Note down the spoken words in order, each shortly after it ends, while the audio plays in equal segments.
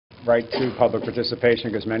right to public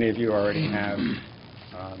participation because many of you already have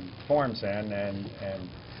forms in, and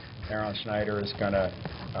Carolyn Schneider is going to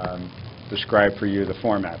describe for you the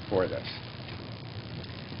format for this.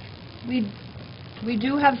 We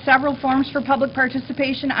do have several forms for public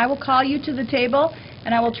participation. I will call you to the table,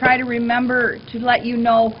 and I will try to remember to let you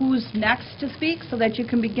know who's next to speak so that you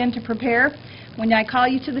can begin to prepare. When I call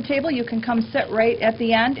you to the table, you can come sit right at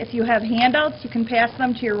the end. If you have handouts, you can pass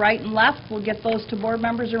them to your right and left. We'll get those to board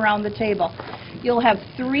members around the table. You'll have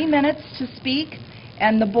 3 minutes to speak,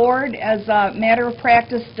 and the board, as a matter of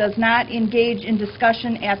practice, does not engage in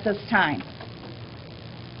discussion at this time.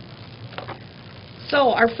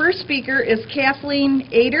 So our first speaker is Kathleen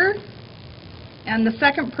Ader, and the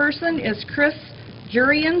second person is Chris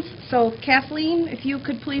Jurians. So Kathleen, if you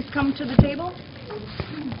could please come to the table.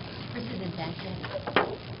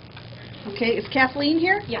 Okay, is Kathleen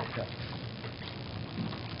here? Yeah.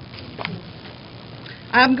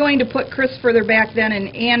 I'm going to put Chris further back then,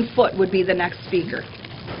 and Ann Foote would be the next speaker.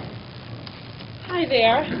 Hi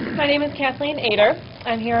there. My name is Kathleen Ader.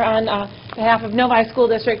 I'm here on behalf of Novi School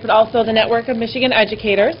District, but also the Network of Michigan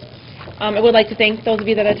Educators. I would like to thank those of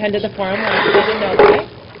you that attended the forum last week in Novi.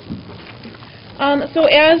 So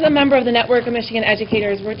as a member of the Network of Michigan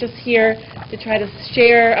Educators, we're just here to try to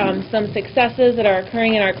share some successes that are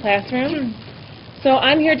occurring in our classroom. So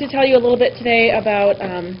I'm here to tell you a little bit today about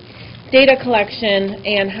data collection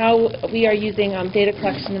and how we are using data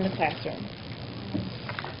collection in the classroom.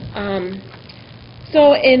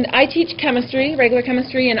 So I teach chemistry, regular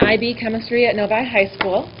chemistry and IB chemistry at Novi High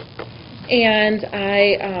School. And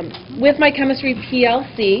with my chemistry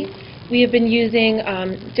PLC, we have been using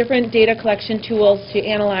different data collection tools to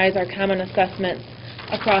analyze our common assessments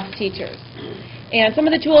across teachers. And some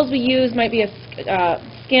of the tools we use might be a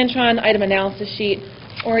Scantron item analysis sheet,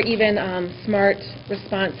 or even Smart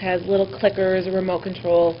Response has little clickers or remote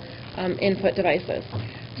control input devices.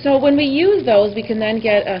 So when we use those, we can then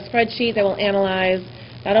get a spreadsheet that will analyze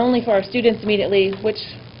not only for our students immediately which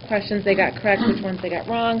questions they got correct, which ones they got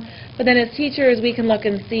wrong, but then as teachers we can look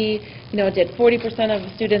and see, did 40%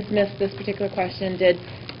 of students miss this particular question, did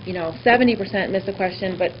 70% miss a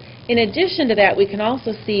question, but in addition to that we can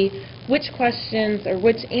also see which questions or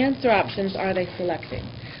which answer options are they selecting.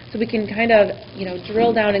 So we can kind of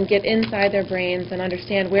drill down and get inside their brains and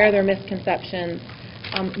understand where their misconceptions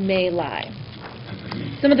may lie.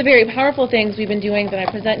 Some of the very powerful things we've been doing that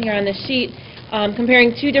I present here on this sheet,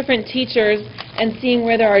 comparing 2 different teachers and seeing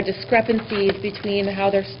where there are discrepancies between how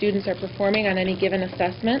their students are performing on any given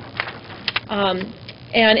assessment.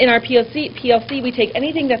 And in our PLC, we take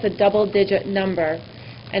anything that's a double-digit number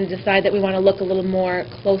and decide that we want to look a little more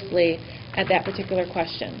closely at that particular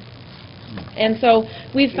question. And so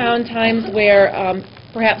we've found times where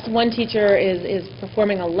perhaps one teacher is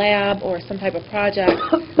performing a lab or some type of project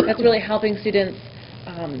that's really helping students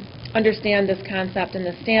understand this concept and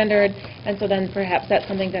this standard, and so then perhaps that's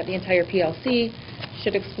something that the entire PLC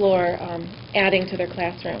should explore adding to their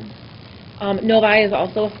classroom. Novi is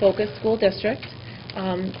also a focused school district,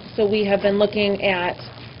 so we have been looking at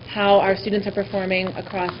how our students are performing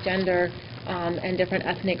across gender and different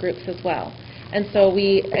ethnic groups as well. And so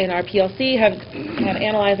we, in our PLC, have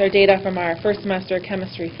analyzed our data from our first semester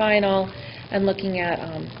chemistry final and looking at,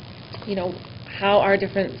 how are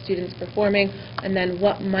different students performing, and then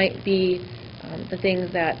what might be the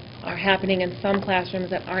things that are happening in some classrooms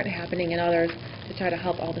that aren't happening in others to try to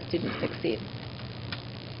help all the students succeed.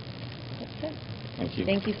 That's it. Thank you.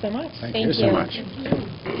 Thank you so much. Thank you so much.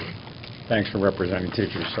 Thanks for representing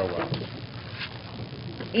teachers so well.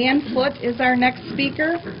 Ann Foote is our next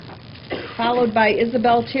speaker, followed by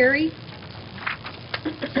Isabel Terry.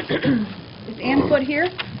 Is Ann Foote here?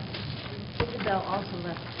 Isabel also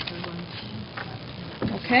left for lunch.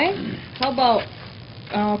 Okay. How about,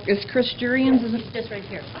 is Chris Jurians? He's just right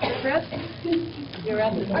here. Chris? You're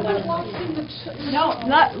up. No,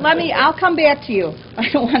 let me, I'll come back to you. I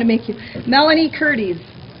don't want to make you. Melanie Curtis.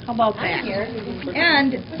 How about that? I'm here.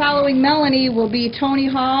 And following Melanie will be Tony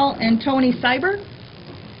Hall and Tony Cyber.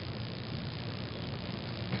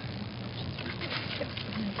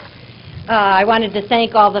 I wanted to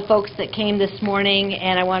thank all the folks that came this morning,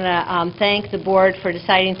 and I want to thank the board for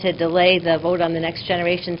deciding to delay the vote on the next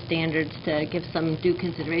generation standards to give some due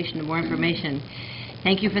consideration to more information.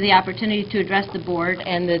 Thank you for the opportunity to address the board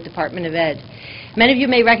and the Department of Ed. Many of you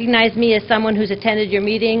may recognize me as someone who's attended your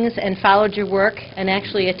meetings and followed your work and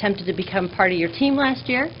actually attempted to become part of your team last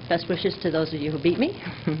year. Best wishes to those of you who beat me.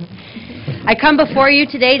 I come before you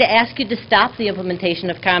today to ask you to stop the implementation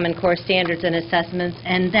of Common Core standards and assessments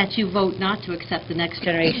and that you vote not to accept the next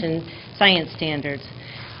generation science standards.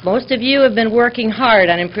 Most of you have been working hard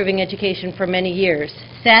on improving education for many years.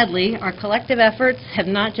 Sadly, our collective efforts have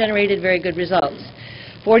not generated very good results.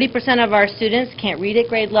 40% of our students can't read at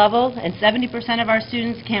grade level, and 70% of our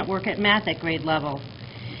students can't work at math at grade level.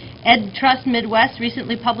 Ed Trust Midwest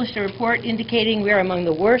recently published a report indicating we are among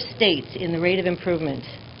the worst states in the rate of improvement.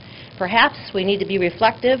 Perhaps we need to be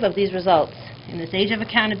reflective of these results. In this age of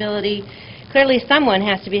accountability, clearly someone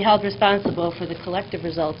has to be held responsible for the collective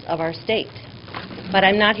results of our state. But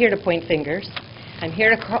I'm not here to point fingers. I'm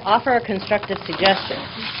here to offer a constructive suggestion.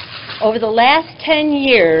 Over the last 10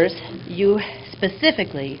 years, you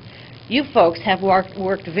folks have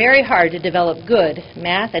worked very hard to develop good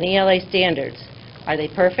math and ELA standards. Are they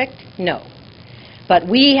perfect? No. But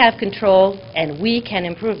we have control, and we can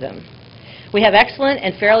improve them. We have excellent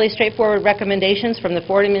and fairly straightforward recommendations from the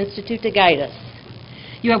Fordham Institute to guide us.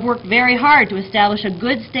 You have worked very hard to establish a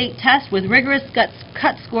good state test with rigorous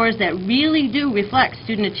cut scores that really do reflect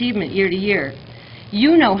student achievement year to year.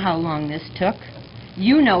 You know how long this took.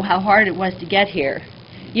 You know how hard it was to get here.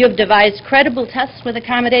 You have devised credible tests with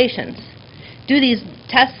accommodations. Do these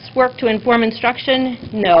tests work to inform instruction?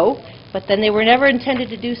 No, but then they were never intended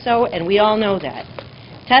to do so, and we all know that.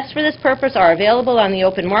 Tests for this purpose are available on the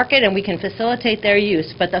open market, and we can facilitate their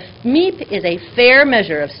use, but the MEP is a fair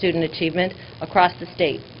measure of student achievement across the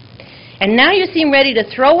state. And now you seem ready to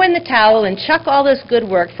throw in the towel and chuck all this good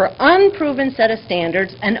work for unproven set of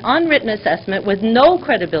standards, an unwritten assessment with no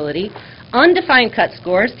credibility, undefined cut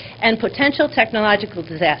scores, and potential technological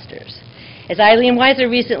disasters. As Eileen Weiser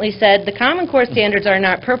recently said, the Common Core standards are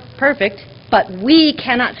not perfect, but we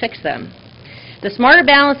cannot fix them. The Smarter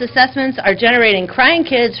Balanced assessments are generating crying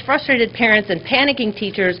kids, frustrated parents, and panicking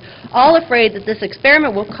teachers, all afraid that this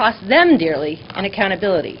experiment will cost them dearly in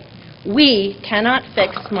accountability. We cannot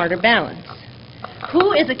fix Smarter Balance.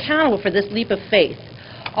 Who is accountable for this leap of faith?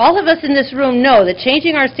 All of us in this room know that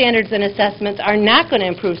changing our standards and assessments are not going to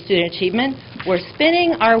improve student achievement. We're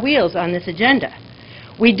spinning our wheels on this agenda.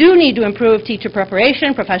 We do need to improve teacher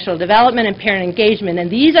preparation, professional development, and parent engagement, and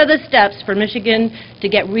these are the steps for Michigan to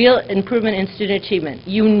get real improvement in student achievement.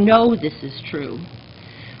 You know this is true.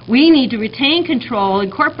 We need to retain control,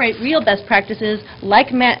 incorporate real best practices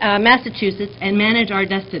like Massachusetts, and manage our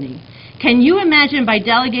destiny. Can you imagine by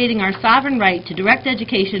delegating our sovereign right to direct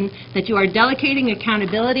education that you are delegating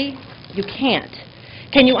accountability? You can't.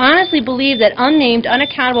 Can you honestly believe that unnamed,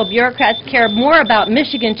 unaccountable bureaucrats care more about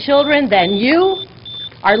Michigan children than you?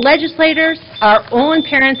 Our legislators, our own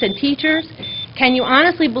parents and teachers? Can you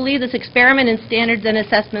honestly believe this experiment in standards and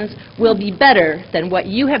assessments will be better than what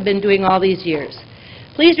you have been doing all these years?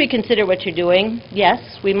 Please reconsider what you're doing.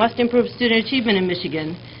 Yes, we must improve student achievement in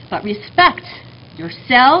Michigan, but respect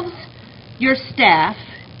yourselves, your staff,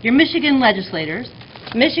 your Michigan legislators,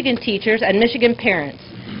 Michigan teachers, and Michigan parents.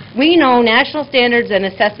 We know national standards and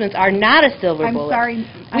assessments are not a silver bullet.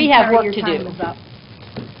 We have work to do.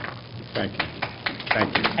 Thank you.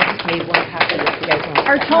 Thank you. I just made one copy if you guys want.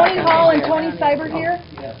 Are Tony Hall and Tony Cyber here?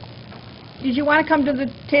 Yes. Did you want to come to the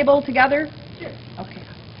table together? Sure. Okay,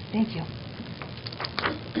 thank you.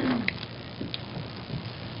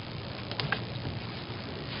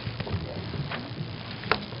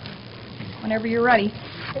 Whenever you're ready.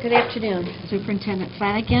 Good afternoon, Superintendent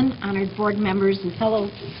Flanagan, honored board members, and fellow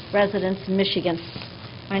residents in Michigan.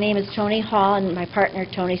 My name is Tony Hall and my partner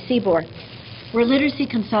Tony Seaborg. We're literacy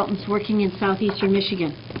consultants working in southeastern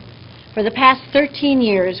Michigan. For the past 13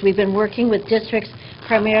 years, we've been working with districts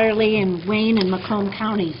primarily in Wayne and Macomb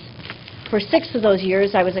counties. For 6 of those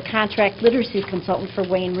years, I was a contract literacy consultant for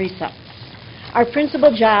Wayne RESA. Our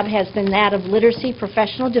principal job has been that of literacy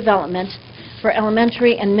professional development for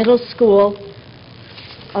elementary and middle school,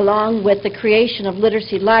 along with the creation of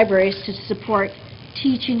literacy libraries to support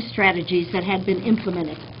teaching strategies that had been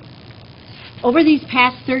implemented. Over these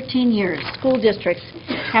past 13 years, school districts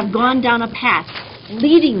have gone down a path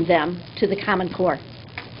leading them to the Common Core.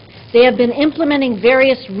 They have been implementing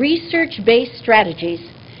various research-based strategies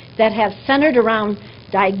that have centered around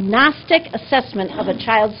diagnostic assessment of a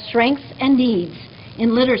child's strengths and needs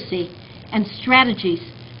in literacy and strategies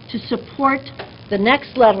to support the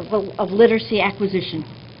next level of literacy acquisition.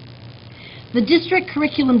 The district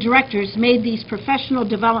curriculum directors made these professional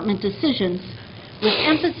development decisions with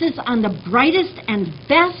emphasis on the brightest and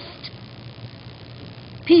best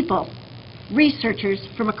people, researchers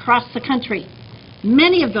from across the country.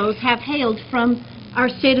 Many of those have hailed from our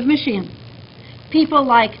state of Michigan. People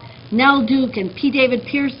like Nell Duke and P. David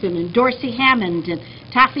Pearson and Dorsey Hammond and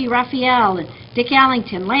Taffy Raphael and Dick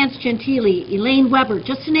Allington, Lance Gentili, Elaine Weber,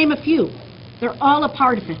 just to name a few. They're all a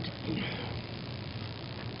part of it.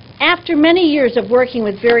 After many years of working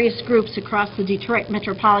with various groups across the Detroit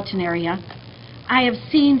metropolitan area, I have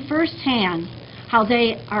seen firsthand how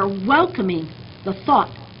they are welcoming the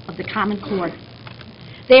thought of the Common Core.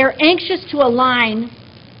 They are anxious to align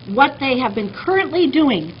what they have been currently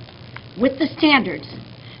doing with the standards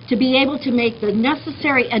to be able to make the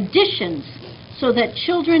necessary additions so that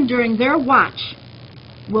children during their watch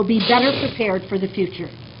will be better prepared for the future.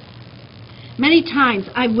 Many times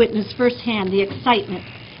I've witnessed firsthand the excitement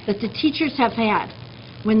that the teachers have had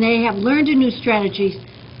when they have learned a new strategy,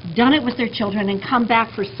 done it with their children, and come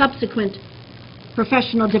back for subsequent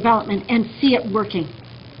professional development and see it working.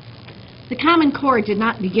 The Common Core did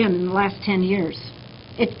not begin in the last 10 years.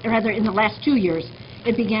 Rather, in the last 2 years.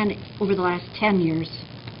 It began over the last 10 years.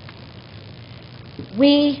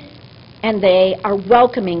 We and they are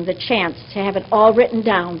welcoming the chance to have it all written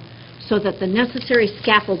down so that the necessary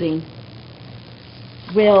scaffolding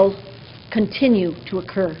will continue to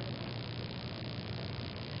occur.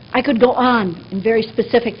 I could go on in very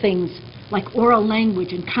specific things like oral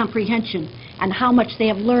language and comprehension and how much they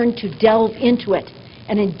have learned to delve into it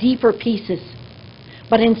and in deeper pieces.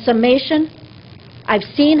 But in summation, I've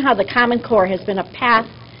seen how the Common Core has been a path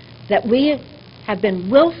that we have been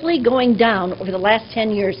willfully going down over the last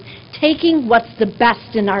 10 years, taking what's the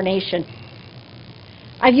best in our nation.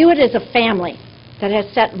 I view it as a family that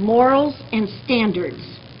has set morals and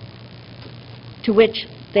standards to which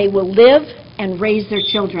they will live and raise their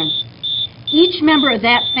children. Each member of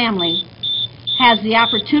that family has the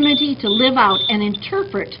opportunity to live out and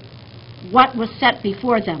interpret what was set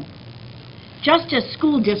before them, just as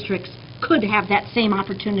school districts could have that same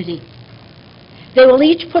opportunity. They will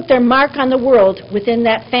each put their mark on the world within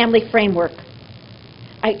that family framework.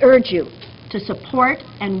 I urge you to support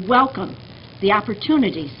and welcome the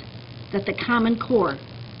opportunities that the Common Core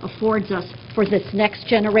affords us for this next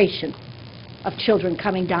generation of children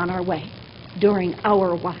coming down our way during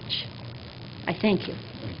our watch. I thank you.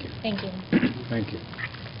 Thank you. Thank you.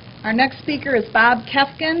 Our next speaker is Bob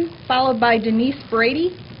Kefkin, followed by Denise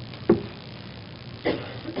Brady.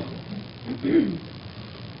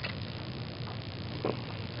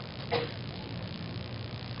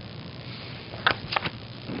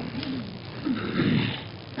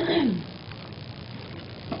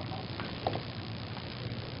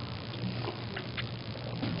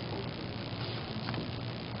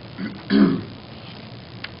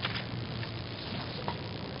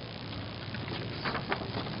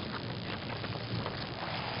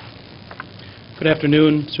 Good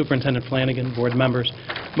afternoon, Superintendent Flanagan, board members.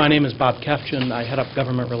 My name is Bob Kefchin. I head up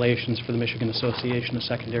government relations for the Michigan Association of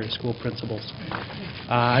Secondary School Principals.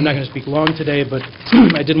 I'm not going to speak long today, but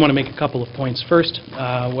I did want to make a couple of points. First,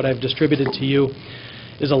 what I've distributed to you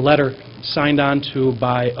is a letter signed on to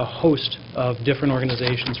by a host of different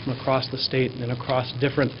organizations from across the state and across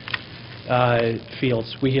different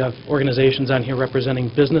fields. We have organizations on here representing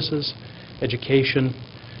businesses, education,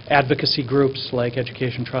 advocacy groups like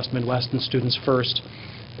Education Trust Midwest and Students First,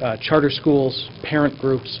 charter schools, parent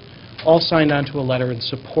groups, all signed on to a letter in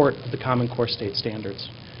support of the Common Core state standards.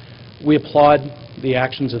 We applaud the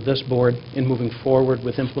actions of this board in moving forward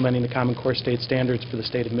with implementing the Common Core state standards for the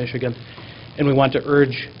state of Michigan, and we want to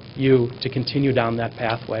urge you to continue down that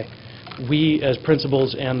pathway. We, as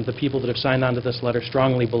principals and the people that have signed on to this letter,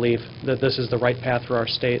 strongly believe that this is the right path for our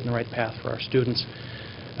state and the right path for our students.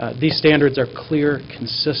 These standards are clear,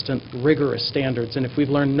 consistent, rigorous standards, and if we've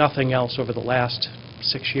learned nothing else over the last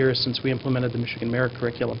 6 years since we implemented the Michigan Merit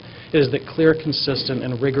Curriculum, it is that clear, consistent,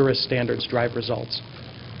 and rigorous standards drive results.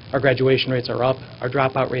 Our graduation rates are up, our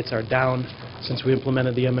dropout rates are down. Since we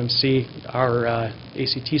implemented the MMC, our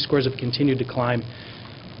ACT scores have continued to climb.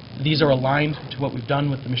 These are aligned to what we've done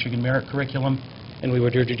with the Michigan Merit Curriculum, and we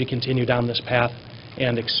would urge you to continue down this path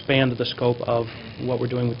and expand the scope of what we're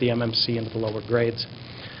doing with the MMC into the lower grades.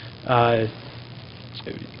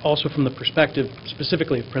 Also from the perspective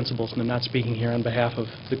specifically of principals, and I'm not speaking here on behalf of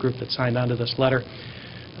the group that signed on to this letter,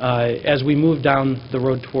 as we move down the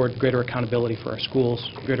road toward greater accountability for our schools,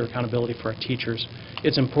 greater accountability for our teachers,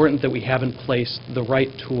 it's important that we have in place the right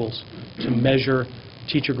tools to measure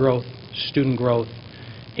teacher growth, student growth,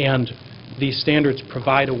 and these standards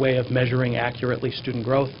provide a way of measuring accurately student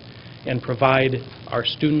growth and provide our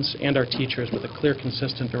students and our teachers with a clear,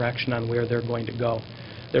 consistent direction on where they're going to go.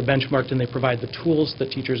 They're benchmarked and they provide the tools that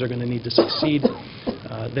teachers are going to need to succeed.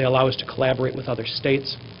 They allow us to collaborate with other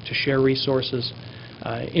states, to share resources.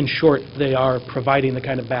 In short, they are providing the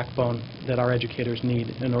kind of backbone that our educators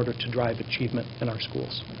need in order to drive achievement in our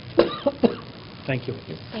schools. Thank you.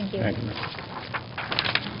 Thank you. Thank you.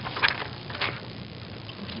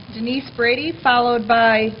 Denise Brady, followed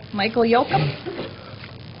by Michael Yoakum.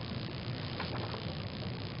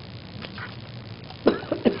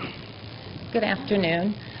 Good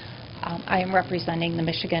afternoon. I am representing the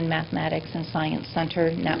Michigan Mathematics and Science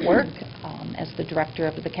Center Network. as the director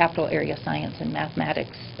of the Capital Area Science and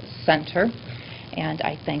Mathematics Center. And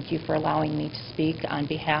I thank you for allowing me to speak on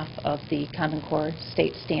behalf of the Common Core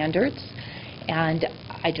State Standards. And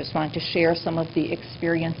I just want to share some of the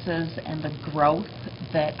experiences and the growth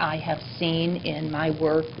that I have seen in my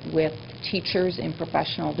work with teachers in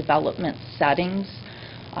professional development settings.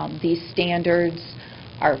 These standards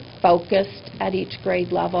are focused at each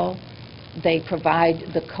grade level. They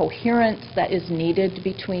provide the coherence that is needed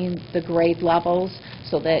between the grade levels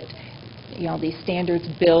so that these standards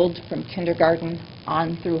build from kindergarten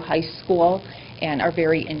on through high school and are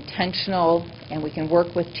very intentional, and we can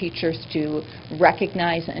work with teachers to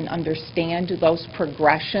recognize and understand those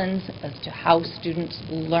progressions as to how students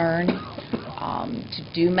learn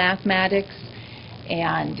to do mathematics,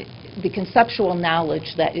 and the conceptual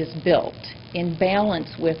knowledge that is built in balance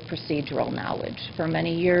with procedural knowledge. For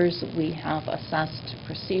many years, we have assessed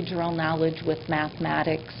procedural knowledge with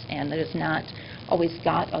mathematics, and that has not always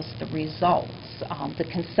got us the results. The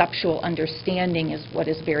conceptual understanding is what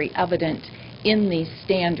is very evident in these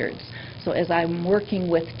standards. So as I'm working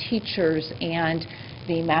with teachers, and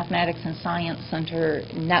the Mathematics and Science Center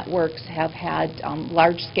networks have had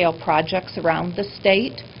large-scale projects around the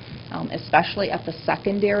state, especially at the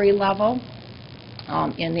secondary level,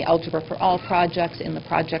 in the Algebra for All projects, in the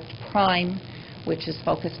Project Prime, which is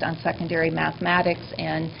focused on secondary mathematics,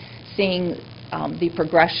 and seeing the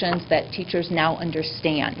progressions that teachers now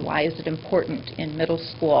understand. Why is it important in middle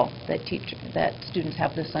school that students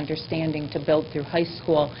have this understanding to build through high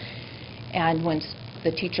school? And when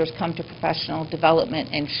the teachers come to professional development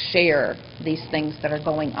and share these things that are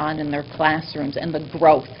going on in their classrooms and the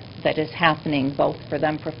growth that is happening both for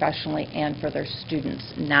them professionally and for their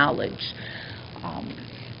students' knowledge.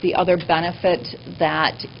 The other benefit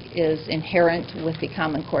that is inherent with the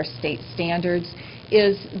Common Core State Standards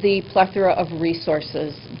is the plethora of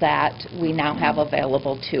resources that we now have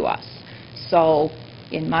available to us. So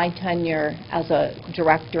in my tenure as a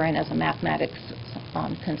director and as a mathematics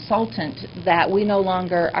consultant, that we no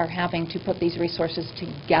longer are having to put these resources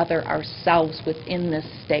together ourselves within this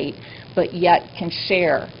state, but yet can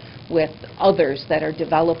share with others that are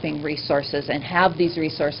developing resources and have these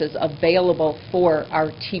resources available for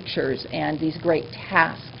our teachers, and these great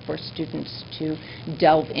tasks for students to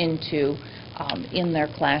delve into in their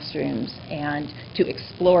classrooms and to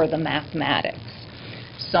explore the mathematics.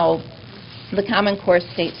 So the Common Core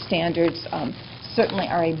State Standards certainly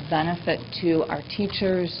are a benefit to our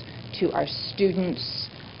teachers, to our students,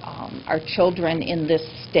 our children in this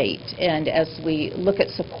state. And as we look at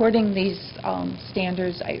supporting these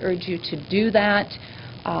standards, I urge you to do that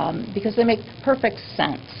because they make perfect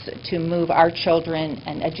sense to move our children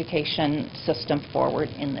and education system forward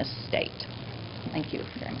in this state. Thank you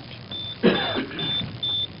very much.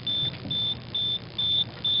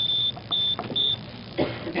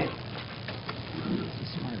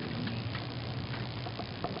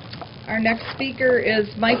 Our next speaker is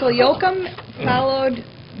Michael Yoakum, followed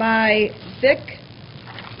by Vic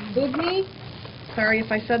Bugni. Sorry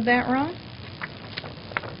if I said that wrong.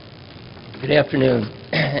 Good afternoon,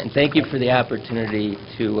 and thank you for the opportunity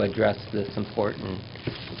to address this important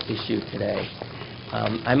issue today.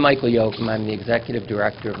 I'm Michael Yoakum. I'm the Executive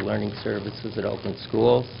Director of Learning Services at Oakland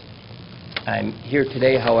Schools. I'm here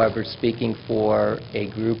today, however, speaking for a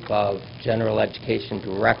group of general education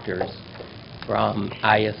directors from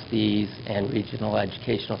ISDs and regional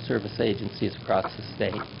educational service agencies across the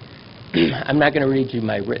state. I'm not going to read you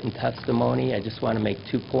my written testimony. I just want to make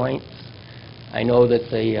 2 points. I know that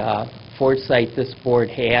the foresight this board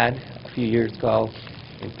had a few years ago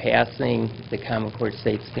in passing the Common Core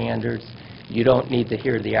State Standards, you don't need to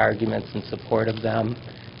hear the arguments in support of them,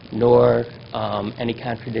 nor any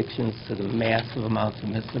contradictions to the massive amounts of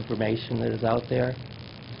misinformation that is out there.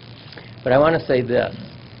 But I want to say this.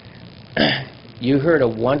 You heard a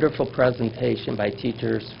wonderful presentation by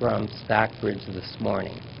teachers from Stockbridge this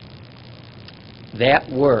morning.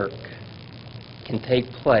 That work can take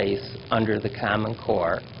place under the Common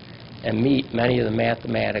Core and meet many of the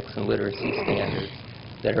mathematics and literacy standards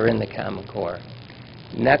that are in the Common Core.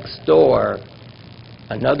 Next door,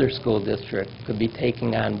 another school district could be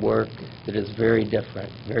taking on work that is very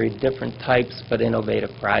different types but innovative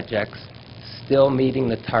projects, still meeting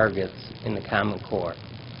the targets in the Common Core.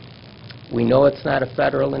 We know it's not a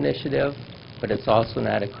federal initiative, but it's also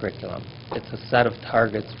not a curriculum. It's a set of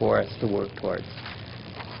targets for us to work towards.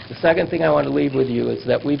 The second thing I want to leave with you is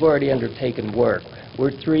that we've already undertaken work.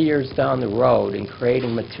 We're 3 years down the road in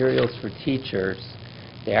creating materials for teachers.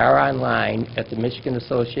 They are online at the Michigan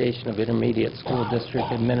Association of Intermediate School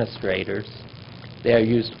District Administrators. They are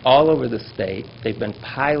used all over the state. They've been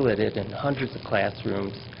piloted in hundreds of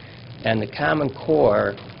classrooms, And the Common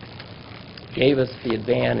Core gave us the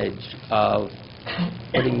advantage of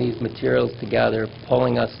putting these materials together,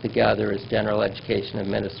 pulling us together as general education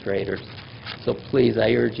administrators. So please,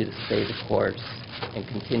 I urge you to stay the course and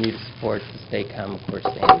continue to support the state Common Core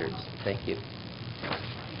standards. Thank you.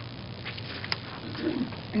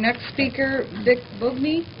 Our next speaker, Vic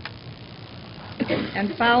Bugney.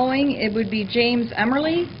 And following, it would be James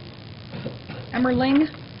Emmerling.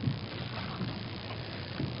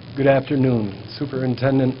 Good afternoon,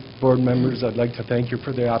 Superintendent, board members. I'd like to thank you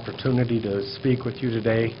for the opportunity to speak with you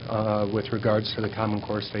today with regards to the Common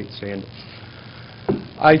Core state standards.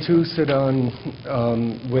 I too sit on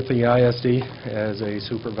with the ISD as a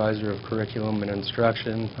supervisor of curriculum and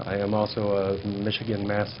instruction. I am also a Michigan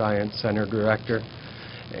Math Science Center director,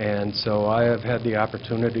 and so I have had the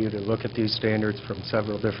opportunity to look at these standards from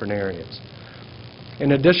several different areas.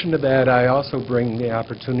 In addition to that, I also bring the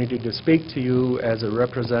opportunity to speak to you as a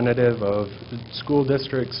representative of school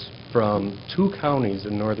districts from 2 counties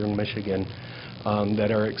in northern Michigan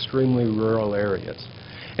that are extremely rural areas.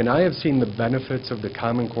 And I have seen the benefits of the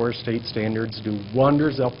Common Core state standards do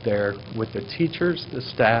wonders up there with the teachers, the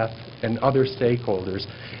staff, and other stakeholders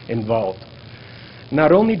involved.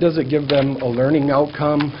 Not only does it give them a learning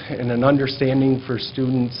outcome and an understanding for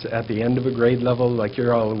students at the end of a grade level, like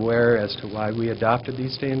you're all aware as to why we adopted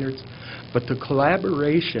these standards, but the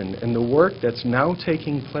collaboration and the work that's now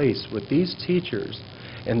taking place with these teachers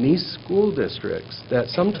and these school districts, that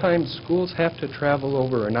sometimes schools have to travel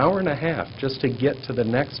over an hour and a half just to get to the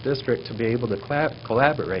next district to be able to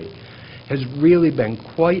collaborate, has really been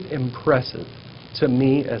quite impressive to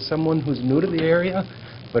me as someone who's new to the area,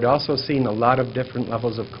 but also seen a lot of different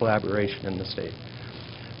levels of collaboration in the state.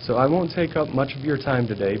 So I won't take up much of your time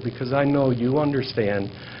today because I know you understand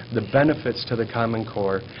the benefits to the Common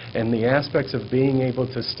Core and the aspects of being able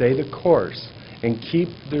to stay the course and keep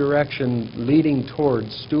the direction leading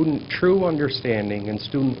towards student true understanding and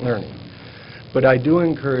student learning. But I do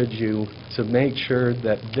encourage you to make sure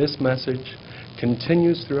that this message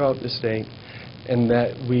continues throughout the state and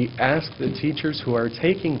that we ask the teachers who are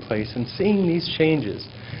taking place and seeing these changes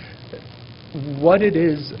what it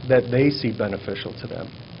is that they see beneficial to them.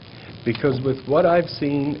 Because with what I've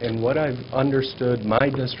seen and what I've understood my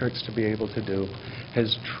districts to be able to do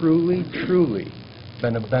has truly, truly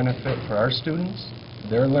been a benefit for our students,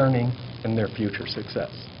 their learning, and their future success.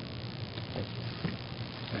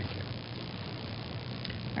 Thank you.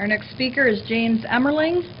 Our next speaker is James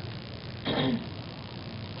Emmerling,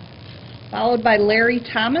 followed by Larry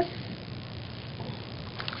Thomas.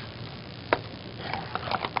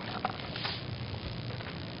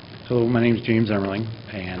 Hello, my name is James Emmerling,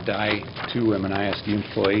 and I, too, am an ISD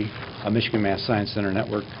employee, a Michigan Math Science Center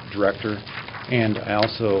Network Director, and I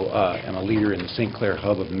also am a leader in the St. Clair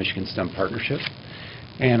Hub of the Michigan STEM Partnership.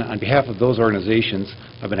 And on behalf of those organizations,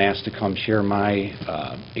 I've been asked to come share my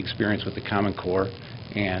experience with the Common Core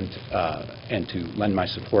and to lend my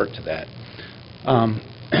support to that.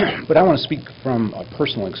 But I want to speak from a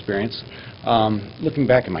personal experience. Looking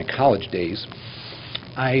back at my college days,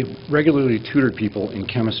 I regularly tutored people in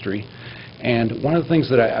chemistry, and one of the things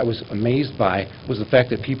that I was amazed by was the fact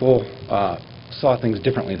that people saw things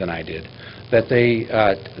differently than I did. That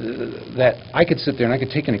I could sit there and I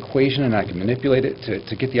could take an equation and I could manipulate it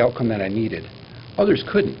to get the outcome that I needed. Others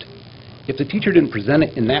couldn't. If the teacher didn't present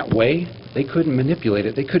it in that way, they couldn't manipulate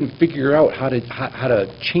it. They couldn't figure out how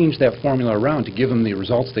to change that formula around to give them the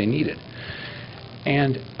results they needed.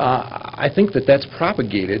 And I think that that's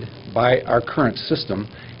propagated by our current system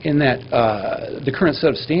in that the current set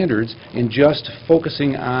of standards in just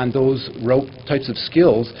focusing on those rote types of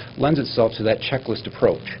skills lends itself to that checklist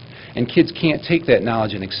approach. And kids can't take that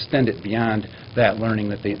knowledge and extend it beyond that learning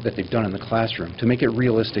that they've done in the classroom to make it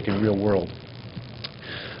realistic and real world.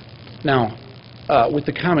 Now, with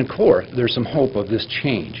the Common Core, there's some hope of this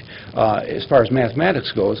change. As far as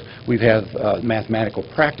mathematics goes, we have mathematical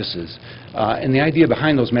practices. And the idea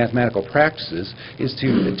behind those mathematical practices is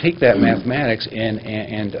to take that mathematics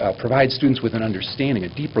and provide students with an understanding,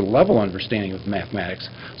 a deeper level understanding of mathematics,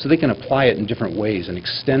 so they can apply it in different ways and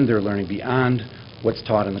extend their learning beyond what's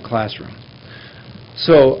taught in the classroom.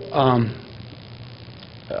 So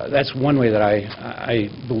that's one way that I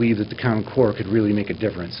believe that the Common Core could really make a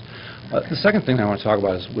difference. The second thing I want to talk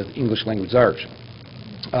about is with English Language Arts.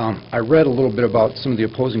 I read a little bit about some of the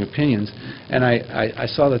opposing opinions, and I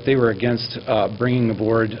saw that they were against bringing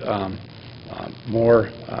aboard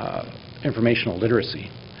more informational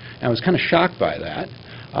literacy. And I was kind of shocked by that.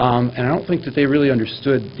 And I don't think that they really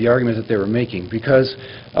understood the argument that they were making, because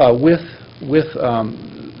with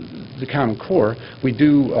the Common Core, we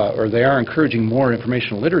do, or they are encouraging more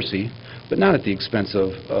informational literacy, but not at the expense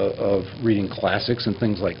of reading classics and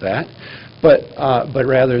things like that. But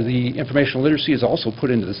rather, the informational literacy is also put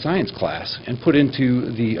into the science class and put into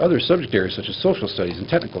the other subject areas, such as social studies and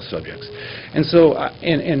technical subjects. And so,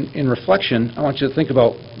 in reflection, I want you to think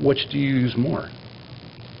about which do you use more,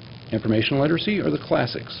 informational literacy or the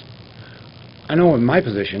classics? I know in my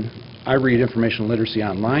position, I read information literacy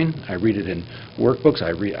online, I read it in workbooks,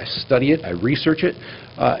 I study it, I research it,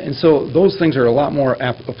 and so those things are a lot more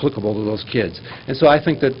applicable to those kids. And so I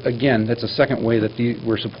think that, again, that's a second way that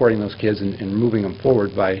we're supporting those kids and moving them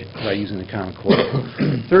forward by using the Common Core.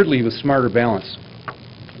 Thirdly, with Smarter Balance,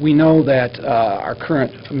 we know that our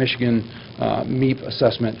current Michigan MEP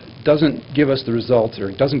assessment doesn't give us the results,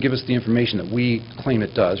 or doesn't give us the information that we claim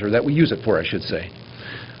it does, or that we use it for, I should say.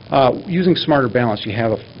 Using Smarter Balance, you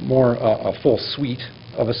have a full suite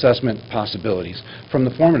of assessment possibilities, from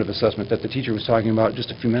the formative assessment that the teacher was talking about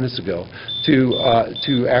just a few minutes ago,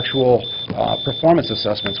 to actual performance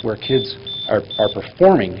assessments where kids are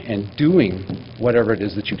performing and doing whatever it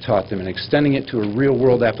is that you've taught them and extending it to a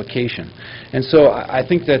real-world application. And so I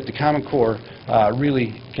think that the Common Core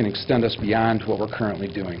really can extend us beyond what we're currently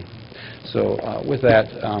doing. So with that,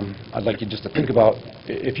 I'd like you just to think about,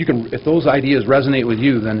 if those ideas resonate with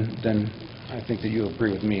you, then I think that you'll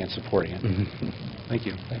agree with me in supporting it. Thank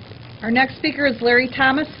you. Our next speaker is Larry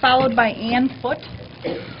Thomas, followed by Ann Foote.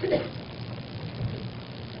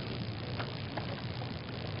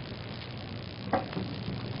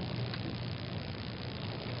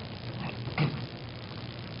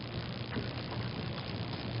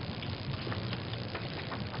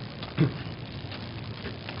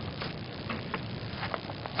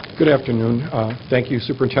 Good afternoon. Thank you,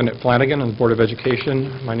 Superintendent Flanagan and the Board of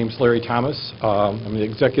Education. My name is Larry Thomas. I'm the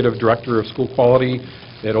Executive Director of School Quality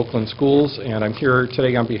at Oakland Schools, and I'm here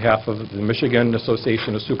today on behalf of the Michigan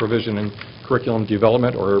Association of Supervision and Curriculum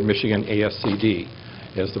Development, or Michigan ASCD.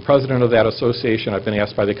 As the president of that association, I've been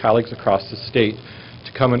asked by the colleagues across the state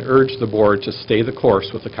to come and urge the board to stay the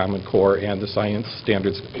course with the Common Core and the science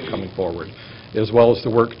standards coming forward, as well as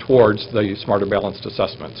to work towards the Smarter Balanced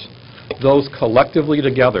assessments. Those collectively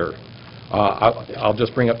together, I'll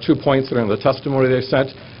just bring up 2 points that are in the testimony they sent,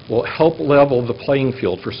 will help level the playing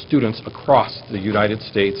field for students across the United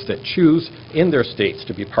States that choose in their states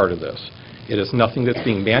to be part of this. It is nothing that's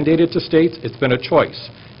being mandated to states. It's been a choice.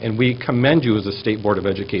 And we commend you as a State Board of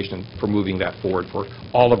Education for moving that forward for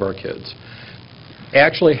all of our kids.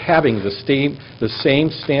 Actually having the same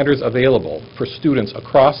standards available for students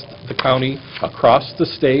across the county, across the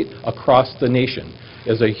state, across the nation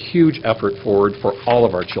is a huge effort forward for all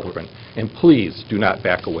of our children. And please do not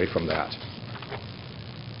back away from that.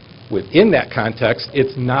 Within that context,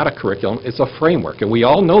 it's not a curriculum, it's a framework. And we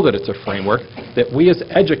all know that it's a framework that we as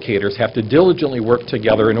educators have to diligently work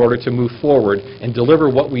together in order to move forward and deliver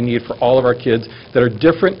what we need for all of our kids that are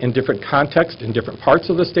different in different contexts, in different parts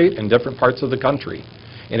of the state and different parts of the country.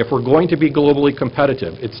 And if we're going to be globally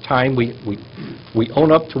competitive, it's time we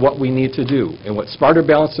own up to what we need to do and what Smarter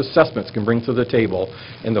Balanced assessments can bring to the table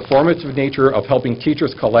in the formative nature of helping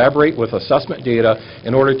teachers collaborate with assessment data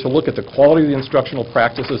in order to look at the quality of the instructional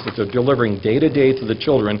practices that they're delivering day to day to the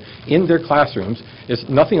children in their classrooms is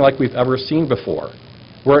nothing like we've ever seen before.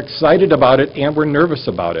 We're excited about it and we're nervous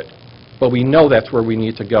about it, but we know that's where we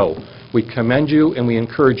need to go. We commend you and we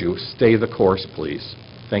encourage you, stay the course, please.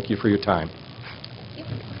 Thank you for your time.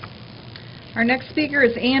 Our next speaker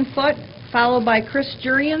is Ann Foote, followed by Chris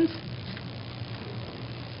Jurians.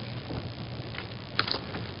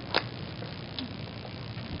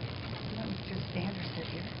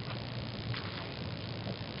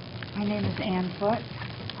 My name is Ann Foote.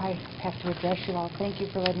 I have to address you all. Thank you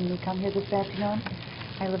for letting me come here this afternoon.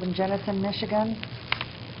 I live in Jenison, Michigan,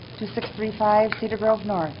 2635 Cedar Grove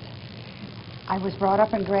North. I was brought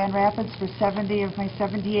up in Grand Rapids for 70 of my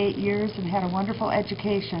 78 years and had a wonderful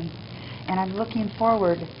education. And I'm looking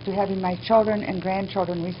forward to having my children and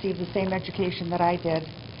grandchildren receive the same education that I did.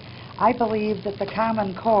 I believe that the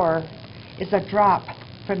Common Core is a drop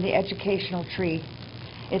from the educational tree.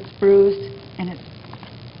 It's bruised, and it's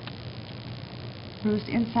bruised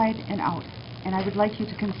inside and out. And I would like you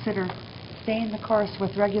to consider staying the course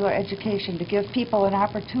with regular education to give people an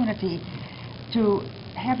opportunity to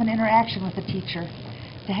have an interaction with the teacher,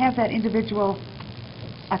 to have that individual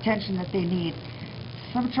attention that they need.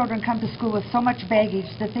 Some children come to school with so much baggage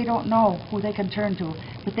that they don't know who they can turn to,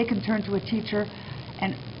 but they can turn to a teacher.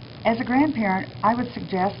 And as a grandparent, I would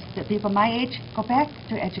suggest that people my age go back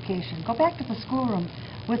to education, go back to the schoolroom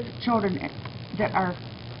with children that are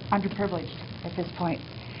underprivileged at this point,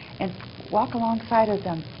 and walk alongside of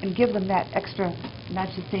them and give them that extra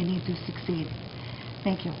nudge that they need to succeed.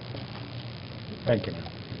 Thank you. Thank you.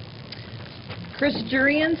 Chris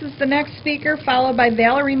Jurians is the next speaker, followed by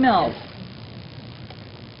Valerie Mills.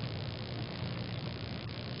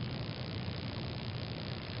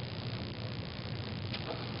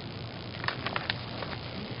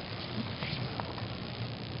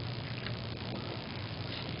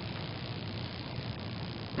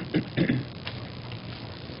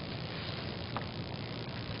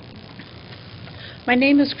 My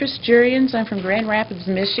name is Chris Jurians. I'm from Grand Rapids,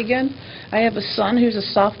 Michigan. I have a son who's a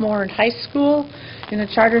sophomore in high school in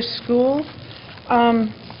a charter school.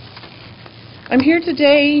 I'm here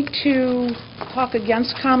today to talk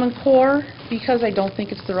against Common Core because I don't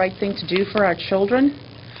think it's the right thing to do for our children.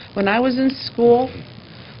 When I was in school,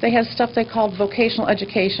 they had stuff they called vocational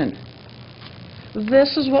education.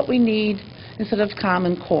 This is what we need instead of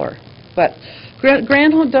Common Core. But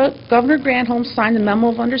Governor Granholm signed the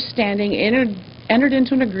Memo of Understanding, entered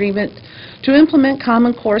into an agreement to implement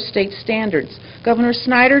Common Core state standards. Governor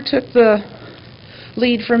Snyder took the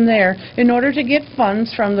lead from there in order to get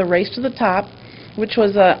funds from the Race to the Top, which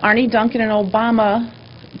was Arne Duncan and Obama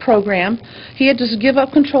program. He had to give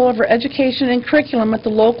up control over education and curriculum at the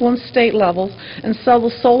local and state levels and sell the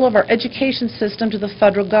soul of our education system to the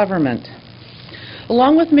federal government.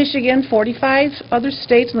 Along with Michigan, 45 other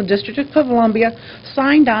states and the District of Columbia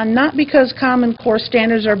signed on not because Common Core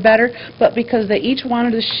standards are better, but because they each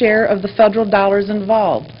wanted a share of the federal dollars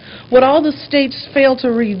involved. What all the states fail to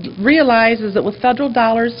realize is that with federal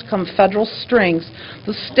dollars come federal strings.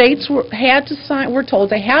 The states were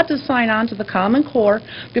told they had to sign on to the Common Core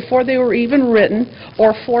before they were even written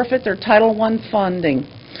or forfeit their Title I funding.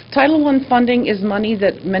 Title I funding is money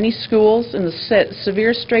that many schools in the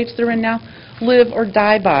severe straits they're in now live or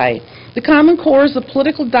die by. The Common Core is a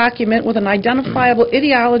political document with an identifiable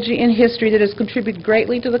ideology and history that has contributed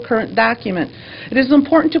greatly to the current document. It is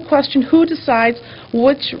important to question who decides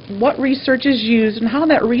what research is used and how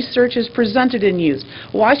that research is presented and used.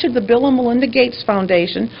 Why should the Bill and Melinda Gates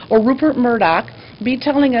Foundation or Rupert Murdoch be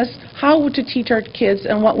telling us how to teach our kids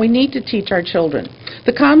and what we need to teach our children?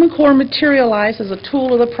 The Common Core materialized as a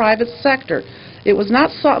tool of the private sector. It was not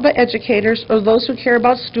sought by educators or those who care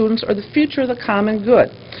about students or the future of the common good.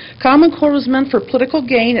 Common Core was meant for political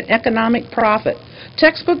gain and economic profit.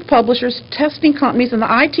 Textbook publishers, testing companies, and the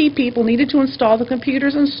IT people needed to install the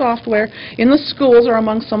computers and software in the schools are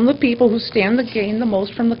among some of the people who stand to gain the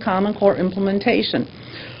most from the Common Core implementation.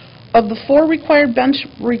 Of the 4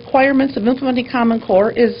 requirements of implementing Common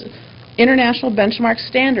Core is international benchmark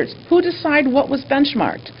standards. Who decide what was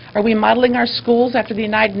benchmarked? Are we modeling our schools after the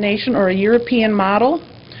United Nations or a European model?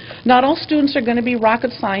 Not all students are going to be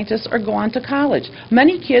rocket scientists or go on to college.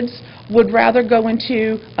 Many kids would rather go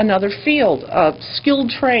into another field, skilled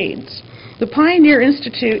trades. The Pioneer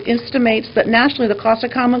Institute estimates that nationally the cost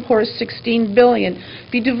of Common Core is $16 billion.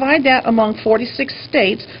 If you divide that among 46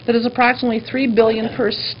 states, that is approximately $3 billion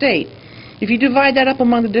per state. If you divide that up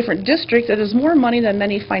among the different districts, it is more money than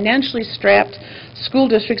many financially strapped school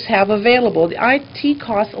districts have available. The IT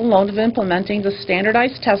costs alone of implementing the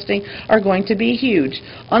standardized testing are going to be huge.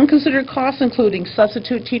 Unconsidered costs including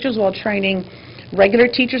substitute teachers while training regular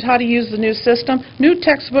teachers how to use the new system, new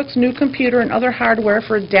textbooks, new computer, and other hardware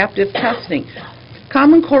for adaptive testing.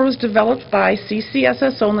 Common Core was developed by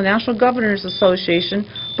CCSSO and the National Governors Association,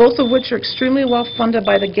 both of which are extremely well funded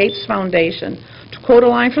by the Gates Foundation. To quote a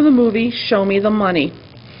line from the movie, "Show me the money."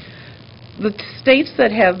 The states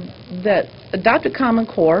that adopted Common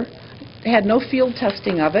Core had no field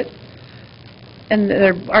testing of it, and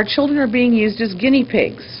our children are being used as guinea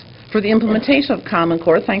pigs for the implementation of Common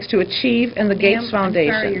Core, thanks to Achieve and the Gates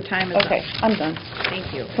Foundation. I'm sorry, your time is up. Okay, I'm done.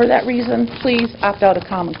 Thank you. For that reason, please opt out of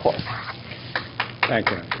Common Core. Thank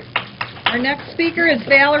you. Our next speaker is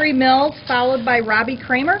Valerie Mills, followed by Robbie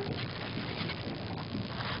Kramer.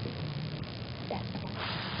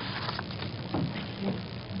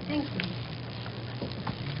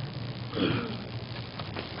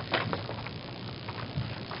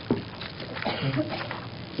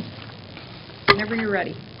 Whenever you're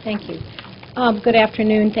ready. Thank you. Good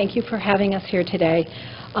afternoon. Thank you for having us here today.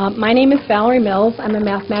 My name is Valerie Mills. I'm a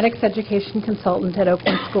mathematics education consultant at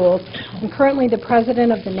Oakland Schools and currently the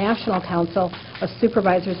president of the National Council of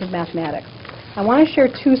Supervisors of Mathematics. I want to share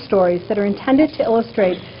 2 stories that are intended to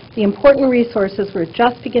illustrate the important resources we're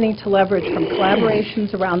just beginning to leverage from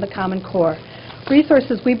collaborations around the Common Core,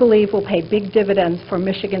 resources we believe will pay big dividends for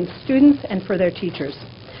Michigan's students and for their teachers.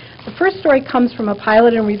 The first story comes from a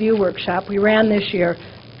pilot and review workshop we ran this year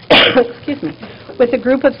excuse me, with a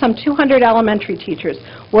group of some 200 elementary teachers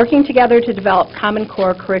working together to develop Common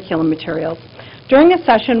Core curriculum materials. During a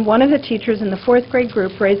session, one of the teachers in the 4th grade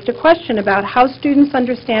group raised a question about how students'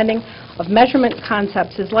 understanding of measurement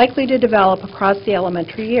concepts is likely to develop across the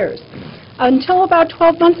elementary years. Until about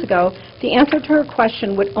 12 months ago, the answer to her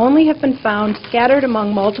question would only have been found scattered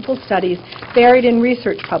among multiple studies buried in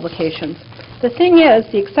research publications. The thing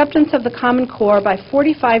is, the acceptance of the Common Core by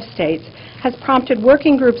 45 states has prompted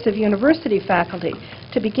working groups of university faculty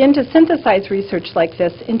to begin to synthesize research like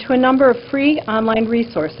this into a number of free online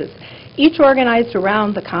resources, each organized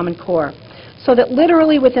around the Common Core, so that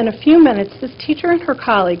literally within a few minutes, this teacher and her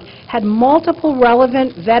colleague had multiple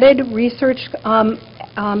relevant, vetted research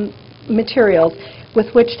materials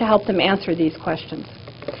with which to help them answer these questions.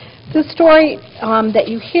 This story that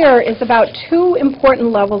you hear is about two important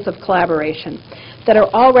levels of collaboration that are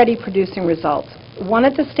already producing results, one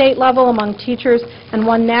at the state level among teachers and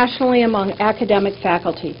one nationally among academic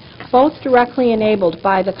faculty, both directly enabled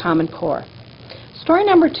by the Common Core. Story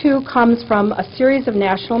number 2 comes from a series of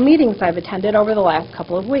national meetings I've attended over the last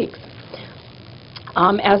couple of weeks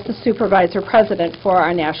as the supervisor president for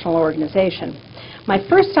our national organization. My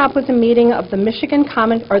first stop was a meeting of the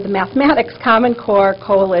the Mathematics Common Core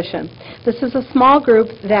Coalition. This is a small group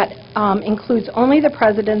that includes only the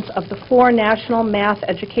presidents of the 4 national math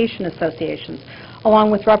education associations,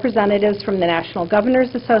 along with representatives from the National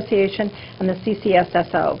Governors Association and the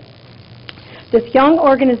CCSSO. This young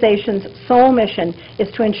organization's sole mission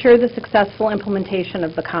is to ensure the successful implementation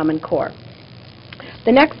of the Common Core.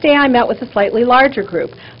 The next day I met with a slightly larger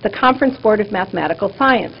group, the Conference Board of Mathematical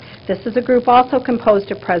Science. This is a group also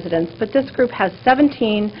composed of presidents, but this group has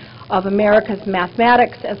 17 of America's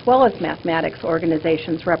mathematics as well as mathematics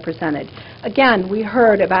organizations represented. Again, we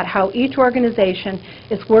heard about how each organization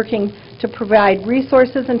is working to provide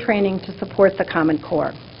resources and training to support the Common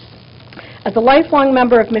Core. As a lifelong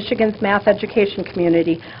member of Michigan's math education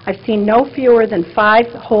community, I've seen no fewer than 5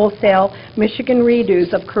 wholesale Michigan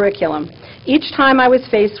redos of curriculum. Each time I was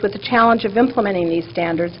faced with the challenge of implementing these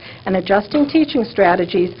standards and adjusting teaching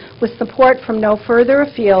strategies with support from no further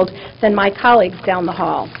afield than my colleagues down the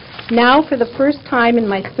hall. Now, for the first time in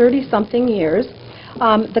my 30-something years,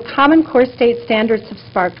 the Common Core state standards have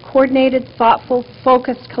sparked coordinated, thoughtful,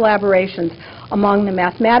 focused collaborations among the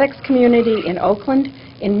mathematics community in Oakland,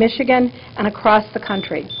 in Michigan, and across the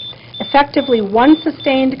country. Effectively, one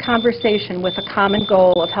sustained conversation with a common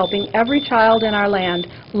goal of helping every child in our land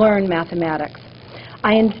learn mathematics.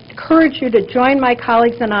 I encourage you to join my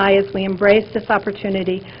colleagues and I as we embrace this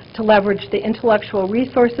opportunity to leverage the intellectual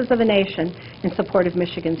resources of a nation in support of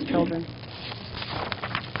Michigan's children.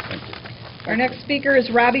 Thank you. Our next speaker is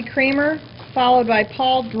Robbie Kramer, followed by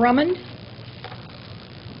Paul Drummond.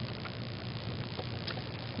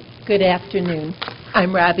 Good afternoon.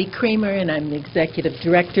 I'm Robbie Kramer, and I'm the Executive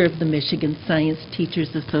Director of the Michigan Science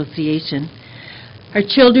Teachers Association. Our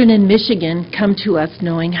children in Michigan come to us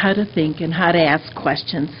knowing how to think and how to ask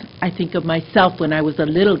questions. I think of myself when I was a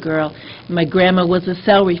little girl. My grandma was a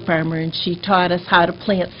celery farmer, and she taught us how to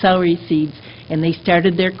plant celery seeds, and they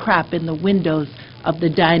started their crop in the windows of the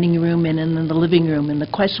dining room and in the living room. And the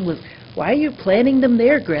question was, why are you planting them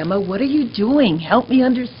there, Grandma? What are you doing? Help me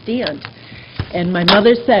understand. And my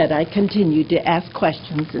mother said I continued to ask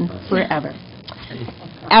questions and forever.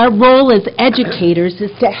 Our role as educators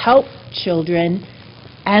is to help children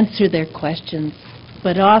answer their questions,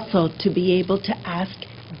 but also to be able to ask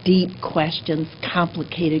deep questions,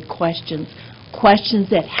 complicated questions, questions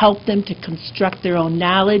that help them to construct their own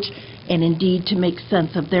knowledge and indeed to make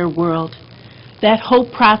sense of their world. That whole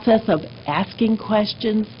process of asking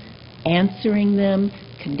questions, answering them,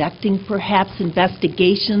 conducting perhaps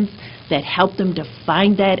investigations that help them to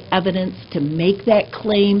find that evidence, to make that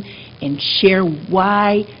claim, and share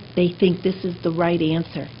why they think this is the right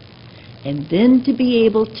answer. And then to be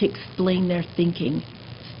able to explain their thinking,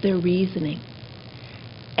 their reasoning.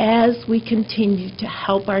 As we continue to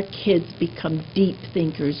help our kids become deep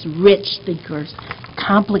thinkers, rich thinkers,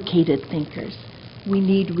 complicated thinkers, we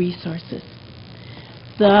need resources.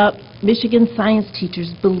 The Michigan science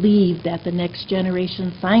teachers believe that the next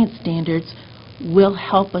generation science standards will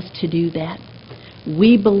help us to do that.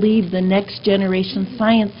 We believe the next generation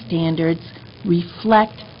science standards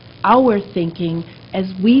reflect our thinking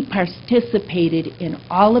as we participated in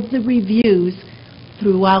all of the reviews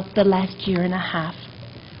throughout the last year and a half.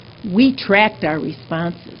 We tracked our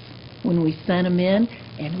responses when we sent them in,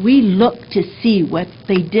 and we looked to see what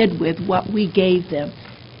they did with what we gave them.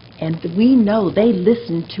 And we know they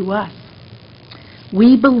listened to us.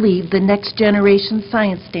 We believe the next generation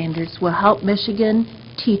science standards will help Michigan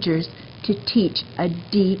teachers to teach a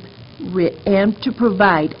deep, and to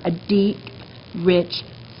provide a deep, rich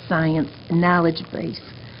science knowledge base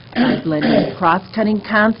by blending cross-cutting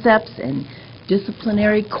concepts and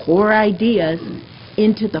disciplinary core ideas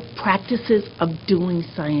into the practices of doing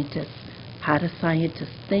scientists. How do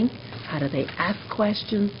scientists think? How do they ask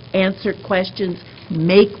questions, answer questions,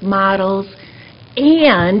 make models,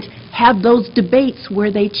 and have those debates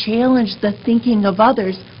where they challenge the thinking of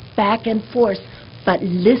others back and forth, but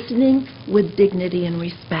listening with dignity and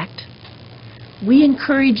respect. We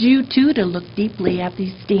encourage you, too, to look deeply at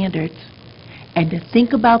these standards and to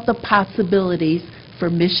think about the possibilities for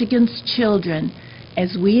Michigan's children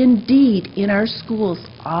as we indeed, in our schools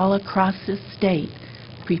all across this state,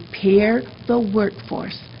 prepare the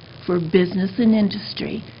workforce for business and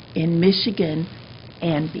industry in Michigan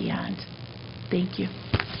and beyond. Thank you.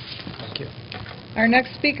 Thank you. Our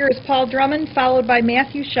next speaker is Paul Drummond, followed by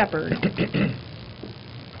Matthew Shepard.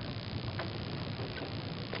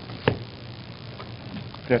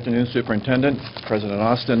 Good afternoon, Superintendent, President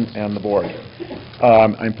Austin, and the board.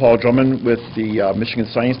 I'm Paul Drummond with the Michigan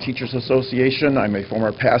Science Teachers Association. I'm a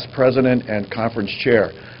former past president and conference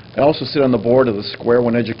chair. I also sit on the board of the Square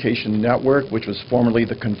One Education Network, which was formerly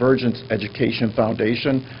the Convergence Education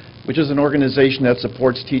Foundation, which is an organization that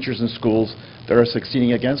supports teachers in schools that are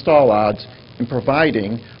succeeding against all odds in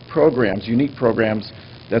providing programs, unique programs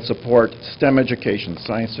that support STEM education,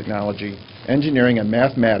 science, technology, engineering, and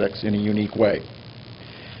mathematics in a unique way.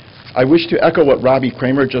 I wish to echo what Robbie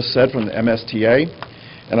Kramer just said from the MSTA,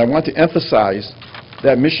 and I want to emphasize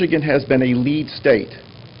that Michigan has been a lead state,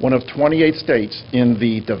 one of 28 states in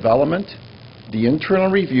the development, the internal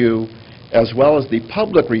review, as well as the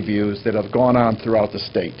public reviews that have gone on throughout the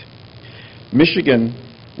state. Michigan,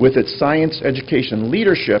 with its science education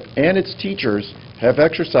leadership and its teachers, have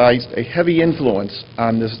exercised a heavy influence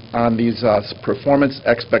on these performance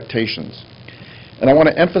expectations. And I want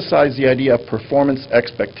to emphasize the idea of performance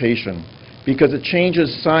expectation because it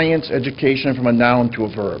changes science education from a noun to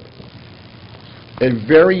a verb. A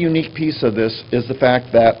very unique piece of this is the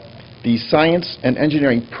fact that the science and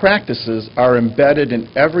engineering practices are embedded in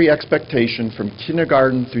every expectation from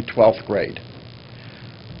kindergarten through 12th grade.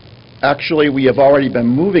 Actually, we have already been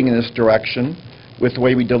moving in this direction with the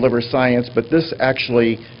way we deliver science, but this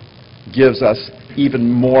actually gives us even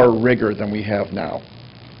more rigor than we have now.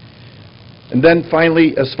 And then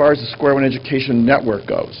finally, as far as the Square One Education Network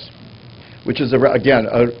goes, which is, again,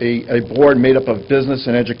 a board made up of business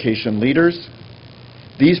and education leaders,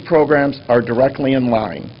 these programs are directly in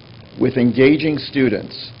line with engaging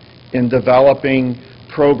students in developing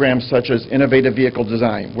programs such as innovative vehicle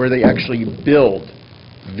design, where they actually build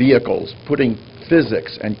vehicles, putting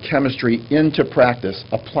physics and chemistry into practice,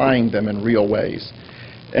 applying them in real ways.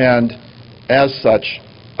 And as such,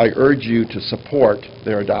 I urge you to support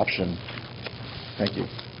their adoption. Thank you.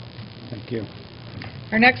 Thank you.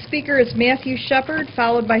 Our next speaker is Matthew Shepard,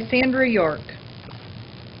 followed by Sandra York.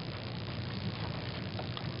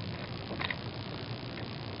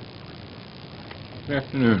 Good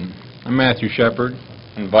afternoon. I'm Matthew Shepard.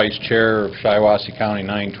 I'm Vice Chair of Shiawassee County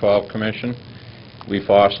 912 Commission. We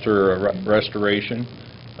foster a restoration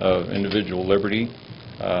of individual liberty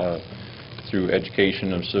through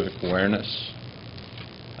education of civic awareness.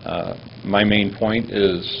 My main point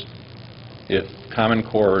is if Common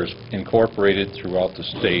Core is incorporated throughout the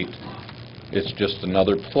state, it's just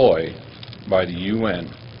another ploy by the UN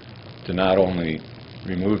to not only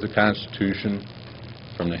remove the Constitution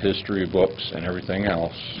from the history books and everything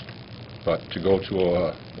else, but to go to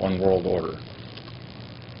a one world order.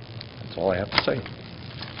 That's all I have to say.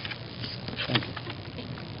 Thank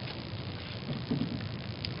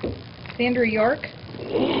you. Sandra York,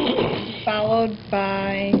 followed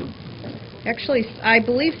by, actually, I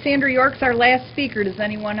believe Sandra York's our last speaker. Does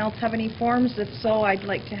anyone else have any forms? If so, I'd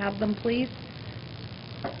like to have them, please.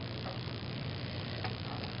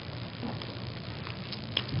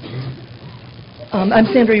 I'm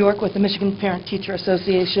Sandra York with the Michigan Parent Teacher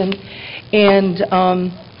Association,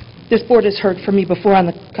 and this board has heard from me before on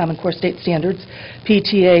the Common Core state standards.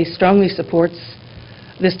 PTA strongly supports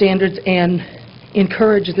the standards and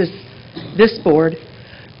encourages this board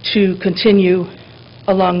to continue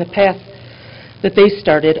along the path that they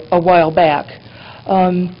started a while back.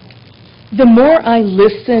 The more I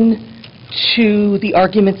listen to the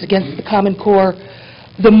arguments against the Common Core,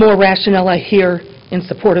 the more rationale I hear in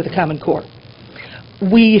support of the Common Core.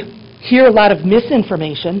 We hear a lot of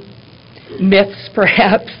misinformation, myths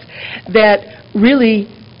perhaps, that really,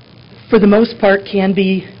 for the most part, can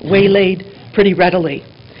be waylaid pretty readily.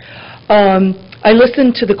 I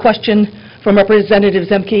listened to the question from Representative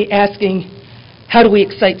Zemke asking, how do we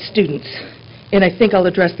excite students? And I think I'll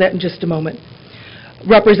address that in just a moment.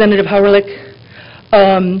 Representative Hauerlich,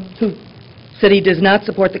 who said he does not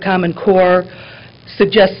support the Common Core,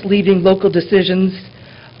 suggests leaving local decisions,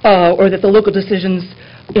 or that the local decisions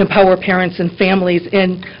empower parents and families,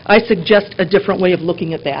 and I suggest a different way of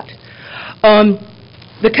looking at that.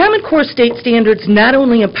 The Common Core state standards not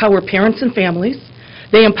only empower parents and families,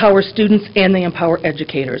 they empower students and they empower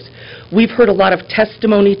educators. We've heard a lot of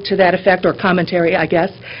testimony to that effect, or commentary, I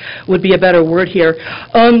guess, would be a better word here.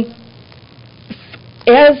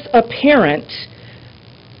 As a parent,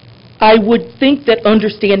 I would think that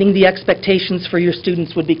understanding the expectations for your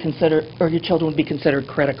students would be considered, or your children would be considered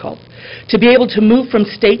critical. To be able to move from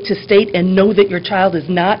state to state and know that your child is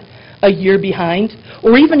not a year behind,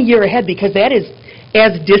 or even a year ahead, because that is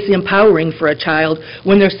as disempowering for a child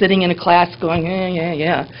when they're sitting in a class going,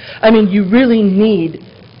 yeah. I mean, you really need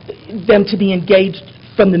them to be engaged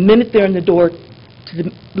from the minute they're in the door to the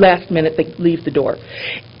last minute they leave the door.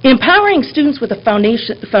 Empowering students with a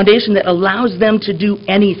foundation that allows them to do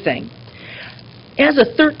anything. As a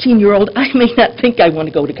 13-year-old, I may not think I want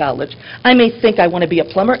to go to college. I may think I want to be a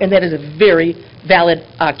plumber, and that is a very valid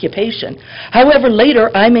occupation. However, later,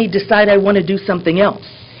 I may decide I want to do something else.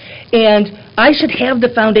 And I should have the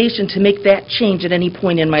foundation to make that change at any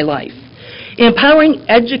point in my life. Empowering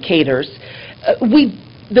educators,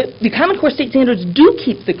 the Common Core state standards do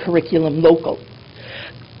keep the curriculum local.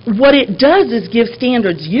 What it does is give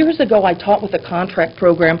standards. Years ago, I taught with a contract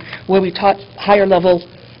program where we taught higher level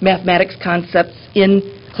mathematics concepts in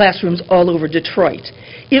classrooms all over Detroit.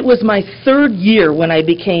 It was my third year when I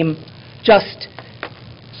became just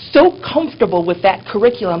so comfortable with that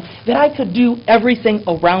curriculum that I could do everything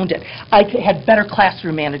around it. I had better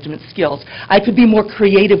classroom management skills. I could be more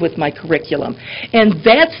creative with my curriculum. And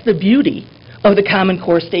that's the beauty of the Common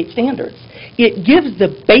Core state standards. It gives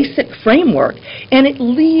the basic framework, and it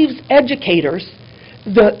leaves educators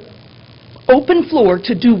the open floor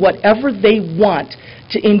to do whatever they want,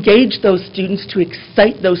 to engage those students, to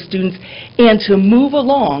excite those students, and to move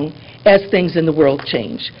along as things in the world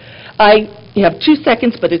change. I have 2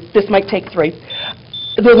 seconds, but this might take 3.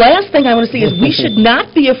 The last thing I want to say is we should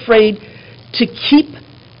not be afraid to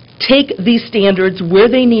take these standards where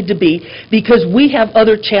they need to be, because we have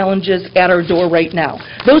other challenges at our door right now.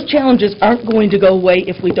 Those challenges aren't going to go away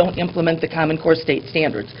if we don't implement the Common Core state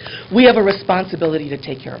standards. We have a responsibility to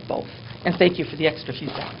take care of both. And thank you for the extra few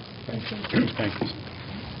seconds. Thank you.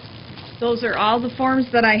 Those are all the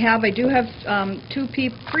forms that I have. I do have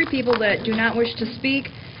 3 people that do not wish to speak.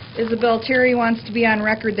 Isabel Terry wants to be on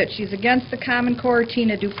record that she's against the Common Core.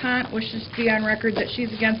 Tina DuPont wishes to be on record that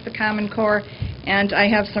she's against the Common Core. And I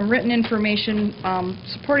have some written information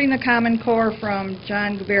supporting the Common Core from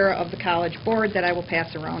John Guevara of the College Board that I will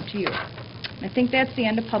pass around to you. I think that's the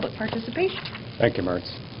end of public participation. Thank you,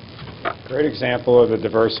 Mertz. Great example of the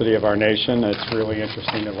diversity of our nation. It's really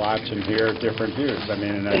interesting to watch and hear different views. I mean,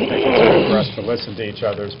 and I think it's good for us to listen to each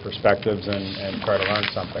other's perspectives and try to learn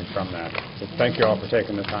something from that. So thank you all for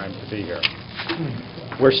taking the time to be here.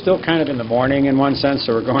 We're still kind of in the morning in one sense,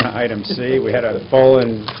 so we're going to item C. We had a full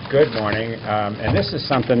and good morning, and this is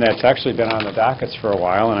something that's actually been on the dockets for a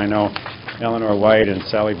while, and I know Eleanor White and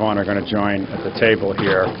Sally Vaughn are going to join at the table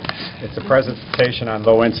here. It's a presentation on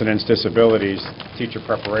low-incidence disabilities, teacher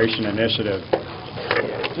preparation initiative.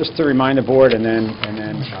 Just to remind the board, and then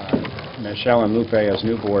Michelle and Lupe as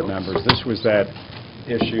new board members, this was that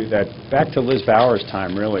issue that, back to Liz Bauer's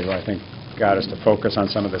time, really, who I think got us to focus on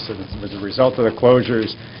some of this. It was a result of the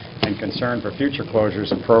closures and concern for future closures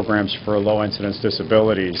and programs for low-incidence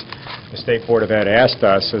disabilities. The State Board of Ed asked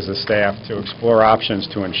us as a staff to explore options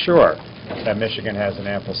to ensure that Michigan has an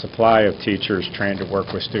ample supply of teachers trained to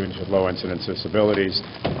work with students with low-incidence disabilities,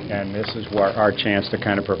 and this is our chance to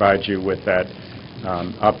kind of provide you with that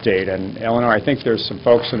update. And Eleanor, I think there's some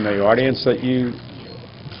folks in the audience that you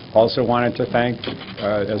also wanted to thank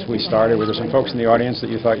as we started. Were there some folks in the audience that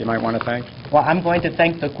you thought you might want to thank? Well, I'm going to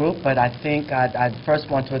thank the group, but I think I'd first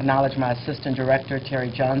want to acknowledge my Assistant Director,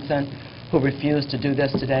 Terry Johnson, who refused to do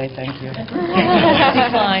this today. Thank you.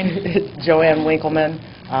 Decline. Joanne Winkleman,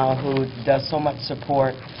 who does so much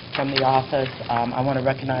support from the office. I want to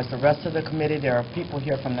recognize the rest of the committee. There are people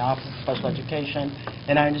here from the Office of Special Education,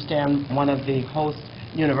 and I understand one of the host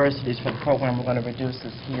universities for the program we're going to reduce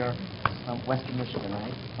is here from Western Michigan,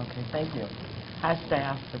 right? Okay, thank you. Hi,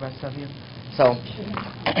 staff, the rest of you. So,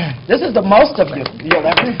 this is the most of you you'll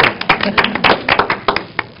ever see.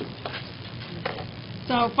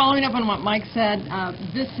 So following up on what Mike said,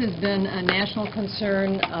 this has been a national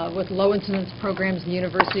concern with low-incidence programs and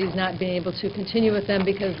universities not being able to continue with them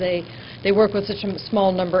because they work with such a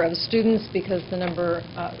small number of students, because the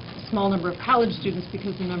small number of college students,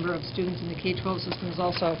 because the number of students in the K-12 system is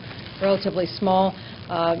also relatively small.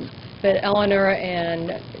 But Eleanor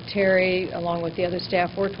and Terry, along with the other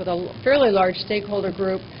staff, worked with a fairly large stakeholder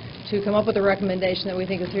group to come up with a recommendation that we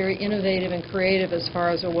think is very innovative and creative as far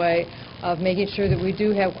as a way of making sure that we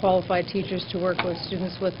do have qualified teachers to work with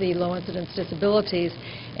students with the low incidence disabilities.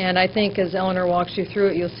 And I think as Eleanor walks you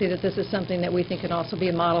through it, you'll see that this is something that we think can also be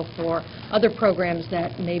a model for other programs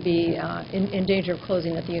that may be in danger of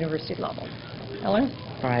closing at the university level. Eleanor?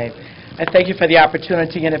 Right. I thank you for the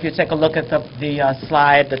opportunity, and if you take a look at the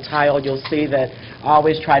slide, the tile, you'll see that I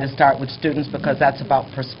always try to start with students because that's about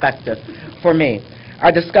perspective for me.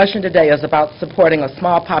 Our discussion today is about supporting a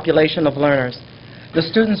small population of learners. The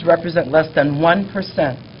students represent less than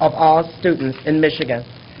 1% of all students in Michigan.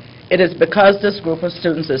 It is because this group of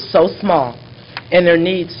students is so small and their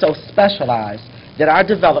needs so specialized that our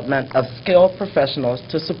development of skilled professionals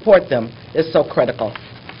to support them is so critical.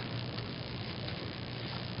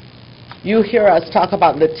 You hear us talk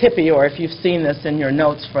about LTIPI, or if you've seen this in your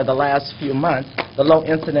notes for the last few months, the Low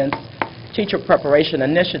Incidence Teacher Preparation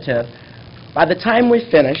Initiative. By the time we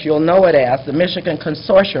finish, you'll know it as the Michigan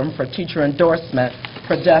Consortium for Teacher Endorsement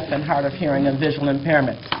for Deaf and Hard of Hearing and Visual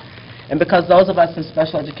Impairments. And because those of us in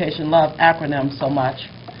special education love acronyms so much,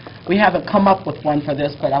 we haven't come up with one for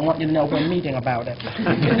this, but I want you to know we're meeting about it.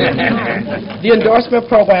 The endorsement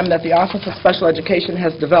program that the Office of Special Education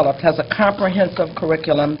has developed has a comprehensive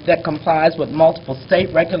curriculum that complies with multiple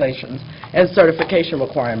state regulations and certification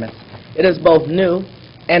requirements. It is both new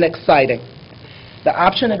and exciting. The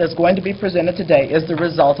option that is going to be presented today is the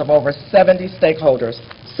result of over 70 stakeholders,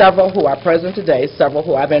 several who are present today, several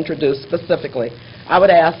who I've introduced specifically. I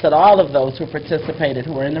would ask that all of those who participated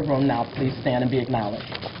who are in the room now please stand and be acknowledged.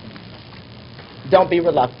 Don't be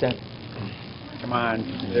reluctant. Come on.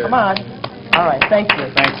 Come on. All right, thank you.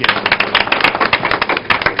 Thank you.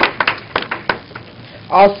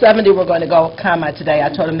 All 70 were going to go comment today. I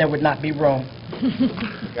told them there would not be room.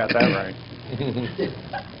 Got that right.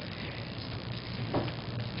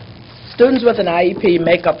 Students with an IEP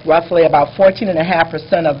make up roughly about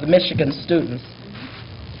 14.5% of the Michigan students.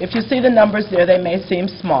 If you see the numbers there, they may seem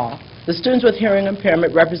small. The students with hearing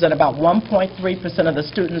impairment represent about 1.3% of the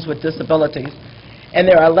students with disabilities, and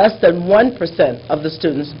there are less than 1% of the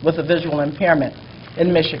students with a visual impairment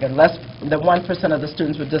in Michigan, less than 1% of the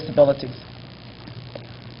students with disabilities.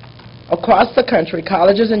 Across the country,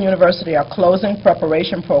 colleges and universities are closing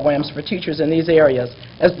preparation programs for teachers in these areas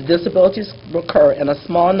as the disabilities recur in a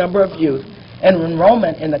small number of youth, and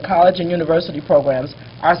enrollment in the college and university programs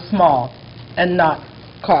are small and not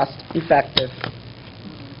cost-effective.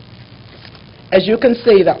 As you can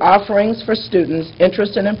see, the offerings for students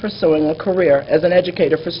interested in pursuing a career as an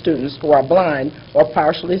educator for students who are blind or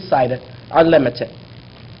partially sighted are limited.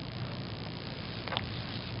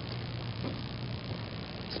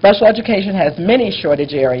 Special education has many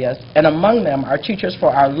shortage areas, and among them are teachers for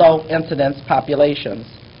our low incidence populations.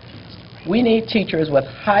 We need teachers with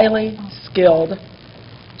highly skilled,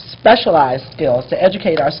 specialized skills to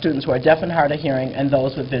educate our students who are deaf and hard of hearing and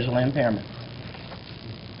those with visual impairments.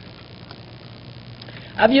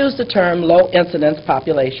 I've used the term low incidence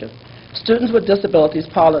population. Students with disabilities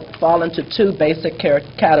fall into two basic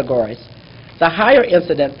categories. The higher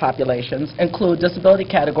incident populations include disability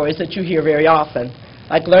categories that you hear very often,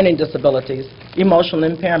 like learning disabilities, emotional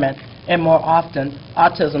impairment, and more often,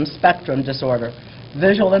 autism spectrum disorder.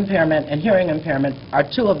 Visual impairment and hearing impairment are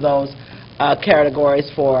two of those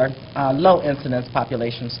categories for low incidence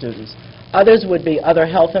population students. Others would be other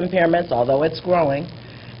health impairments, although it's growing,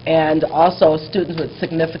 and also students with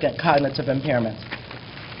significant cognitive impairments.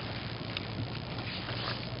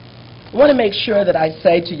 I want to make sure that I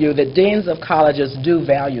say to you that deans of colleges do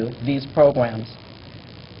value these programs.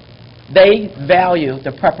 They value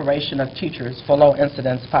the preparation of teachers for low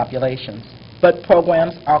incidence populations, but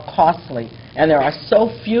programs are costly, and there are so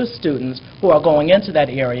few students who are going into that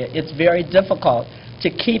area, it's very difficult to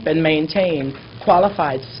keep and maintain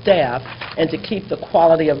qualified staff and to keep the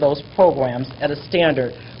quality of those programs at a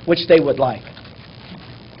standard which they would like.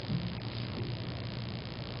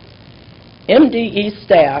 MDE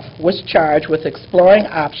staff was charged with exploring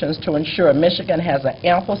options to ensure Michigan has an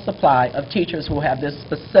ample supply of teachers who have this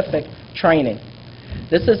specific training.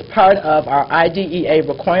 This is part of our IDEA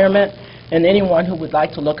requirement, and anyone who would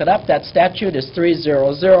like to look it up, that statute is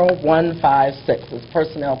 300156. It's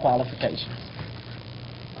personnel qualifications.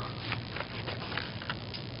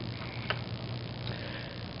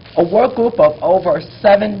 A work group of over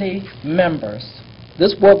 70 members.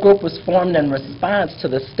 This work group was formed in response to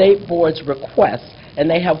the state board's request, and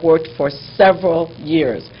they have worked for several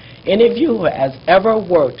years. Any of you who has ever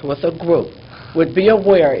worked with a group would be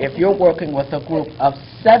aware if you're working with a group of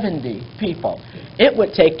 70 people, it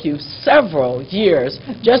would take you several years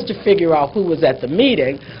just to figure out who was at the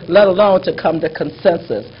meeting, let alone to come to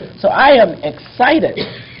consensus. So I am excited.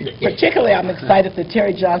 Particularly, I'm excited that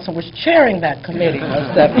Terry Johnson was chairing that committee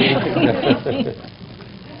of 70 people.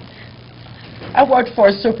 I worked for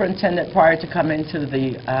a superintendent prior to coming to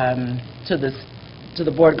the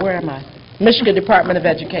board. Where am I? Michigan Department of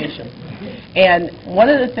Education. And one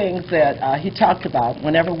of the things that he talked about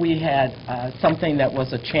whenever we had something that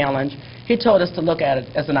was a challenge, he told us to look at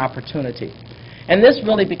it as an opportunity. And this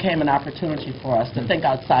really became an opportunity for us to think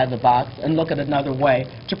outside the box and look at another way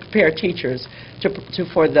to prepare teachers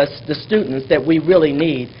for the students that we really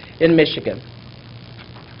need in Michigan.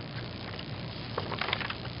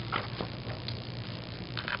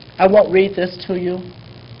 I won't read this to you,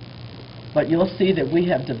 but you'll see that we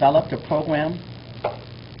have developed a program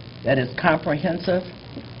that is comprehensive,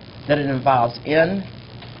 that it involves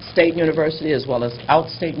in-state university as well as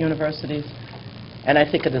out-state universities, and I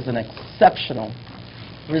think it is an exceptional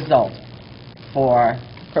result for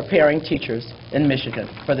preparing teachers in Michigan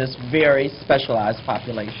for this very specialized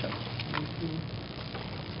population.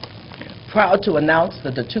 Proud to announce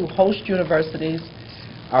that the two host universities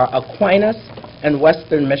are Aquinas and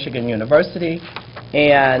Western Michigan University,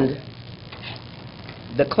 and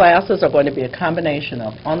the classes are going to be a combination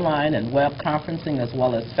of online and web conferencing as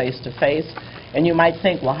well as face-to-face. And you might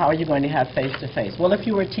think, well, how are you going to have face-to-face? Well, if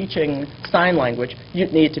you were teaching sign language,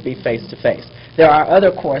 you'd need to be face-to-face. There are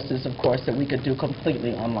other courses, of course, that we could do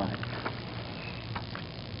completely online.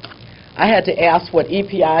 I had to ask what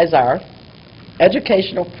EPIs are.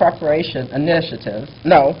 Educational Preparation Initiatives.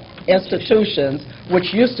 No, institutions,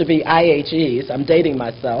 which used to be IHEs, I'm dating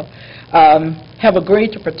myself, have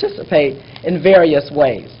agreed to participate in various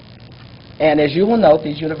ways. And as you will note,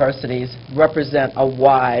 these universities represent a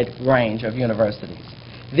wide range of universities.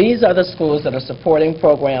 These are the schools that are supporting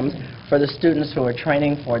programs for the students who are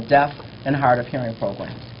training for deaf and hard of hearing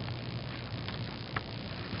programs.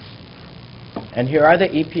 And here are the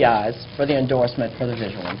EPIs for the endorsement for the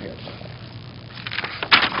visual impaired.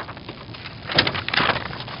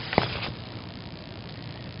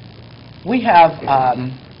 We have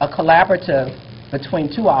a collaborative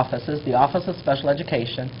between two offices, the Office of Special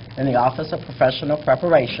Education and the Office of Professional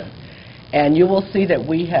Preparation. And you will see that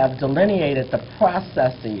we have delineated the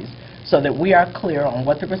processes so that we are clear on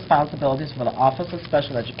what the responsibilities for the Office of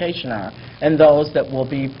Special Education are and those that will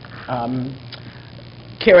be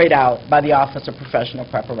carried out by the Office of Professional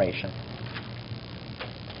Preparation.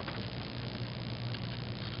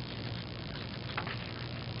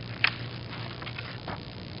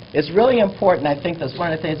 It's really important, I think that's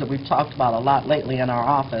one of the things that we've talked about a lot lately in our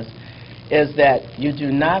office, is that you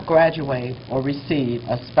do not graduate or receive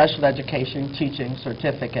a special education teaching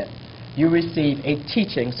certificate. You receive a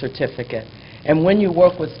teaching certificate. And when you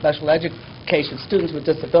work with special education students with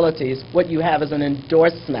disabilities, what you have is an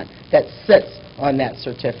endorsement that sits on that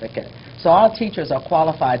certificate. So all teachers are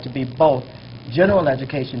qualified to be both general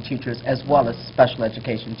education teachers as well as special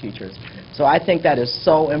education teachers. So I think that is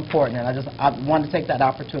so important, and I want to take that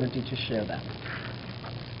opportunity to share that.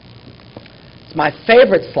 It's my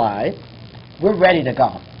favorite slide. We're ready to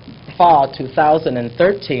go. Fall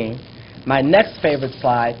 2013. My next favorite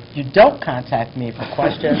slide, you don't contact me for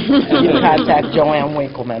questions, you contact Joanne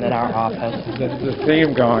Winkleman in our office. The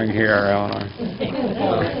theme going here, Eleanor.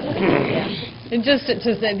 And just to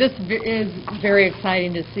say, this is very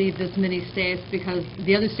exciting to see this many states, because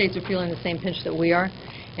the other states are feeling the same pinch that we are.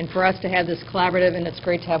 And for us to have this collaborative, and it's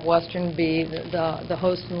great to have Western be the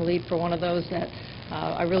host and the lead for one of those, that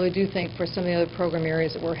I really do think for some of the other program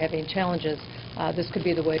areas that we're having challenges, this could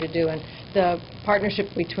be the way to do. And the partnership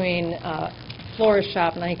between Florist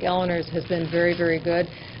Shop and I think Eleanor's has been very, very good.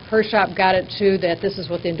 Her shop got it too, that this is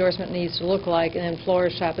what the endorsement needs to look like, and then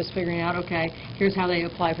Florist Shop is figuring out, okay, here's how they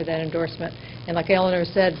apply for that endorsement. And like Eleanor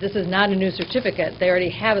said, this is not a new certificate. They already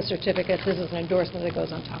have a certificate. This is an endorsement that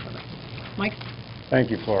goes on top of it. Mike? Thank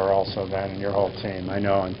you, Flora, also, then, and your whole team. I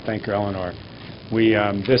know, and thank you, Eleanor.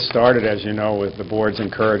 This started, as you know, with the board's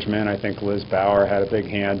encouragement. I think Liz Bauer had a big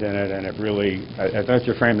hand in it, and it really, I think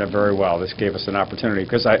you framed it very well. This gave us an opportunity,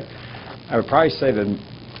 because I would probably say that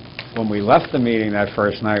when we left the meeting that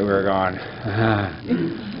first night, we were going,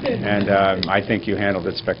 and I think you handled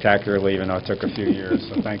it spectacularly, even though it took a few years.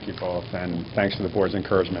 So thank you both, and thanks for the board's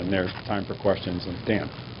encouragement. And there's time for questions. And Dan.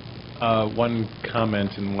 One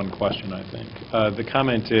comment and one question, I think. The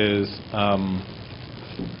comment is,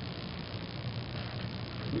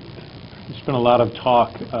 there's been a lot of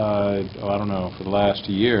talk, I don't know, for the last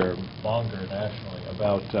year, longer nationally,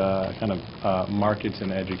 about kind of markets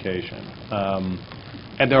in education.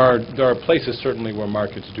 And there are places certainly where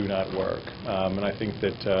markets do not work. And I think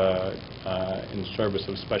that in service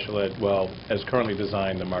of special ed, well, as currently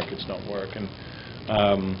designed, the markets don't work. And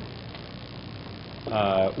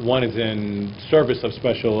one is in service of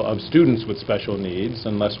students with special needs,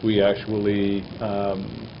 unless we actually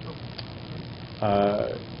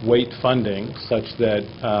weight funding such that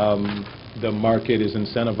the market is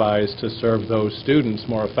incentivized to serve those students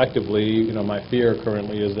more effectively. You know, my fear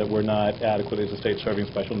currently is that we're not adequately as a state serving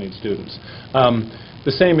special needs students.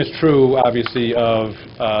 The same is true, obviously, of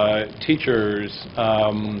teachers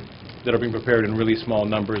that are being prepared in really small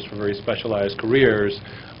numbers for very specialized careers.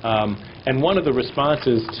 And one of the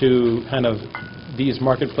responses to kind of these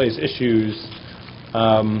marketplace issues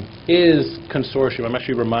is consortium. I'm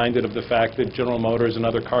actually reminded of the fact that General Motors and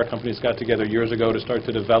other car companies got together years ago to start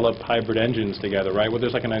to develop hybrid engines together, right? Where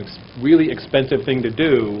there's like a really expensive thing to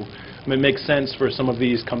do. I mean, it makes sense for some of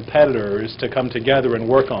these competitors to come together and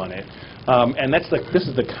work on it. And this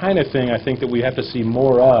is the kind of thing I think that we have to see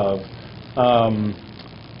more of,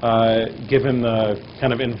 given the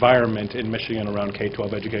kind of environment in Michigan around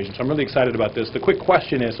K-12 education. So I'm really excited about this. The quick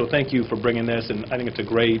question is, so thank you for bringing this, and I think it's a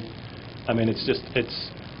great, I mean,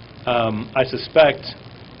 I suspect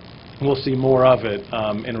we'll see more of it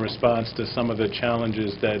in response to some of the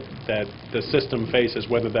challenges that the system faces,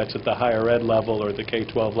 whether that's at the higher ed level or the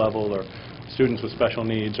K-12 level or students with special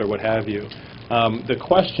needs or what have you. The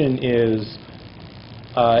question is,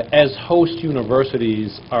 as host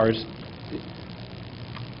universities,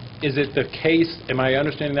 is it the case, am I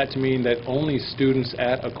understanding that to mean that only students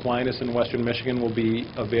at Aquinas in Western Michigan will be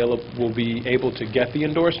able to get the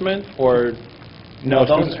endorsement, or no,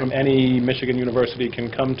 students from any Michigan university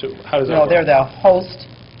can come to, how does that work? No, they're the host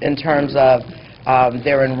in terms of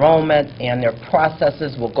their enrollment and their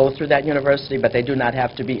processes will go through that university, but they do not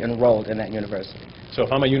have to be enrolled in that university. So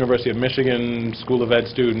if I'm a University of Michigan School of Ed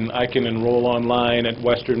student, I can enroll online at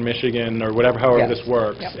Western Michigan or whatever, however this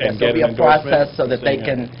works, and get an endorsement? There'll be a process so that they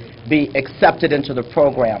can be accepted into the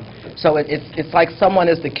program. So it's like someone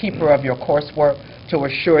is the keeper of your coursework to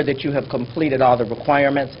assure that you have completed all the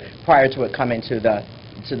requirements prior to it coming to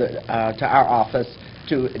our office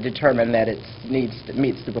to determine that it meets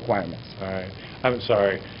the requirements. All right. I'm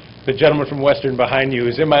sorry. The gentleman from Western behind you,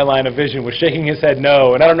 who's in my line of vision, was shaking his head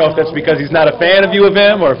no, and I don't know if that's because he's not a fan of U of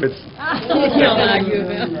M or if it's... I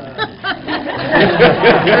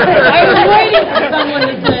was waiting for someone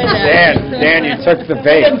to say that. Dan, you took the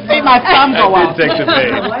bait. Didn't see my thumb go I up. did take the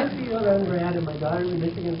bait. My wife's a UM undergrad and my daughter's a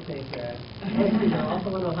Michigan State grad. And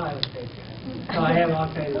also an Ohio State grad. So I have all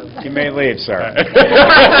kinds of... You may leave, sir.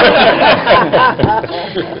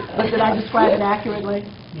 But did I describe it accurately?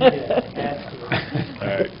 You did. All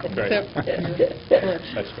right, great.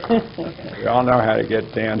 That's great. We all know how to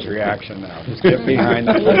get Dan's reaction now. Just get behind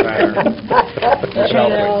the banner.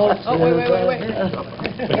 Oh, wait.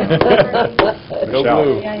 Go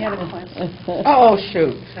blue. Yeah, I have a question. Oh,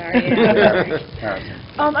 shoot. Sorry.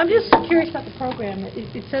 I'm just curious about the program.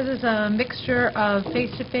 It says it's a mixture of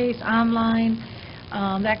face-to-face, online,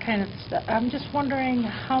 that kind of stuff. I'm just wondering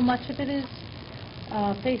how much of it is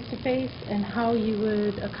face-to-face and how you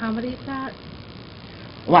would accommodate that?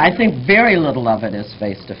 Well, I think very little of it is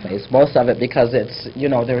face-to-face. Most of it because it's,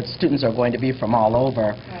 their students are going to be from all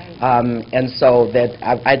over. Right. And so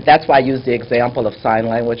that's why I use the example of sign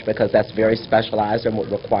language, because that's very specialized and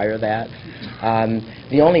would require that.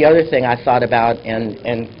 The only other thing I thought about,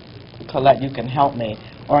 and Colette, you can help me,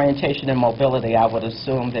 orientation and mobility, I would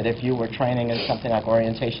assume that if you were training in something like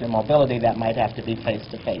orientation and mobility, that might have to be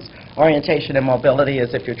face-to-face. Orientation and mobility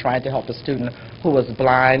is if you're trying to help a student who is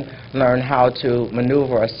blind learn how to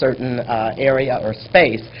maneuver a certain area or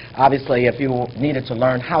space. Obviously, if you needed to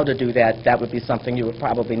learn how to do that, that would be something you would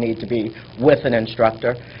probably need to be with an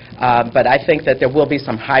instructor. But I think that there will be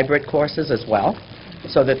some hybrid courses as well,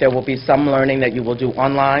 so that there will be some learning that you will do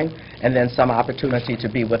online and then some opportunity to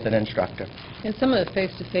be with an instructor. And some of the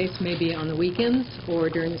face-to-face may be on the weekends or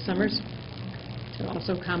during the summers to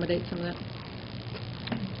also accommodate some of that.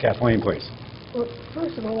 Kathleen, please. Well,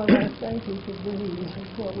 first of all, I want to thank you for bringing this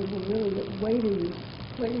report. We were really waiting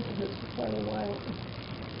for this for quite a while.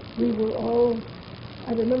 We were all,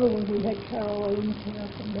 I remember when we had Carol Ames here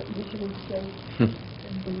from Michigan State.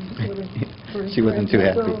 She wasn't too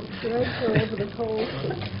happy. Dragged her over the coals.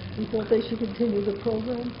 We thought they should continue the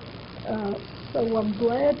program. So I'm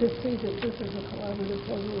glad to see that this is a collaborative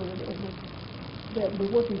program and that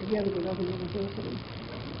we're working together with other universities.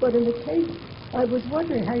 But in the case, I was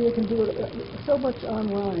wondering how you can do it so much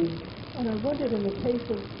online. And I wondered in the case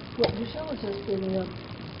of what Michelle was just bringing up,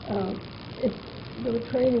 if the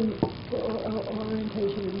training for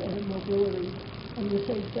orientation and mobility, and you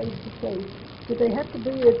say face-to-face, Would they have to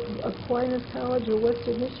be at Aquinas College or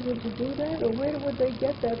Western Michigan to do that, or where would they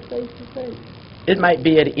get that face-to-face? It might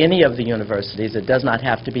be at any of the universities. It does not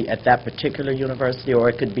have to be at that particular university, or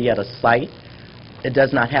it could be at a site. It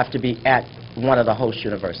does not have to be at one of the host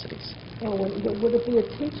universities. Oh, would it be a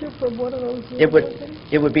teacher from one of those It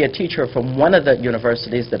universities? would be a teacher from one of the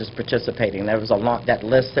universities that is participating. There was that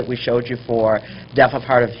list that we showed you for deaf of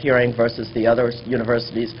hard of hearing versus the other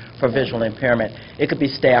universities for visual impairment. It could be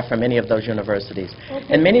staff from any of those universities. Okay,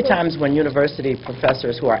 And many so- times when university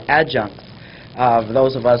professors who are adjuncts of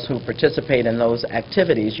those of us who participate in those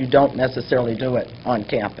activities, you don't necessarily do it on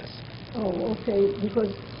campus. Oh, okay,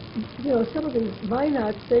 because, you know, some of these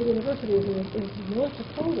Minot State University is in North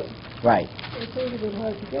Dakota. Right. It's a little bit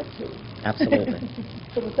hard to get to. Absolutely.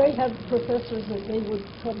 So if they have professors that they would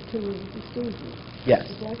come to the students. Yes.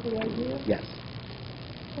 Is that the idea? Yes.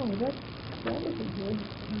 Oh, that would be good.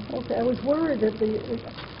 Okay, I was worried that the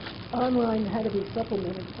online had to be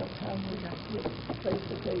supplemented somehow with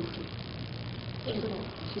face-to-face.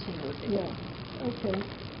 Yeah, okay.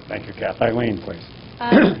 Thank you, Kath. Eileen, please.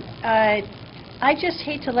 I just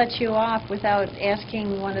hate to let you off without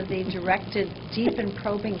asking one of the directed, deep and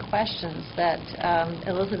probing questions that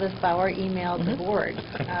Elizabeth Bauer emailed the board.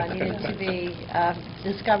 Needed to be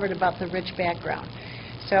discovered about the rich background.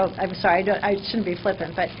 So I'm sorry, I shouldn't be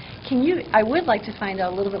flippant, but I would like to find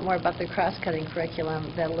out a little bit more about the cross-cutting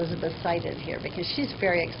curriculum that Elizabeth cited here, because she's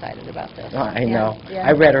very excited about this. Oh, I know. Yeah.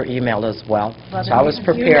 I read her email as well, Well, so I was you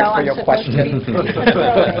prepared know for I'm your supposed to question. be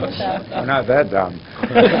probing, so. We're not that dumb.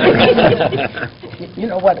 You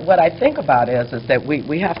know, what I think about is that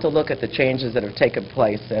we have to look at the changes that have taken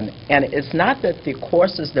place, and it's not that the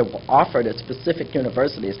courses that were offered at specific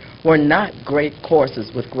universities were not great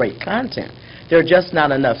courses with great content. There are just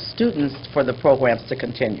not enough students for the programs to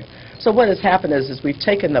continue. So what has happened is we've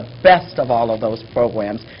taken the best of all of those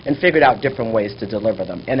programs and figured out different ways to deliver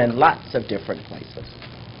them, and in lots of different places.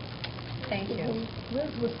 Thank you. Liz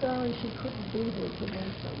was sorry she couldn't be here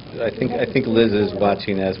today. I think Liz is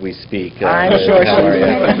watching as we speak. I'm Liz, sure how she are you?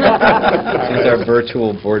 is. She's our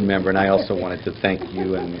virtual board member, and I also wanted to thank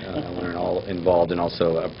you and Eleanor and all involved, and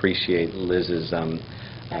also appreciate Liz's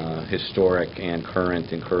historic and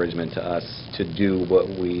current encouragement to us to do what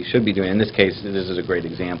we should be doing. In this case, this is a great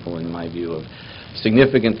example, in my view, of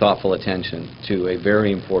significant, thoughtful attention to a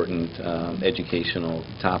very important educational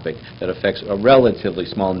topic that affects a relatively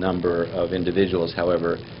small number of individuals,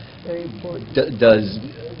 however, Very important. does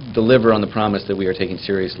deliver on the promise that we are taking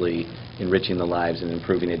seriously enriching the lives and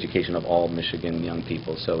improving education of all Michigan young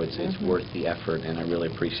people. So it's worth the effort, and I really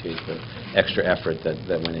appreciate the extra effort that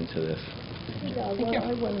went into this. Yeah, well,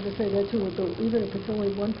 I wanted to say that too, even if it's only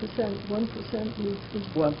 1%, 1% needs to...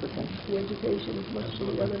 1%. The education as much as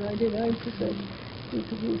the other 99%. You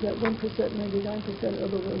could use that 1%, 99%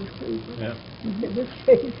 other ways too. Yeah. In this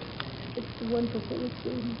case, it's the 1% of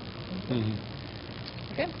students.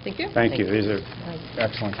 Okay, thank you. Thank you. These are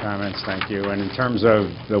excellent comments. Thank you. And in terms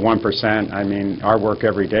of the 1%, I mean, our work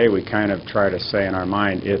every day, we kind of try to say in our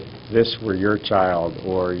mind, if this were your child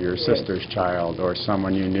or your sister's child or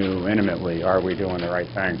someone you knew intimately, are we doing the right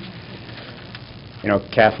thing? You know,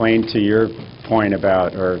 Kathleen, to your point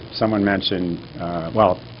about, or someone mentioned,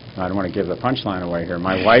 well, I don't want to give the punchline away here.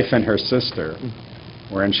 My wife and her sister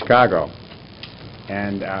were in Chicago,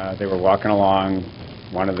 and they were walking along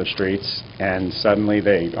one of the streets, and suddenly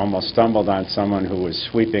they almost stumbled on someone who was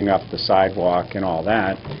sweeping up the sidewalk and all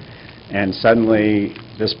that, and suddenly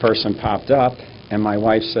this person popped up, and my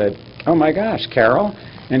wife said, "Oh my gosh, Carol,"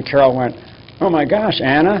 and Carol went, "Oh my gosh,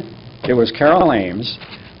 Anna." It was Carol Ames,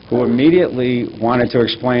 who immediately wanted to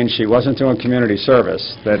explain she wasn't doing community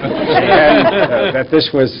service, that she had, that this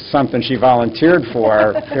was something she volunteered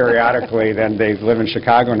for periodically. Then they live in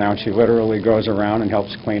Chicago now, and she literally goes around and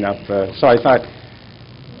helps clean up the... So I thought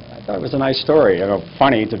it was a nice story, you know,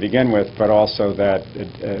 funny to begin with, but also that,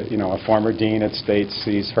 you know, a former dean at State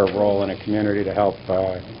sees her role in a community to help,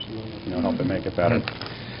 you know, help it make it better.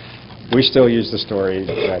 We still use the story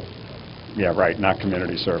that, yeah, right, not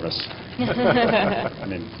community service. I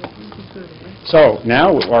mean, so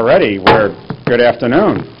now already good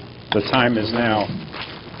afternoon. The time is now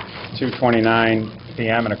 2:29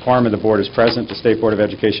 p.m. and a quorum of the board is present. The State Board of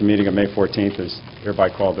Education meeting of May 14th is hereby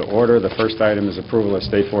called to order. The first item is approval of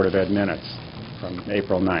State Board of Ed minutes from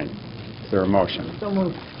April 9th. Is there a motion? So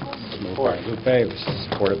moved. Moved by Lupe,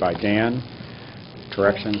 supported by Dan.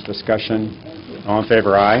 Corrections, discussion. All in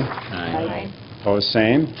favor, aye. Aye. Opposed,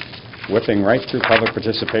 same. Whipping right through public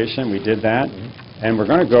participation. We did that. And we're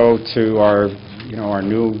going to go to our, you know, our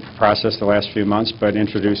new process the last few months, but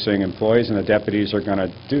introducing employees, and the deputies are going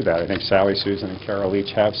to do that. I think Sally, Susan, and Carol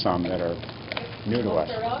each have some that are new to us.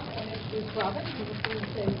 Robin, you just want to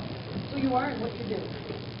say who you are and what you do.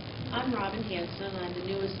 I'm Robin Hanson. I'm the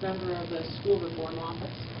newest member of the School Reform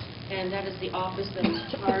Office, and that is the office that is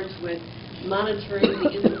charged with monitoring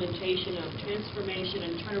the implementation of transformation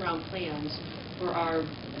and turnaround plans for our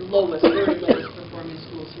lowest, very lowest performing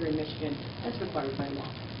schools here in Michigan, as required by law.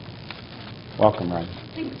 Welcome, Robin.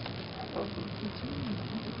 Thanks.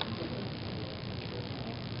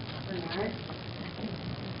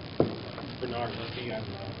 Bernard Lindsay, I'm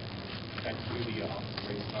actually the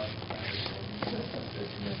race car.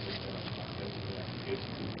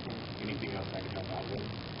 Anything else I can help out with?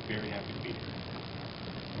 Very happy to be here.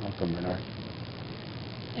 Welcome, Bernard.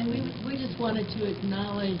 And we just wanted to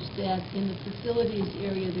acknowledge that in the facilities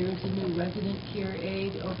area, there is a new resident care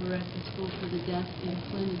aide over at the School for the Deaf in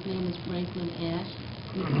Flint. His name is Franklin Ash.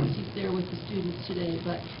 Of course, he's there with the students today,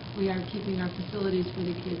 but we are keeping our facilities for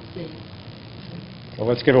the kids safe. So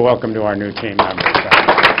let's give a welcome to our new team members.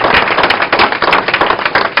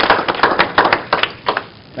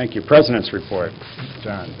 Thank you. President's report.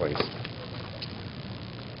 John, please.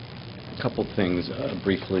 A couple things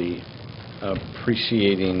briefly.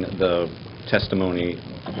 Appreciating the testimony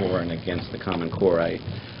for and against the Common Core. I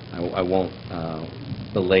won't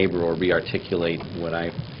belabor or re-articulate what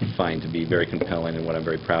I find to be very compelling and what I'm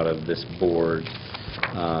very proud of this board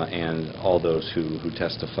and all those who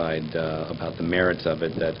testified about the merits of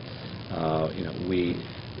it, that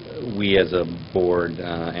we as a board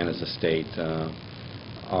and as a state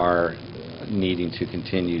are needing to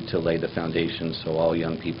continue to lay the foundation so all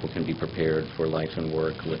young people can be prepared for life and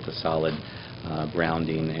work with a solid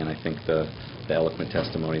grounding. And I think the eloquent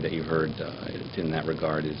testimony that you heard in that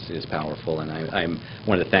regard is powerful. And I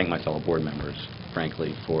want to thank my fellow board members,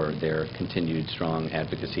 frankly, for their continued strong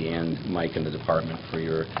advocacy, and Mike and the department for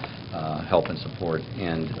your help and support.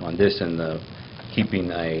 And on this and the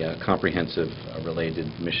keeping a comprehensive related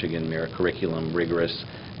Michigan merit curriculum rigorous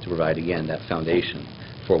to provide, again, that foundation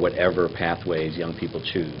for whatever pathways young people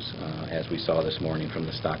choose, as we saw this morning from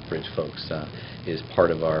the Stockbridge folks, is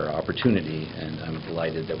part of our opportunity. And I'm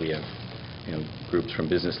delighted that we have groups from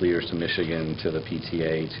Business Leaders to Michigan to the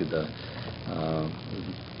PTA to the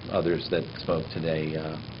others that spoke today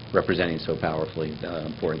representing so powerfully the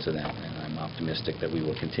importance of that. And I'm optimistic that we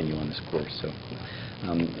will continue on this course. So,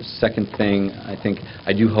 second thing,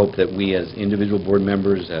 I do hope that we as individual board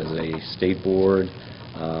members, as a state board,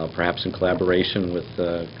 perhaps in collaboration with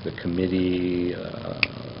the committee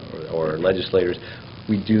or legislators,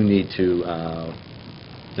 we do need to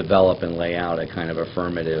develop and lay out a kind of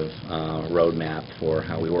affirmative roadmap for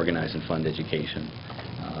how we organize and fund education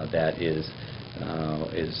that is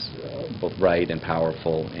both right and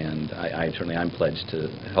powerful. And I'm pledged to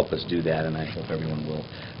help us do that, and I hope everyone will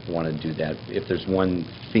want to do that. If there's one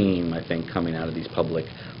theme, I think, coming out of these public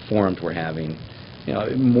forums we're having,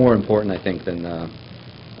 more important, I think, than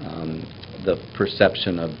the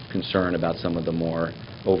perception of concern about some of the more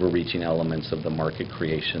overreaching elements of the market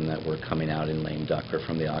creation that were coming out in lame duck or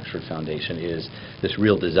from the Oxford Foundation, is this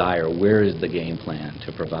real desire. Where is the game plan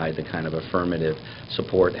to provide the kind of affirmative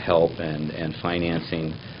support, help, and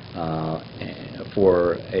financing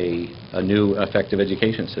for a new effective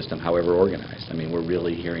education system, however organized? I mean, we're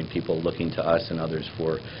really hearing people looking to us and others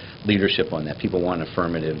for leadership on that. People want an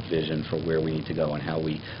affirmative vision for where we need to go and how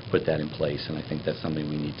we put that in place, and I think that's something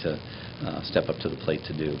we need to step up to the plate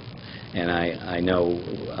to do. And I know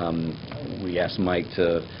we asked Mike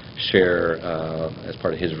to share, as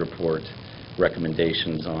part of his report,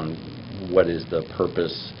 recommendations on what is the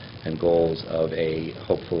purpose and goals of a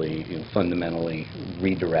hopefully fundamentally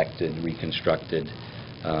redirected, reconstructed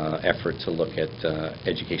effort to look at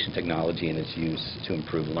education technology and its use to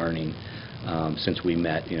improve learning. Since we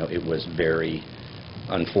met, it was very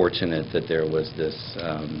unfortunate that there was this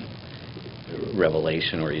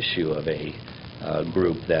revelation or issue of a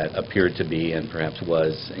group that appeared to be, and perhaps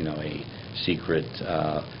was, a secret,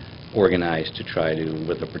 organized to try to,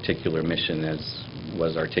 with a particular mission as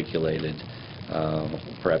was articulated,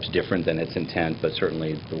 perhaps different than its intent, but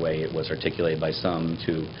certainly the way it was articulated by some,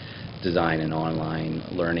 to design an online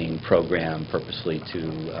learning program purposely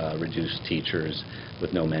to reduce teachers,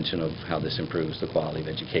 with no mention of how this improves the quality of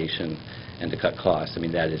education, and to cut costs. I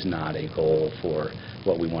mean, that is not a goal for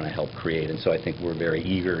what we want to help create. And so I think we're very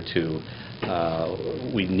eager to,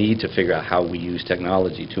 we need to figure out how we use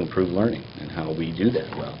technology to improve learning and how we do that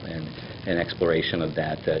well, and an exploration of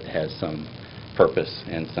that has some purpose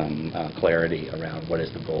and some clarity around what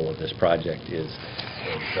is the goal of this project is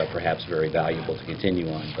perhaps very valuable to continue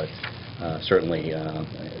on, but certainly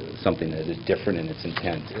something that is different in its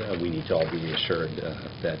intent. We need to all be reassured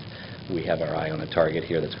that we have our eye on a target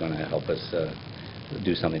here that's going to help us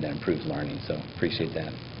do something that improves learning. So appreciate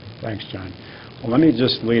that. Thanks, John. Well, let me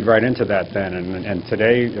just lead right into that then. And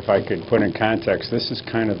today, if I could put in context, this is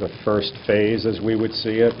kind of the first phase as we would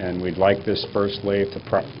see it, and we'd like this first phase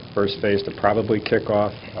to probably kick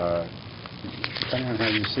off, depending on how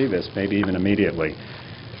you see this, maybe even immediately.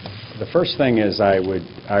 The first thing is I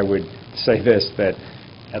would say this, that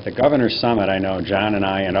at the Governor's Summit, I know John and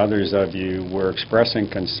I and others of you were expressing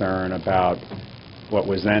concern about what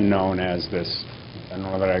was then known as this, I don't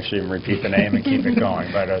know that I should even repeat the name and keep it going,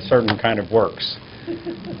 but a certain kind of works.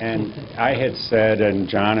 And I had said, and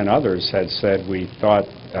John and others had said, we thought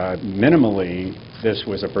minimally this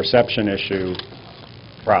was a perception issue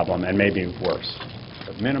problem, and maybe worse.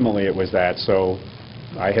 But minimally it was that, so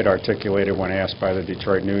I had articulated when asked by the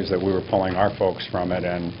Detroit News that we were pulling our folks from it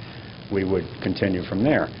and we would continue from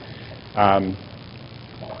there.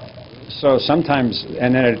 So sometimes,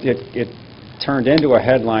 and then it turned into a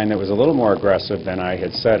headline that was a little more aggressive than I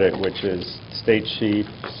had said it, which is State Chief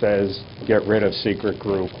says get rid of secret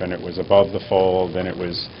group, and it was above the fold, and it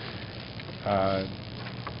was,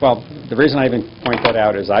 well, the reason I even point that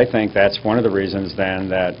out is I think that's one of the reasons then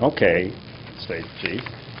that, okay, State Chief,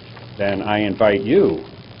 then I invite you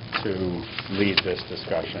to lead this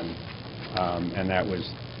discussion, and that was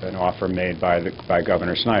an offer made by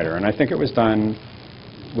Governor Snyder. And I think it was done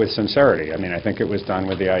with sincerity. I mean, I think it was done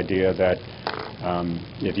with the idea that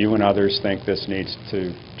if you and others think this needs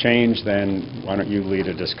to change, then why don't you lead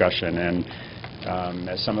a discussion? And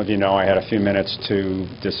as some of you know, I had a few minutes to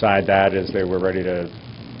decide that as they were ready to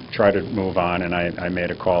try to move on, and I made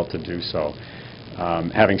a call to do so.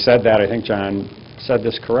 Having said that, I think John said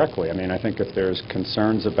this correctly. I mean, I think if there's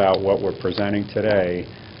concerns about what we're presenting today,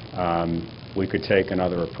 we could take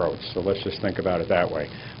another approach. So let's just think about it that way.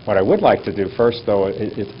 What I would like to do first, though,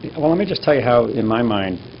 well, let me just tell you how, in my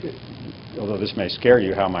mind, although this may scare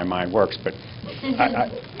you how my mind works, but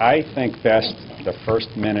I think best the first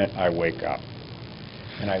minute I wake up.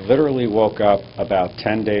 And I literally woke up about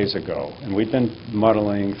 10 days ago, and we've been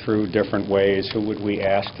muddling through different ways. Who would we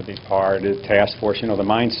ask to be part of the task force? You know, the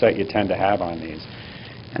mindset you tend to have on these.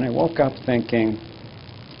 And I woke up thinking,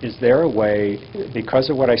 is there a way, because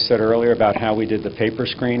of what I said earlier about how we did the paper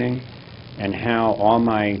screening and how all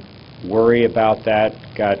my worry about that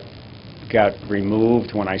got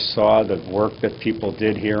removed when I saw the work that people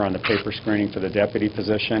did here on the paper screening for the deputy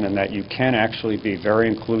position, and that you can actually be very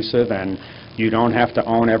inclusive and you don't have to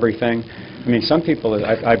own everything. I mean, some people,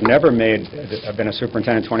 I've been a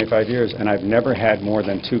superintendent 25 years, and I've never had more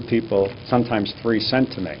than 2 people, sometimes 3,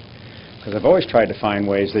 sent to me. Because I've always tried to find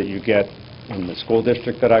ways that you get in the school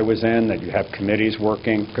district that I was in, that you have committees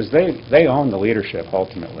working, because they own the leadership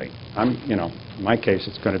ultimately. You know, in my case,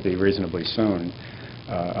 it's going to be reasonably soon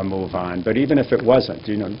a move on. But even if it wasn't,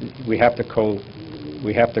 you know, we have to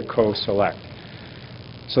co-select.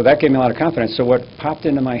 So that gave me a lot of confidence. So what popped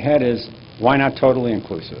into my head is, why not totally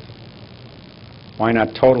inclusive? Why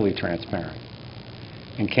not totally transparent?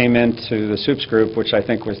 And came into the soups group, which I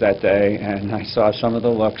think was that day, and I saw some of the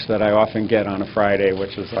looks that I often get on a Friday,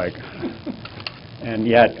 which was like, and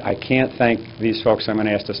yet I can't thank these folks. I'm going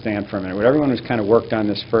to ask to stand for a minute. Would everyone who's kind of worked on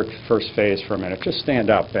this first phase for a minute, just stand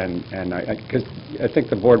up, because I think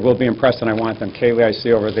the board will be impressed, and I want them. Kaylee, I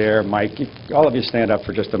see over there, Mike, all of you stand up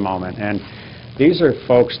for just a moment. And these are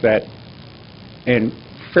folks that, in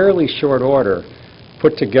fairly short order,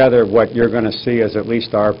 put together what you're going to see as at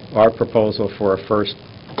least our proposal for a first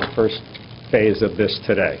phase of this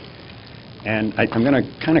today. And I'm going to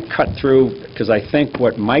kind of cut through, because I think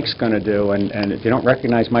what Mike's going to do, and if you don't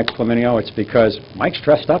recognize Mike Flaminio, it's because Mike's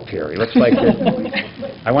dressed up here. He looks like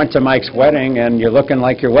I went to Mike's wedding, and you're looking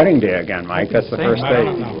like your wedding day again, Mike. That's the first day.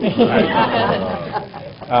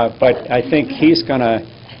 But I think he's going to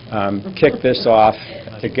kick this off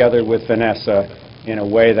together with Vanessa in a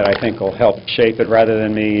way that I think will help shape it rather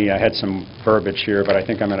than me. I had some verbiage here, but I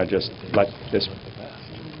think I'm going to just let this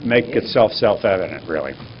make itself self-evident,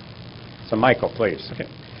 really. So Michael, please. Okay.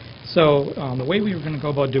 So the way we were going to go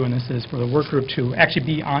about doing this is for the work group to actually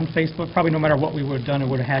be on Facebook. Probably no matter what we would have done, it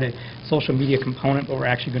would have had a social media component, but we're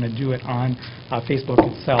actually going to do it on Facebook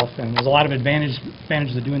itself. And there's a lot of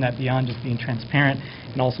advantages of doing that beyond just being transparent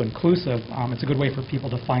and also inclusive. It's a good way for people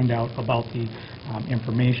to find out about the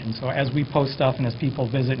information. So as we post stuff and as people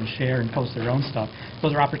visit and share and post their own stuff,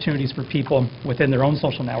 those are opportunities for people within their own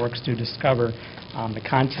social networks to discover the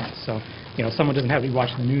content. So, you know, someone doesn't have to be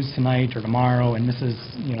watching the news tonight or tomorrow and misses,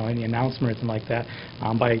 you know, any announcement or anything like that.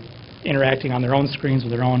 By interacting on their own screens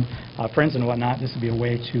with their own friends and whatnot, this would be a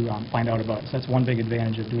way to find out about it. So that's one big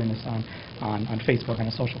advantage of doing this on Facebook, on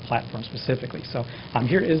a social platform specifically. So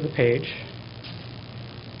here is the page.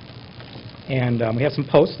 And we have some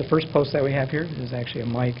posts. The first post that we have here is actually a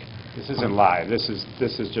Mike This isn't live. This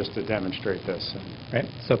is just to demonstrate this. Right.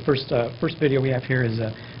 So first video we have here is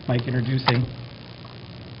Mike introducing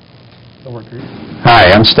the work group.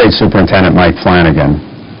 Hi, I'm State Superintendent Mike Flanagan.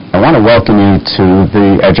 I want to welcome you to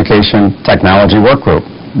the Education Technology Work Group.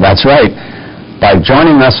 That's right. By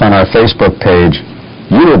joining us on our Facebook page,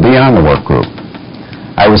 you will be on the work group.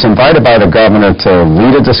 I was invited by the governor to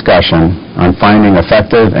lead a discussion on finding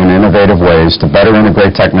effective and innovative ways to better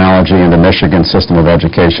integrate technology into Michigan's system of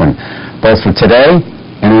education, both for today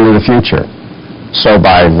and into the future. So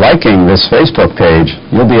by liking this Facebook page,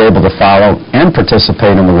 you'll be able to follow and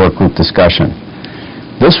participate in the work group discussion.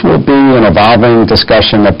 This will be an evolving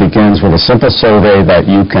discussion that begins with a simple survey that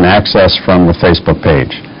you can access from the Facebook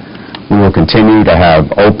page. We will continue to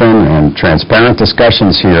have open and transparent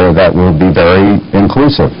discussions here that will be very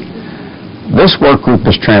inclusive. This work group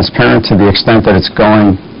is transparent to the extent that it's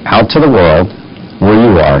going out to the world, where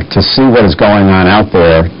you are, to see what is going on out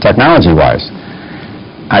there technology-wise.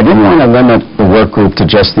 I didn't want to limit the work group to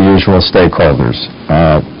just the usual stakeholders.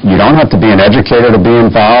 You don't have to be an educator to be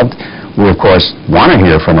involved. We, of course, want to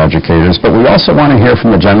hear from educators, but we also want to hear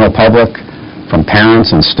from the general public, from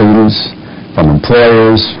parents and students, from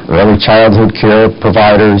employers, early childhood care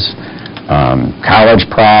providers, college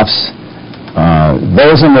profs,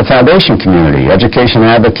 those in the foundation community, education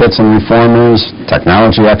advocates and reformers,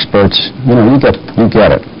 technology experts. You know, you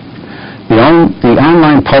get it. The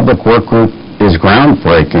online public work group is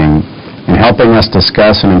groundbreaking in helping us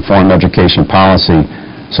discuss and inform education policy,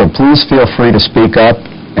 so please feel free to speak up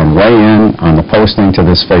and weigh in on the posting to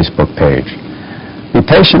this Facebook page. Be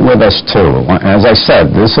patient with us, too. As I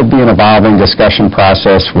said, this will be an evolving discussion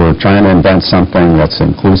process. We're trying to invent something that's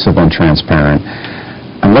inclusive and transparent.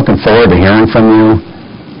 I'm looking forward to hearing from you.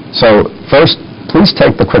 So first, please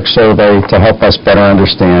take the quick survey to help us better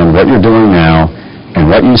understand what you're doing now and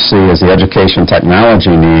what you see as the education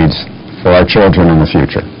technology needs for our children in the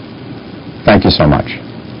future. Thank you so much.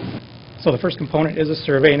 So the first component is a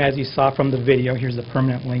survey, and as you saw from the video, here's the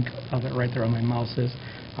permanent link of it right there on my mouse is.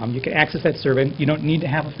 You can access that survey. You don't need to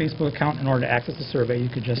have a Facebook account in order to access the survey. You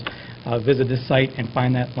could just visit this site and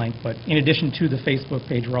find that link. But in addition to the Facebook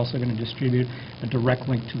page, we're also going to distribute a direct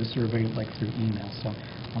link to the survey, like through email. So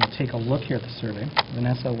I'm going to take a look here at the survey.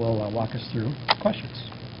 Vanessa will walk us through questions.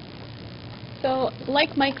 So,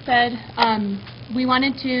 like Mike said,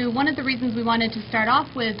 one of the reasons we wanted to start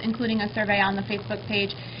off with including a survey on the Facebook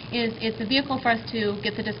page is it's a vehicle for us to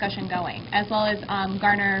get the discussion going, as well as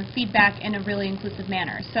garner feedback in a really inclusive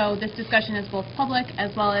manner. So this discussion is both public,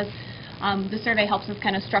 as well as the survey helps us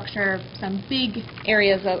kind of structure some big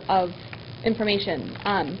areas of information.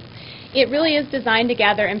 It really is designed to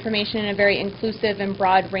gather information in a very inclusive and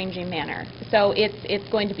broad-ranging manner. So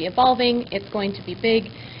it's going to be evolving, it's going to be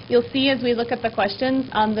big. You'll see as we look at the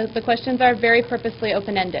questions, the questions are very purposely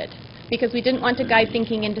open-ended, because we didn't want to guide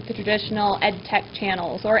thinking into the traditional ed tech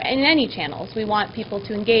channels or in any channels. We want people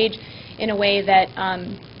to engage in a way that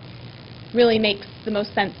really makes the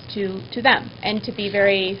most sense to them and to be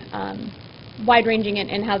very wide-ranging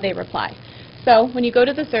in how they reply. So when you go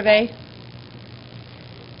to the survey,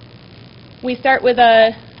 we start with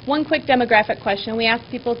one quick demographic question. We ask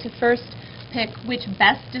people to first pick which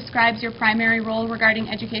best describes your primary role regarding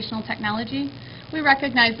educational technology. We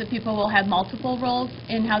recognize that people will have multiple roles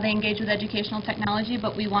in how they engage with educational technology,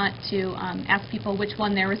 but we want to ask people which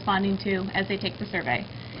one they're responding to as they take the survey.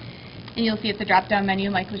 And you'll see it's a drop-down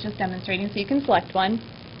menu Mike was just demonstrating, so you can select one.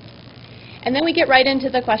 And then we get right into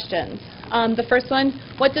the questions. The first one,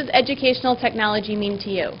 what does educational technology mean to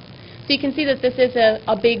you? So you can see that this is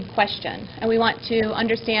a big question, and we want to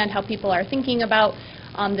understand how people are thinking about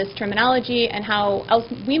this terminology and how else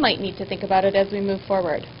we might need to think about it as we move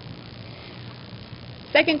forward.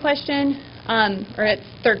 Second question, or it's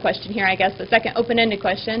third question here, I guess, the second open-ended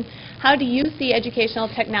question, how do you see educational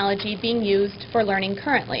technology being used for learning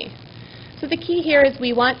currently? So the key here is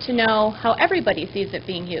we want to know how everybody sees it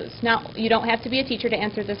being used. Now, you don't have to be a teacher to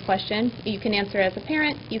answer this question. You can answer as a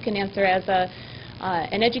parent, you can answer as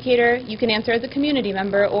an educator, you can answer as a community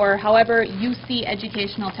member, or however you see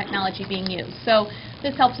educational technology being used. So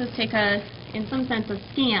this helps us take in some sense, a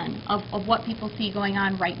scan of what people see going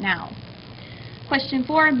on right now. Question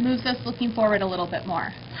 4 moves us looking forward a little bit more.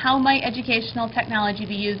 How might educational technology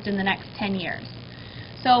be used in the next 10 years?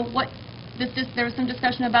 So there was some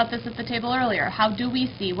discussion about this at the table earlier. How do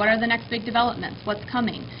we see? What are the next big developments? What's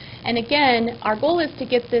coming? And again, our goal is to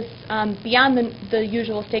get this beyond the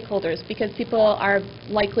usual stakeholders, because people are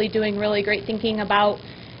likely doing really great thinking about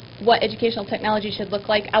what educational technology should look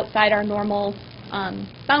like outside our normal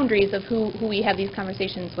boundaries of who we have these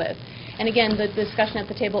conversations with. And again, the discussion at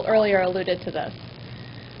the table earlier alluded to this.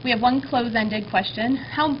 We have one close-ended question.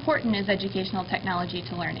 How important is educational technology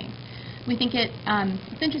to learning? We think it's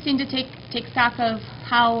interesting to take stock of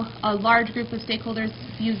how a large group of stakeholders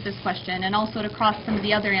views this question, and also to cross some of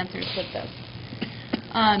the other answers with this.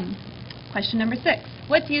 Question number 6.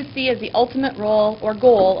 What do you see as the ultimate role or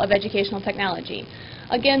goal of educational technology?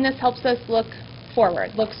 Again, this helps us look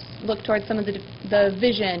forward, look towards some of the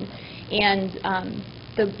vision and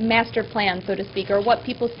the master plan, so to speak, or what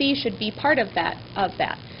people see should be part of that.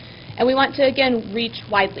 And we want to, again, reach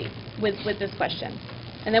widely with this question.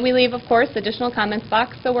 And then we leave, of course, the additional comments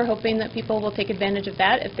box, so we're hoping that people will take advantage of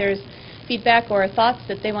that if there's feedback or thoughts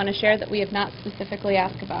that they want to share that we have not specifically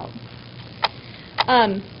asked about.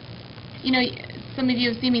 You know, some of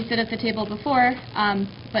you have seen me sit at the table before,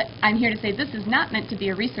 but I'm here to say this is not meant to be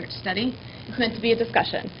a research study. It's meant to be a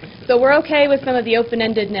discussion. So we're okay with some of the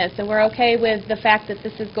open-endedness, and we're okay with the fact that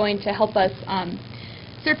this is going to help us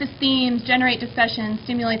surface themes, generate discussion,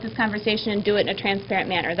 stimulate this conversation, and do it in a transparent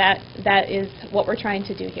manner. That is what we're trying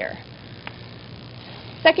to do here.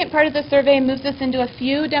 Second part of the survey moves us into a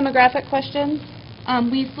few demographic questions.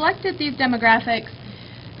 We selected these demographics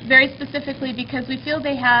very specifically because we feel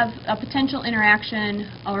they have a potential interaction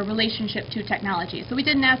or relationship to technology. So we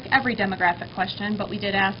didn't ask every demographic question, but we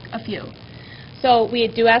did ask a few. So we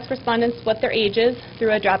do ask respondents what their age is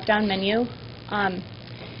through a drop-down menu. And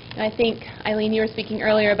I think, Eileen, you were speaking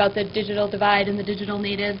earlier about the digital divide and the digital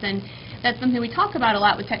natives, and that's something we talk about a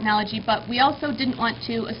lot with technology, but we also didn't want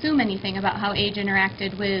to assume anything about how age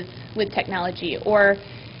interacted with technology, or,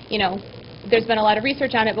 you know, there's been a lot of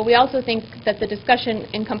research on it, but we also think that the discussion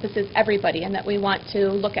encompasses everybody, and that we want to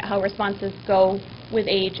look at how responses go with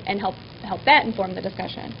age and help that inform the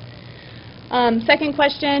discussion. Second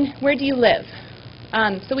question, where do you live?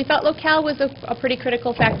 So we thought locale was a pretty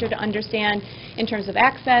critical factor to understand in terms of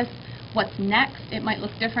access. What's next? It might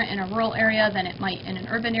look different in a rural area than it might in an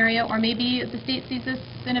urban area, or maybe the state sees this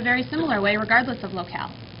in a very similar way regardless of locale.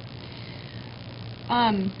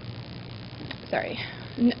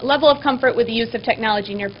 Level of comfort with the use of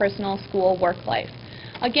technology in your personal school work life.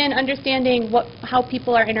 Again, understanding how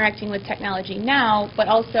people are interacting with technology now, but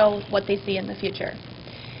also what they see in the future.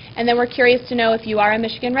 And then we're curious to know if you are a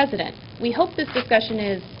Michigan resident. We hope this discussion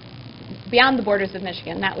is beyond the borders of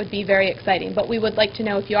Michigan. That would be very exciting, but we would like to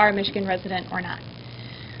know if you are a Michigan resident or not.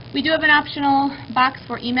 We do have an optional box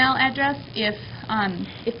for email address.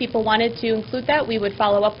 If people wanted to include that, we would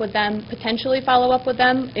follow up with them, potentially follow up with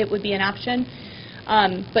them. It would be an option,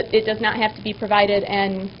 but it does not have to be provided,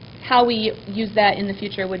 and how we use that in the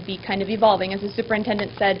future would be kind of evolving. As the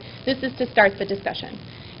superintendent said, this is to start the discussion,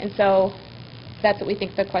 and so that's what we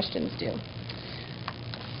think the questions do.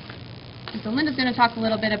 And so Linda's going to talk a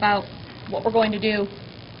little bit about what we're going to do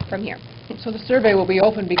from here. So the survey will be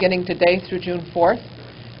open beginning today through June 4th,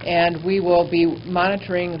 and we will be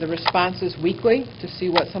monitoring the responses weekly to see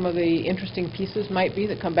what some of the interesting pieces might be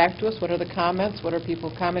that come back to us. What are the comments? What are people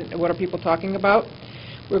talking about?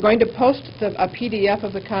 We're going to post a PDF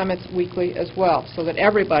of the comments weekly as well, so that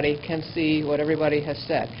everybody can see what everybody has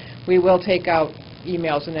said. We will take out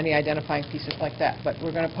emails and any identifying pieces like that, but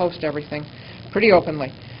we're going to post everything pretty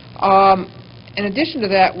openly. In addition to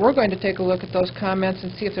that, we're going to take a look at those comments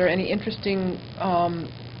and see if there are any interesting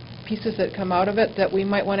pieces that come out of it that we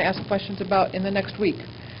might want to ask questions about in the next week.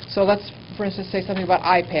 So let's, for instance, say something about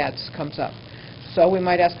iPads comes up. So we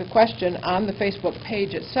might ask a question on the Facebook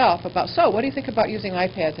page itself about, so what do you think about using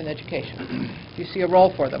iPads in education? Do you see a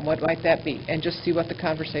role for them? What might that be? And just see what the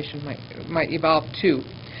conversation might evolve to.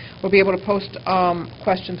 We'll be able to post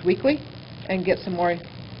questions weekly and get some more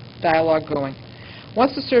dialogue going.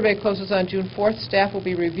 Once the survey closes on June 4th, staff will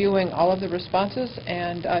be reviewing all of the responses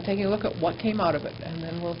and taking a look at what came out of it, and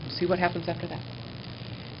then we'll see what happens after that.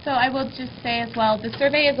 So I will just say as well, the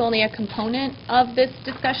survey is only a component of this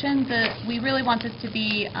discussion. We really want this to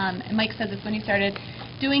be, and Mike said this when he started,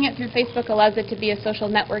 doing it through Facebook allows it to be a social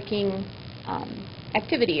networking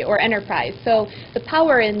activity or enterprise. So the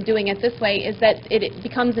power in doing it this way is that it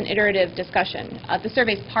becomes an iterative discussion. The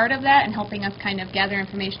survey is part of that and helping us kind of gather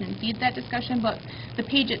information and feed that discussion, but the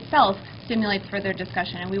page itself stimulates further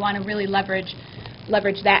discussion, and we want to really leverage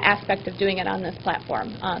that aspect of doing it on this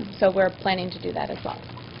platform. So we're planning to do that as well.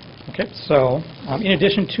 Okay, so in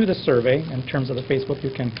addition to the survey, in terms of the Facebook,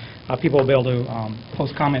 people will be able to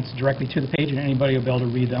post comments directly to the page, and anybody will be able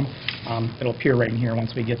to read them. It'll appear right in here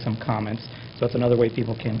once we get some comments. So that's another way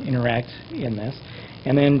people can interact in this.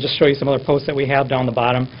 And then just show you some other posts that we have down the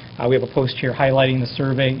bottom. We have a post here highlighting the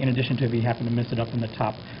survey, in addition to if you happen to miss it up in the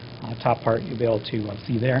top top part you'll be able to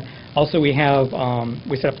see there. Also, we have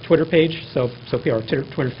we set up a Twitter page, so our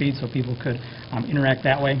Twitter feed, so people could interact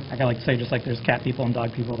that way. I like to say, just like there's cat people and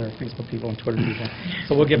dog people, there are Facebook people and Twitter people.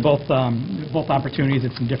 So we'll give both opportunities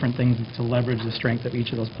at some different things to leverage the strength of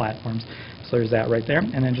each of those platforms. So there's that right there.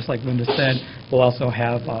 And then just like Linda said, we'll also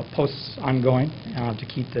have posts ongoing to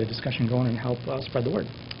keep the discussion going and help spread the word.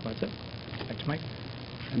 So that's it. Back to Mike.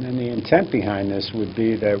 And then the intent behind this would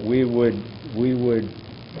be that we would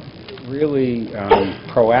really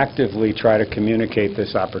proactively try to communicate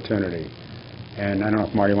this opportunity. And I don't know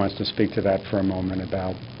if Marty wants to speak to that for a moment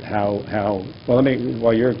about how well, let me,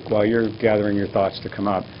 while you're gathering your thoughts to come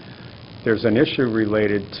up, there's an issue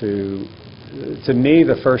related to me,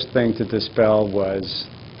 the first thing to dispel was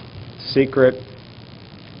secret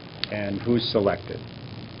and who's selected.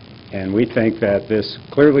 And we think that this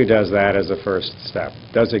clearly does that as a first step.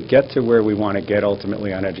 Does it get to where we want to get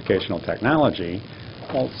ultimately on educational technology?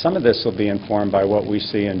 Well, some of this will be informed by what we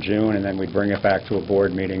see in June, and then we bring it back to a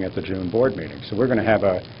board meeting at the June board meeting. So we're going to have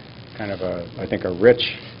a kind of I think, a rich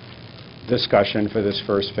discussion for this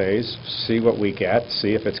first phase, see what we get,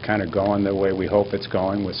 see if it's kind of going the way we hope it's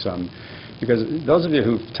going with some. Because those of you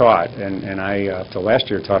who've taught, and I, till last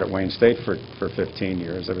year, taught at Wayne State for 15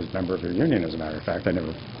 years. I was a member of your union, as a matter of fact. I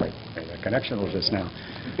never quite made that connection until just now.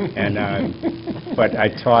 And, but I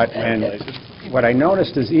taught, and what I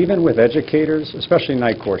noticed is even with educators, especially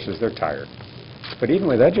night courses, they're tired. But even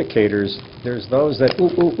with educators, there's those that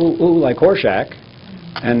ooh, like Horshack,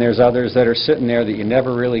 and there's others that are sitting there that you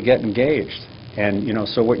never really get engaged. And, you know,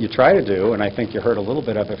 so what you try to do, and I think you heard a little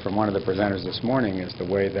bit of it from one of the presenters this morning, is the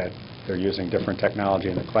way that they're using different technology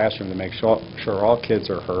in the classroom to make sure all kids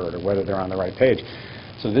are heard, or whether they're on the right page.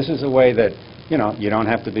 So this is a way that, you know, you don't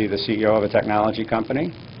have to be the CEO of a technology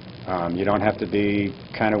company. You don't have to be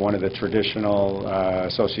kind of one of the traditional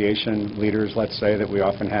association leaders, let's say, that we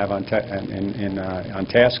often have on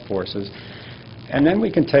task forces. And then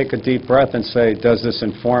we can take a deep breath and say, does this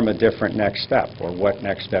inform a different next step? Or what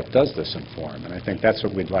next step does this inform? And I think that's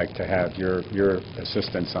what we'd like to have your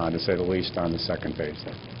assistance on, to say the least, on the second phase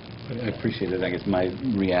there. I appreciate it. I guess my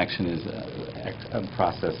reaction is a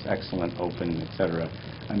process, excellent, open, et cetera.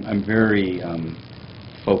 I'm very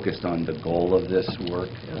focused on the goal of this work,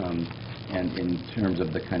 and in terms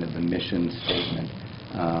of the kind of the mission statement,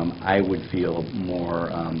 I would feel more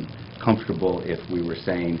comfortable if we were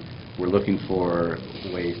saying we're looking for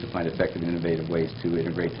ways to find effective, innovative ways to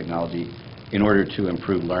integrate technology in order to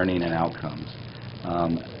improve learning and outcomes.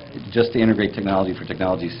 Just to integrate technology for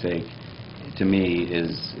technology's sake, to me,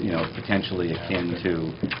 is, you know, potentially akin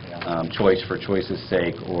to choice for choice's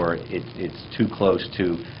sake, or it's too close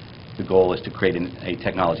to the goal is to create a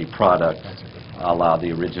technology product, a la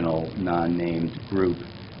the original non-named group.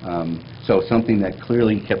 So something that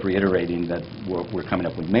clearly kept reiterating that we're coming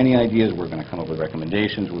up with many ideas, we're going to come up with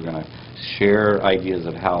recommendations, we're going to share ideas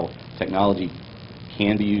of how technology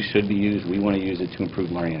can be used, should be used. We want to use it to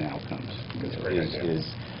improve learning and outcomes. Is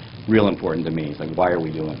real important to me. It's like, why are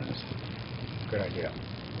we doing this? Good idea.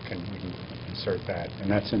 We can insert that. And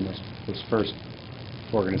that's in this first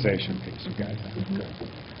organization piece you guys have.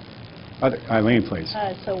 Good. Eileen, please.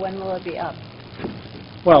 So when will it be up?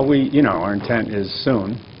 Well, our intent is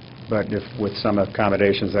soon, but with some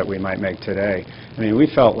accommodations that we might make today. I mean, we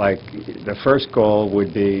felt like the first goal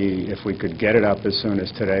would be, if we could get it up as soon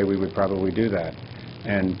as today, we would probably do that.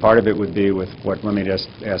 And part of it would be with what, let me just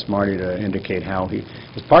ask Marty to indicate how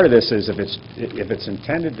because part of this is if it's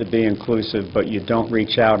intended to be inclusive, but you don't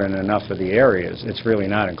reach out in enough of the areas, it's really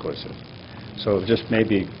not inclusive. So just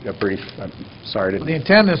maybe a brief, I'm sorry to... The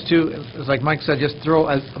intent is to, as like Mike said, just throw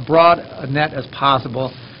as broad a net as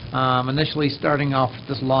possible, initially starting off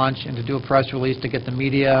this launch, and to do a press release to get the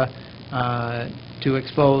media to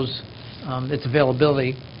expose its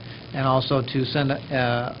availability, and also to send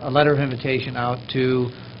a letter of invitation out to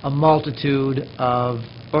a multitude of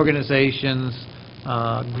organizations,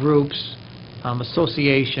 groups,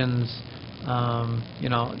 associations,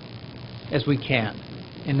 as we can,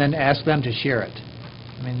 and then ask them to share it.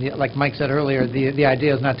 I mean, like Mike said earlier, the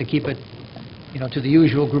idea is not to keep it, to the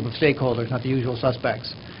usual group of stakeholders, not the usual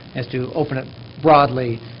suspects, is to open it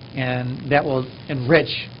broadly, and that will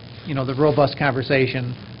enrich, the robust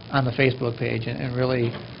conversation on the Facebook page, and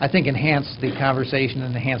really, I think, enhance the conversation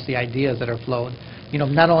and enhance the ideas that are flowed.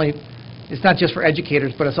 Not only, it's not just for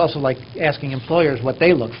educators, but it's also like asking employers what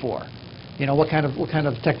they look for. What kind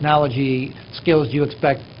of technology skills do you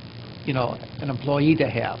expect, an employee to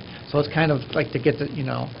have? So it's kind of like to get the,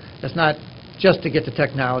 it's not just to get the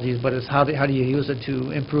technologies, but it's how do you use it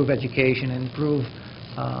to improve education, improve,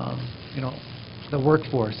 the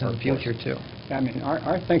workforce in the future too. I mean,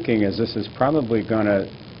 our thinking is this is probably going to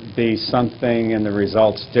be something in the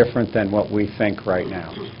results different than what we think right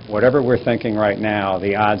now. Whatever we're thinking right now,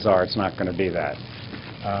 the odds are it's not going to be that.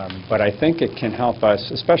 But I think it can help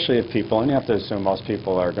us, especially if people, and you have to assume most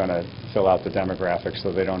people are going to fill out the demographics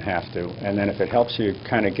so they don't have to. And then if it helps you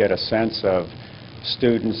kind of get a sense of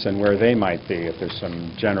students and where they might be, if there's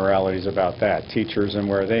some generalities about that, teachers and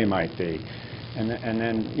where they might be. And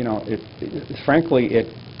then, you know, frankly, it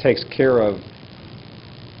takes care of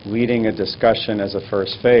leading a discussion as a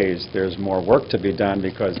first phase. There's more work to be done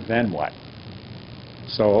because then what?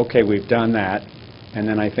 So, okay, we've done that, and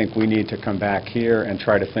then I think we need to come back here and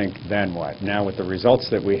try to think, then what? Now with the results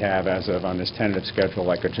that we have as of on this tentative schedule,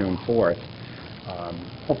 like a June 4th,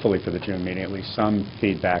 hopefully for the June meeting, at least some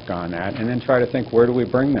feedback on that, and then try to think, where do we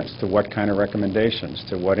bring this? To what kind of recommendations?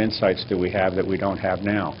 To what insights do we have that we don't have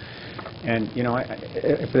now? And, you know,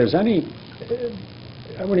 if there's any,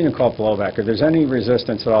 I wouldn't even call it blowback, if there's any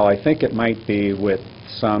resistance at all, I think it might be with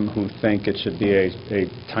some who think it should be a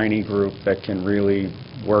tiny group that can really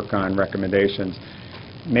work on recommendations.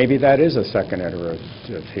 Maybe that is a second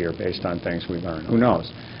iterative here based on things we learn. Who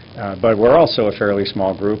knows? But we're also a fairly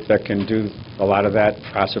small group that can do a lot of that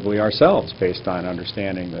possibly ourselves based on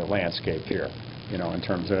understanding the landscape here, you know, in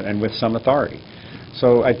terms of, and with some authority.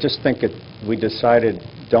 So I just think we decided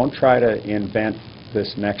don't try to invent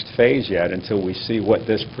this next phase yet until we see what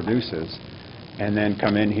this produces, and then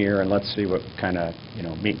come in here and let's see what kind of, you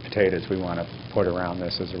know, meat and potatoes we want to put around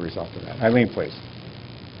this as a result of that. Eileen, please.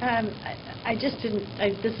 I just didn't,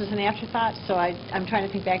 this is an afterthought, so I'm trying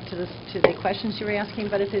to think back to the questions you were asking,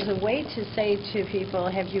 but if there's a way to say to people,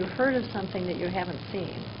 have you heard of something that you haven't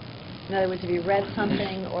seen? In other words, have you read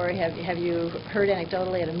something, or have you heard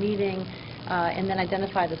anecdotally at a meeting, and then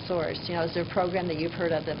identify the source. You know, is there a program that you've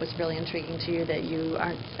heard of that was really intriguing to you that you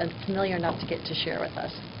aren't familiar enough to get to share with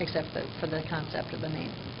us, except for the concept of the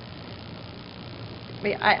name?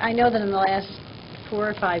 I know that in the last 4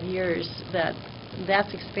 or 5 years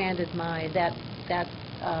that's expanded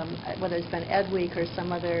whether it's been Ed Week or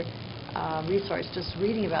some other resource, just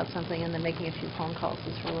reading about something and then making a few phone calls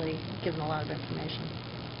has really given a lot of information.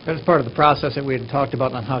 That is part of the process that we had talked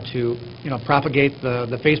about on how to, you know, propagate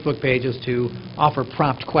the Facebook pages, to offer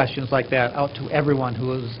prompt questions like that out to everyone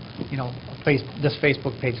who is, you know, this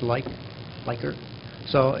Facebook page liker.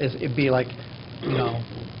 So it'd be like, you know,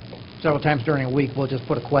 several times during a week we'll just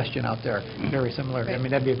put a question out there, very similar. I mean,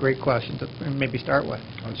 that'd be a great question to maybe start with.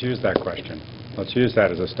 Let's use that question. Let's use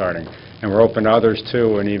that as a starting. And we're open to others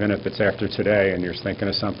too, and even if it's after today and you're thinking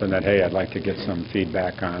of something that, hey, I'd like to get some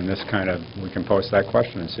feedback on this kind of, we can post that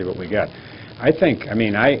question and see what we get. I think, I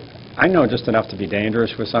mean, I know just enough to be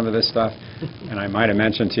dangerous with some of this stuff, and I might have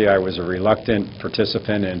mentioned to you I was a reluctant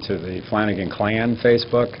participant into the Flanagan Clan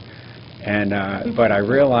Facebook, and but I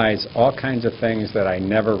realize all kinds of things that I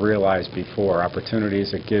never realized before,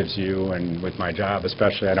 opportunities it gives you, and with my job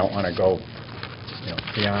especially, I don't want to go, you know,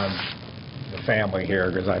 beyond the family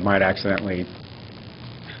here, because I might accidentally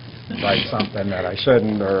write something that I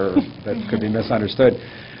shouldn't or that could be misunderstood.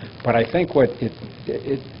 But I think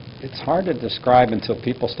it's hard to describe until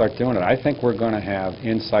people start doing it. I think we're going to have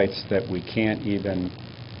insights that we can't even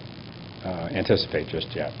anticipate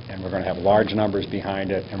just yet. And we're going to have large numbers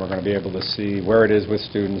behind it, and we're going to be able to see where it is with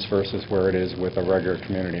students versus where it is with a regular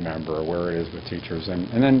community member, or where it is with teachers.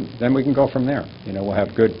 And then we can go from there. You know, we'll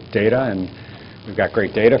have good data, and we've got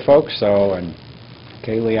great data folks. So, and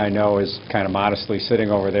Kaylee, I know, is kind of modestly sitting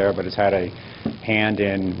over there, but has had a hand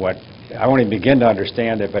in what, I won't even begin to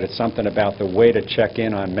understand it, but it's something about the way to check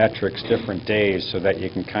in on metrics different days so that you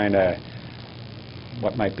can kind of,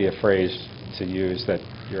 what might be a phrase to use, that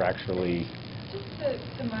you're actually... Just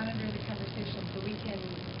to monitor the conversation, so we can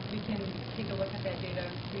take a look at that data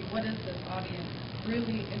and see what is this audience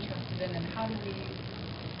really interested in, and how do we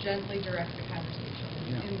gently direct the conversation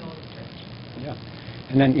in those directions. Yeah.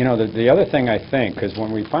 And then, you know, the other thing I think, because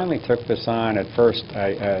when we finally took this on at first,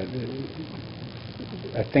 I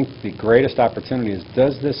think the greatest opportunity is,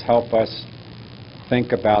 does this help us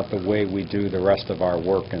think about the way we do the rest of our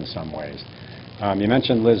work in some ways? You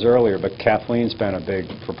mentioned Liz earlier, but Kathleen's been a big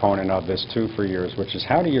proponent of this too for years, which is,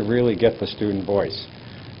 how do you really get the student voice?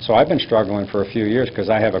 So I've been struggling for a few years because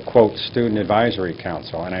I have a, quote, student advisory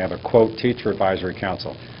council, and I have a, quote, teacher advisory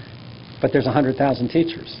council. But there's 100,000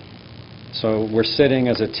 teachers. So we're sitting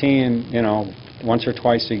as a team, you know, once or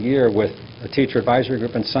twice a year with a teacher advisory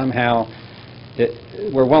group, and somehow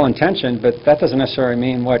we're well-intentioned, but that doesn't necessarily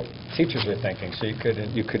mean what teachers are thinking. So you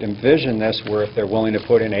could envision this where if they're willing to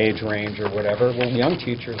put in age range or whatever, well, young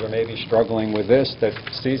teachers are maybe struggling with this that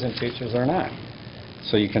seasoned teachers are not.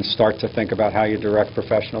 So you can start to think about how you direct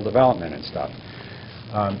professional development and stuff.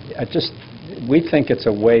 We think it's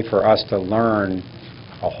a way for us to learn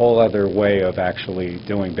a whole other way of actually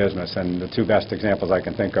doing business. And the two best examples I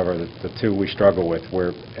can think of are the two we struggle with,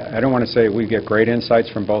 where I don't want to say we get great insights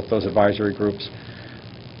from both those advisory groups,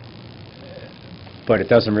 but it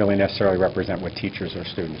doesn't really necessarily represent what teachers or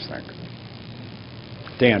students think.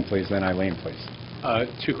 Dan, please, then Eileen, please.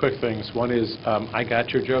 Two quick things. One is, I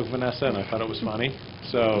got your joke, Vanessa, and I thought it was funny.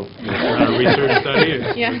 So it's not a research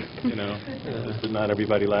study. Yeah. You know, not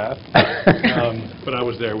everybody laughed. But I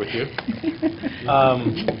was there with you.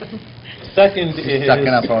 Second is... Sucking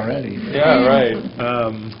up already. Yeah, right.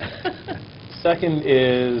 Second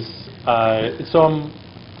is, so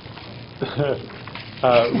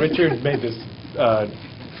Richard made this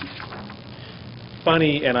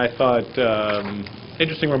funny, and I thought...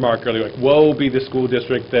 interesting remark earlier, like, woe be the school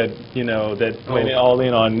district that, you know, that went all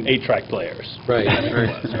in on 8-track players. Right,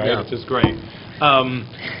 right, yeah. Which is great. I'm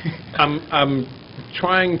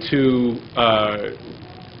trying to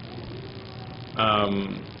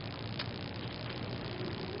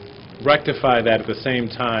rectify that at the same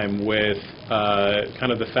time with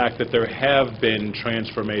kind of the fact that there have been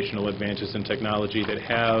transformational advances in technology that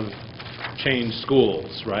have changed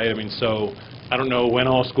schools, right? I mean, so I don't know when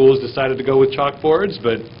all schools decided to go with chalkboards,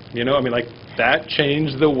 but, you know, I mean, like, that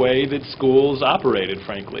changed the way that schools operated,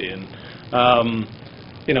 frankly, and,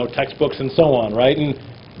 you know, textbooks and so on, right? And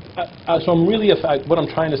so I'm really, what I'm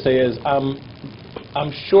trying to say is,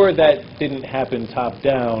 I'm sure that didn't happen top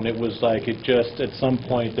down. It was like it just, at some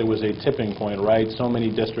point, there was a tipping point, right? So many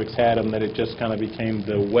districts had them that it just kind of became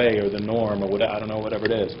the way or the norm or whatever, I don't know, whatever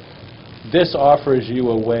it is. This offers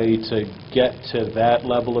you a way to get to that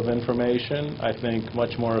level of information, I think,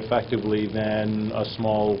 much more effectively than a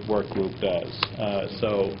small work group does.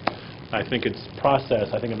 So I think it's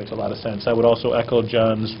process. I think it makes a lot of sense. I would also echo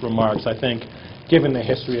John's remarks. I think, given the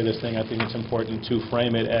history of this thing, I think it's important to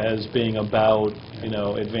frame it as being about, you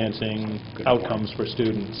know, advancing outcomes for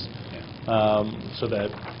students, so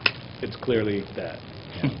that it's clearly that.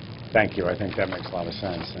 Yeah. Thank you. I think that makes a lot of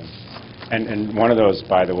sense. And one of those,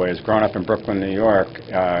 by the way, is growing up in Brooklyn, New York,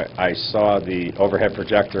 I saw the overhead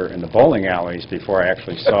projector in the bowling alleys before I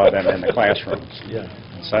actually saw them in the classrooms. Yeah.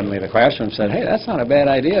 And suddenly the classroom said, hey, that's not a bad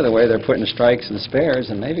idea, the way they're putting strikes and spares,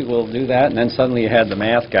 and maybe we'll do that. And then suddenly you had the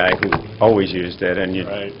math guy who always used it, and you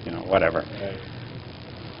know, whatever. Right.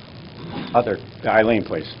 Eileen,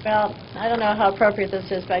 please. Well, I don't know how appropriate this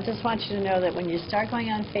is, but I just want you to know that when you start going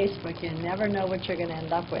on Facebook, you never know what you're going to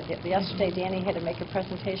end up with. Yesterday, Danny had to make a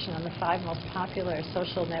presentation on the 5 most popular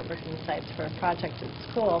social networking sites for a project at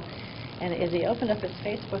school. And as he opened up his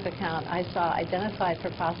Facebook account, I saw identified for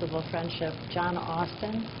possible friendship John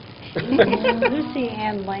Austin, Lucy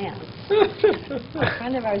Ann Lance. A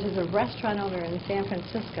friend of ours is a restaurant owner in San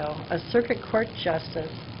Francisco, a circuit court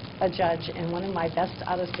justice, a judge, and one of my best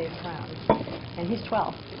out-of-state friends. And he's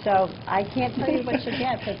 12. So I can't tell you what you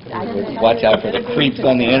get, but I can tell you... Watch out for the creeps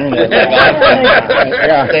on the internet.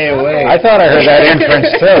 Yeah. Stay away. I thought I heard that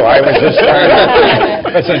inference, too. I was just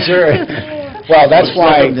wasn't sure. Well, that's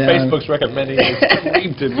why... Facebook's recommending a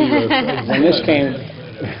creep to be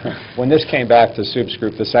when this came back to Soup's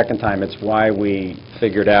group the second time, it's why we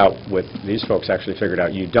figured out, these folks actually figured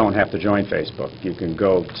out, you don't have to join Facebook. You can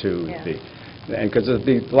go to the... And because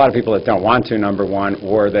there's a lot of people that don't want to, number one,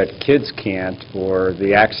 or that kids can't, or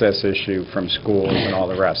the access issue from schools and all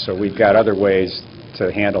the rest. So we've got other ways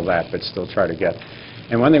to handle that, but still try to get.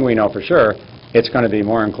 And one thing we know for sure, it's going to be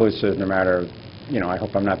more inclusive no matter, you know, I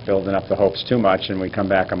hope I'm not building up the hopes too much and we come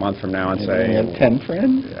back a month from now and say... We have 10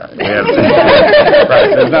 friends? Yeah, we have 10 friends.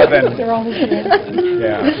 Right, there's nothing... They're all the same.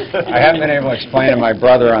 Yeah. I haven't been able to explain to my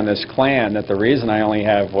brother on this clan that the reason I only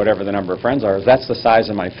have whatever the number of friends are is that's the size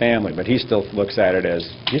of my family, but he still looks at it as,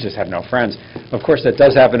 you just have no friends. Of course, that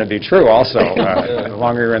does happen to be true also, the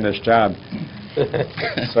longer you're in this job.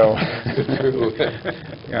 So,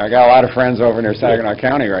 yeah, I got a lot of friends over near Saginaw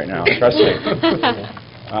County right now, trust me.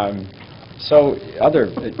 So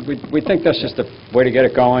we think that's just a way to get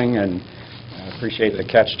it going, and I appreciate the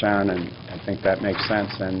catch, John, and I think that makes sense.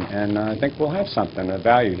 And I think we'll have something of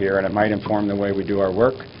value here, and it might inform the way we do our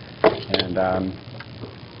work. And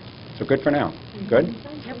so good for now. Good?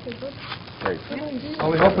 Great. Well,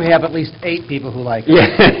 we hope we have at least 8 people who like it. Yeah.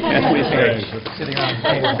 Sitting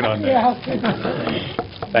around the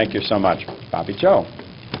table. Thank you so much. Bobby Joe,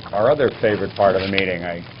 our other favorite part of the meeting.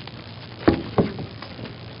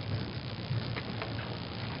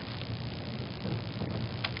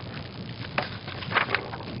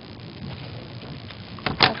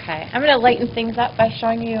 Okay, I'm going to lighten things up by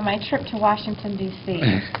showing you my trip to Washington, D.C.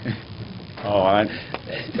 Oh,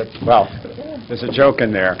 well, there's a joke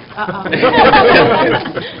in there.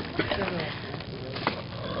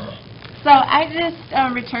 So I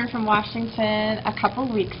just returned from Washington a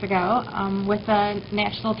couple weeks ago with the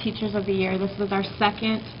National Teachers of the Year. This was our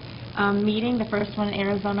second meeting, the first one in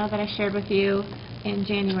Arizona that I shared with you in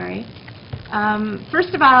January.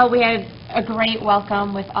 First of all, we had a great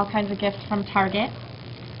welcome with all kinds of gifts from Target.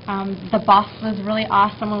 The bus was really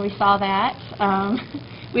awesome when we saw that.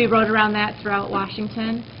 We rode around that throughout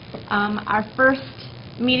Washington. Our first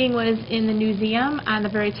meeting was in the museum. On the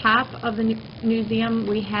very top of the museum,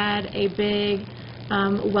 we had a big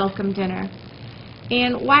welcome dinner.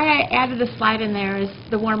 And why I added a slide in there is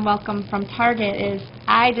the warm welcome from Target is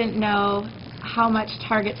I didn't know how much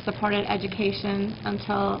Target supported education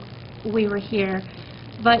until we were here.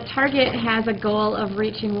 But Target has a goal of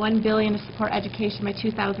reaching $1 billion to support education by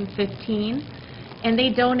 2015. And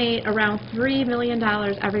they donate around $3 million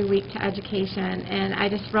every week to education. And I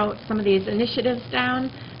just wrote some of these initiatives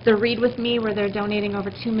down. The Read With Me, where they're donating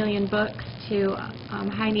over 2 million books to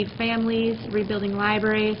high-need families, rebuilding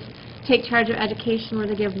libraries. Take Charge of Education, where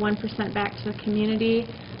they give 1% back to the community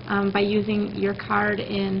by using your card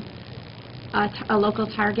in a local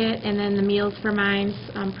Target. And then the Meals for Minds,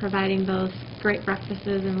 providing those great breakfasts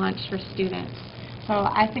and lunch for students. So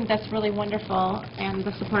I think that's really wonderful, and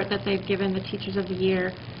the support that they've given the Teachers of the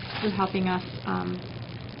Year through helping us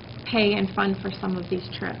pay and fund for some of these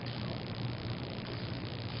trips.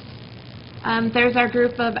 There's our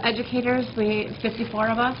group of educators, 54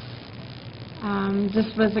 of us.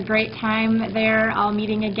 This was a great time there, all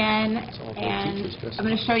meeting again, and I'm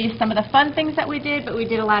going to show you some of the fun things that we did, but we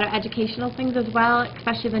did a lot of educational things as well,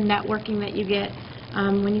 especially the networking that you get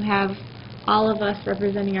when you have all of us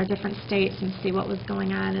representing our different states and see what was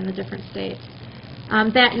going on in the different states.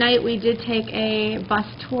 That night we did take a bus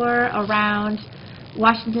tour around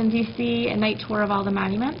Washington, D.C., a night tour of all the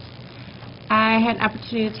monuments. I had an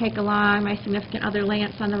opportunity to take along my significant other,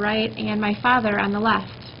 Lance, on the right, and my father on the left.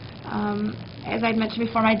 As I'd mentioned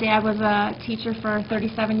before, my dad was a teacher for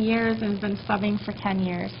 37 years and has been subbing for 10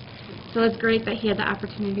 years. So it's great that he had the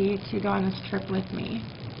opportunity to go on this trip with me.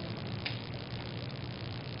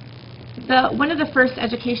 One of the first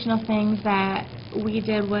educational things that we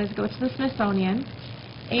did was go to the Smithsonian.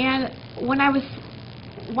 And when I was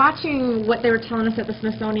watching what they were telling us at the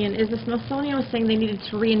Smithsonian, is the Smithsonian was saying they needed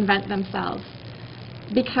to reinvent themselves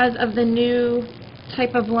because of the new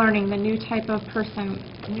type of learning, the new type of person,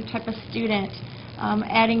 the new type of student,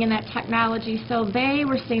 adding in that technology. So they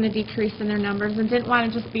were seeing a decrease in their numbers and didn't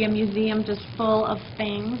want to just be a museum just full of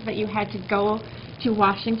things that you had to go to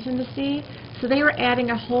Washington to see. So they were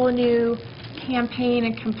adding a whole new campaign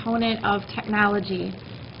and component of technology.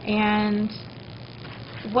 And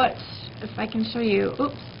what, if I can show you,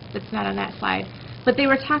 oops, it's not on that slide, but they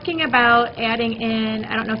were talking about adding in,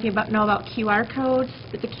 I don't know if you know about QR codes,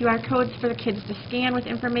 but the QR codes for the kids to scan with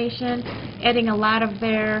information, adding a lot of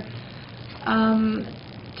their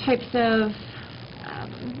types of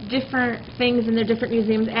different things in their different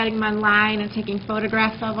museums, adding them online and taking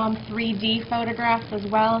photographs of them, 3D photographs as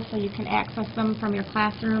well, so you can access them from your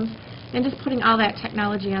classrooms, and just putting all that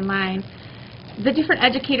technology online. The different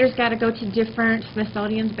educators got to go to different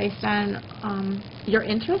Smithsonians based on your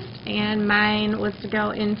interest, and mine was to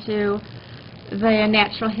go into the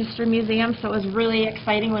Natural History Museum, so it was really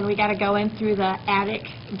exciting when we got to go in through the attic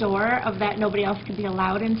door of that nobody else could be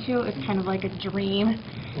allowed into. It's kind of like a dream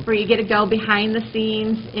where you get to go behind the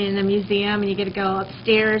scenes in a museum and you get to go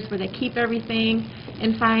upstairs where they keep everything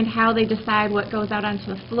and find how they decide what goes out onto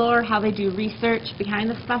the floor, how they do research behind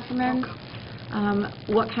the specimens,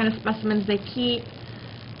 what kind of specimens they keep,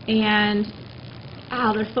 and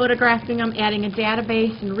how they're photographing them, adding a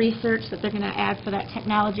database and research that they're going to add for that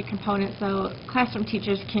technology component so classroom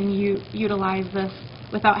teachers can utilize this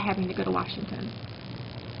without having to go to Washington.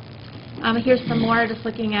 Here's some more, just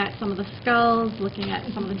looking at some of the skulls, looking at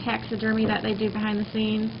some of the taxidermy that they do behind the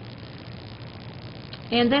scenes.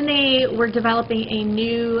 And then they were developing a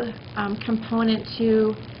new component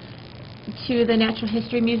to the Natural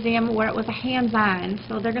History Museum where it was a hands-on.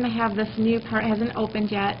 So they're going to have this new part, it hasn't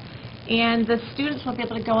opened yet, and the students will be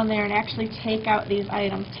able to go in there and actually take out these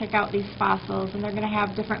items, take out these fossils, and they're going to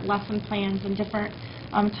have different lesson plans and different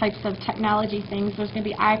types of technology things. There's going to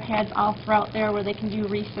be iPads all throughout there where they can do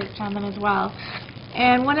research on them as well.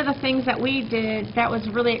 And one of the things that we did that was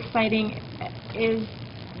really exciting is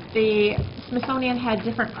the Smithsonian had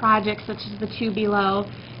different projects, such as the two below,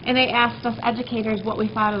 and they asked us educators what we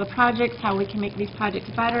thought of the projects, how we can make these projects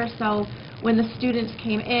better. So when the students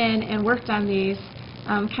came in and worked on these,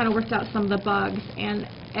 kind of worked out some of the bugs, and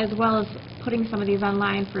as well as putting some of these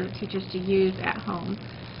online for teachers to use at home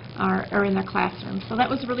or in their classroom. So that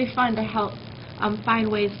was really fun to help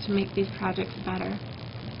find ways to make these projects better.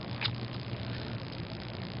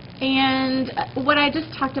 And what I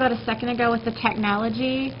just talked about a second ago with the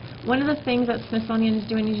technology, one of the things that Smithsonian is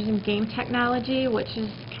doing is using game technology, which is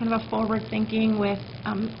kind of a forward thinking with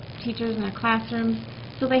teachers in their classrooms.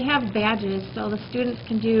 So they have badges, so the students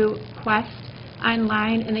can do quests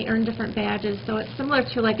online and they earn different badges. So it's similar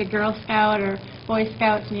to like a Girl Scout or Boy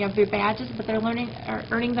Scouts, and you have your badges, but they're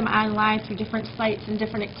earning them online through different sites and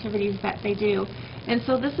different activities that they do. And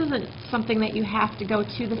so this isn't something that you have to go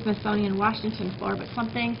to the Smithsonian Washington for, but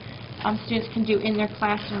something students can do in their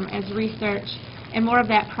classroom as research and more of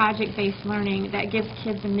that project-based learning that gives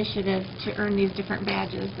kids initiatives to earn these different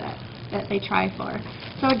badges that they try for.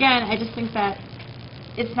 So again, I just think that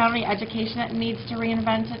it's not only education that needs to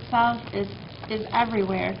reinvent itself, is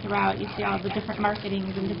everywhere throughout. You see all the different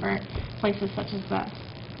marketings in different places such as this.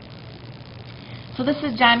 So this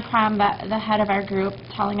is John Crom, the head of our group,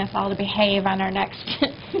 telling us all to behave on our next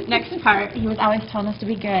part. He was always telling us to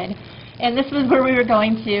be good. And this was where we were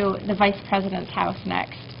going to the Vice President's house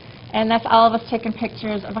next. And that's all of us taking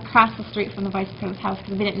pictures of across the street from the Vice President's house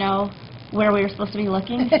because we didn't know where we were supposed to be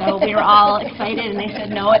looking. So we were all excited, and they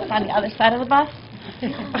said, no, it's on the other side of the bus.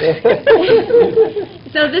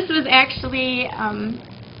 So this was actually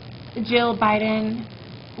Jill Biden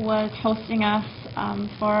was hosting us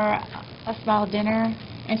for a small dinner,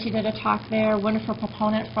 and she did a talk there, wonderful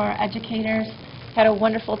proponent for educators, had a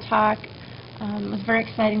wonderful talk. It was very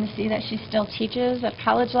exciting to see that she still teaches at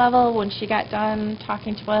college level. When she got done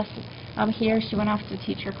talking to us here, she went off to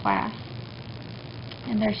teach her class.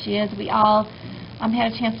 And there she is. We all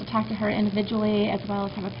had a chance to talk to her individually as well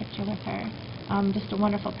as have a picture with her. Just a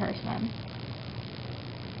wonderful person.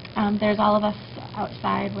 There's all of us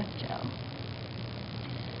outside with Jill.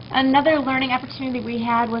 Another learning opportunity we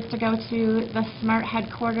had was to go to the SMART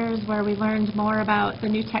headquarters where we learned more about the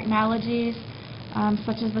new technologies,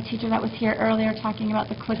 such as the teacher that was here earlier talking about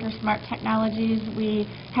the Clicker SMART technologies. We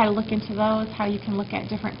had to look into those, how you can look at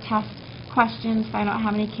different test questions, find out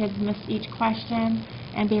how many kids missed each question,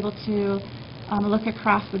 and be able to look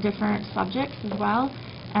across the different subjects as well.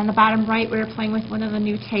 On the bottom right, we were playing with one of the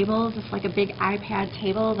new tables. It's like a big iPad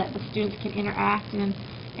table that the students can interact and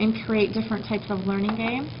create different types of learning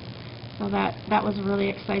games. So that was really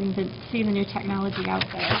exciting to see the new technology out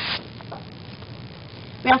there.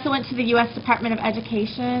 We also went to the U.S. Department of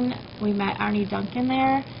Education. We met Arnie Duncan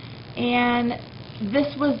there. And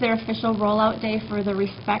this was their official rollout day for the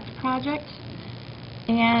RESPECT project.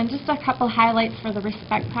 And just a couple highlights for the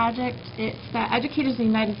RESPECT project. It's that educators in the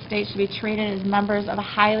United States should be treated as members of a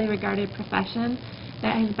highly regarded profession.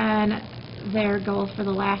 That has been their goal for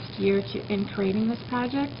the last year in creating this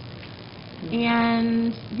project.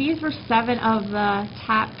 And these were 7 of the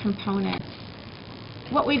top components.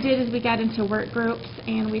 What we did is we got into work groups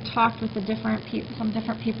and we talked with some different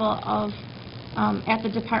people at the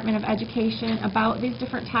Department of Education about these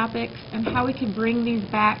different topics and how we could bring these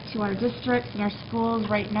back to our districts and our schools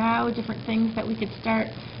right now, different things that we could start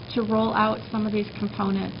to roll out some of these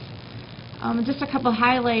components. Just a couple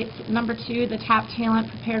highlights. Number 2, the top talent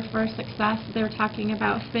prepared for success. They were talking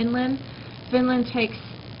about Finland. Finland takes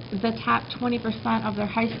the top 20% of their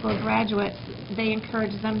high school graduates. They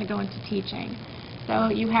encourage them to go into teaching. So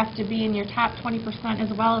you have to be in your top 20%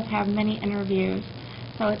 as well as have many interviews.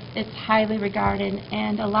 So it's highly regarded.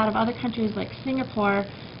 And a lot of other countries like Singapore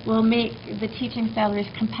will make the teaching salaries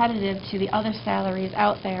competitive to the other salaries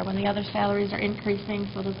out there. When the other salaries are increasing,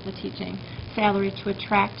 so does the teaching salary to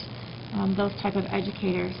attract those type of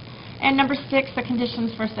educators. And number 6, the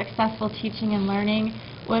conditions for successful teaching and learning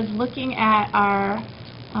was looking at our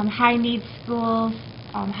high-need schools,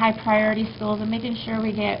 high-priority schools, and making sure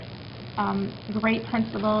we get great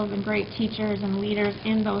principals and great teachers and leaders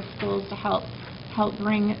in those schools to help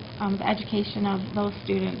bring the education of those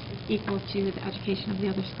students equal to the education of the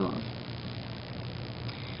other schools.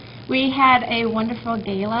 We had a wonderful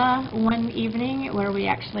gala one evening where we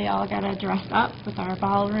actually all got to dress up with our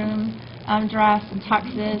ballroom dress and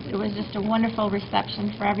tuxes. It was just a wonderful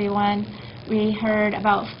reception for everyone. We heard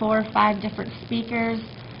about 4 or 5 different speakers.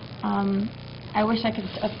 I wish I could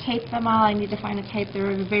have taped them all. I need to find a tape. They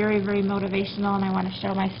were very, very motivational, and I want to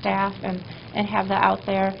show my staff and have that out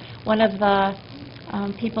there. One of the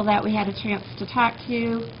people that we had a chance to talk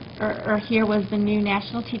to or hear was the new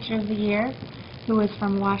National Teacher of the Year, who is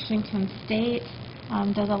from Washington State,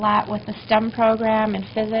 does a lot with the STEM program in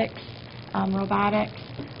physics, robotics,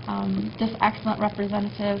 just excellent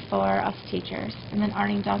representative for us teachers. And then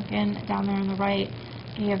Arnie Duncan down there on the right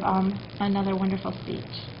gave another wonderful speech.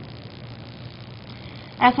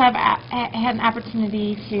 I also had an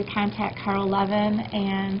opportunity to contact Carl Levin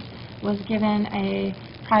and was given a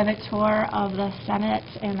private tour of the Senate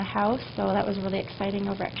and the House, so that was really exciting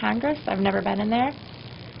over at Congress. I've never been in there.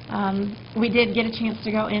 We did get a chance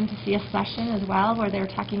to go in to see a session as well where they were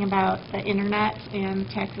talking about the internet and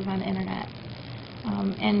taxes on the internet.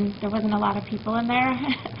 And there wasn't a lot of people in there.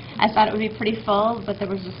 I thought it would be pretty full, but there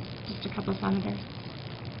was just a couple of senators.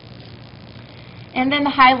 And then the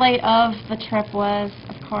highlight of the trip was,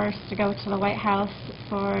 of course, to go to the White House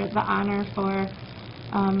for the honor for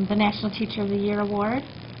the National Teacher of the Year award.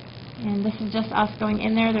 And this is just us going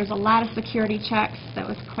in there. There's a lot of security checks. That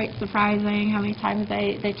was quite surprising how many times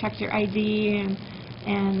they checked your ID.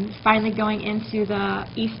 And finally going into the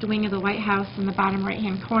east wing of the White House in the bottom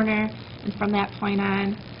right-hand corner. And from that point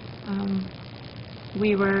on,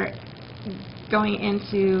 we were going in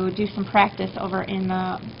to do some practice over in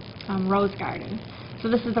the Rose Garden. So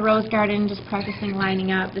this is the Rose Garden, just practicing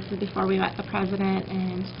lining up. This is before we met the president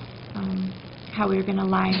and how we were going to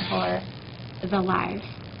line for the live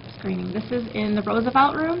screening. This is in the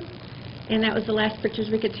Roosevelt room, and that was the last pictures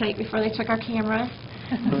we could take before they took our cameras.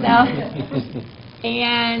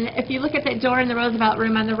 And if you look at that door in the Roosevelt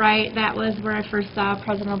room on the right, that was where I first saw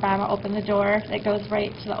President Obama open the door that goes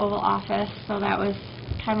right to the Oval Office. So that was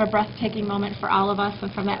kind of a breathtaking moment for all of us,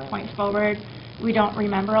 and from that point forward, we don't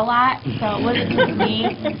remember a lot, so it wasn't just me.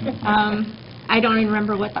 I don't even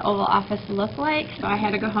remember what the Oval Office looked like, so I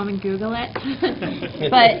had to go home and Google it.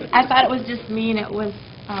 But I thought it was just me, and it was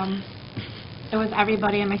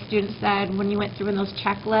everybody. And my students said when you went through in those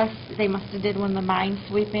checklists, they must have did one of the mind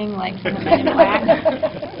sweeping, like from the Men in Black.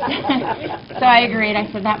 So I agreed. I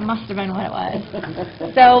said that must have been what it was.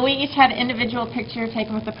 So we each had an individual picture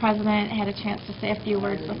taken with the president. Had a chance to say a few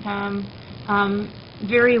words with him.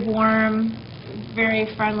 Very warm. Very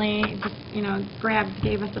friendly, just, grabbed,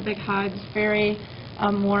 gave us a big hug, very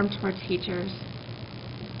warm towards teachers.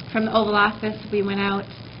 From the Oval Office, we went out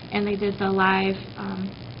and they did the live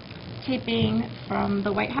taping from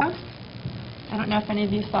the White House. I don't know if any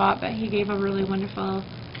of you saw it, but he gave a really wonderful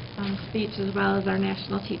speech as well as our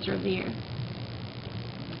National Teacher of the Year.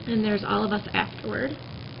 And there's all of us afterward.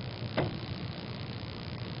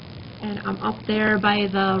 And I'm up there by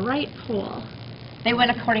the right pole. They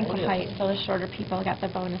went according to height, so the shorter people got the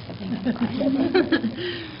bonus of being in front.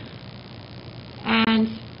 And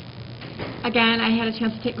again, I had a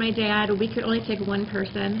chance to take my dad. We could only take one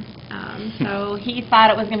person. So he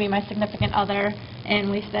thought it was going to be my significant other.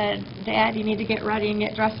 And we said, Dad, you need to get ready and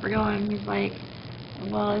get dressed for going. He's like,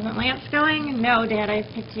 well, isn't Lance going? No, Dad, I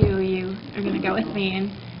picked you. You are going to go with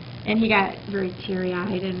me. And he got very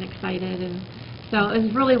teary-eyed and excited. And so it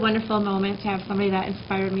was a really wonderful moment to have somebody that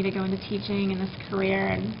inspired me to go into teaching in this career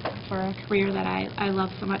and for a career that I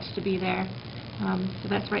love so much to be there. So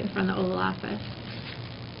that's right in front of the Oval Office.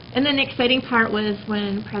 And then the exciting part was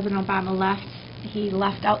when President Obama left, he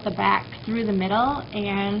left out the back through the middle,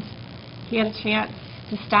 and he had a chance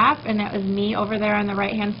to stop, and that was me over there on the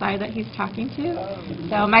right-hand side that he's talking to.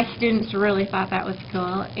 So my students really thought that was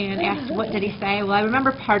cool and asked, what did he say? Well, I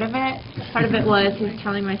remember part of it. Part of it was he was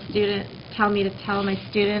telling me to tell my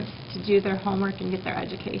students to do their homework and get their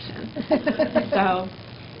education. So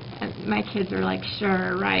my kids are like,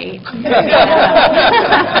 sure, right.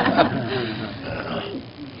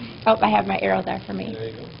 Oh, I have my arrow there for me.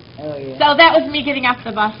 Oh, yeah. So that was me getting off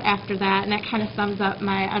the bus after that, and that kind of sums up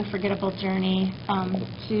my unforgettable journey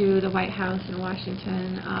to the White House in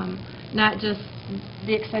Washington. Not just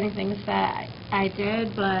the exciting things that I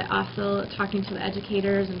did, but also talking to the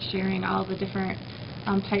educators and sharing all the different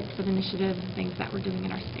types of initiatives and things that we're doing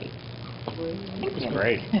in our state. Thank you.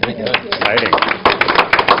 Great. Exciting.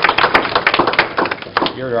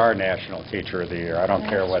 You're our National Teacher of the Year. I don't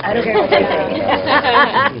care what. I don't care what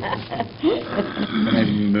I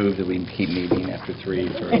move that we keep meeting after 3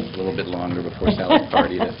 for a little bit longer before salad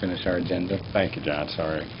party to finish our agenda. Thank you, John.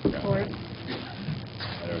 Sorry. Support.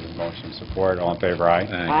 There's a motion support. All in favor, aye?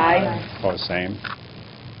 Aye. Opposed, same.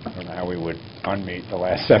 I don't know how we would unmeet the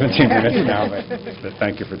last 17 minutes now, but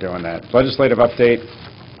thank you for doing that. Legislative update.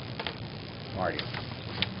 Marty.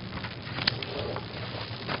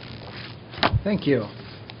 Thank you.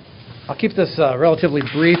 I'll keep this relatively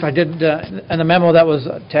brief. I did, in the memo that was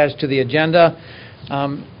attached to the agenda,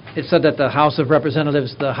 it said that the House of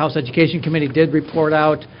Representatives, the House Education Committee did report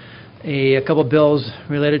out a couple bills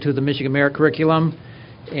related to the Michigan Merit Curriculum,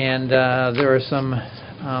 and there are some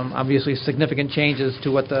obviously significant changes to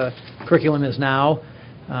what the curriculum is now,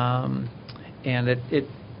 and it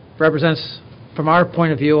represents, from our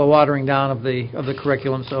point of view, a watering down of the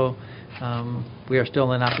curriculum, so we are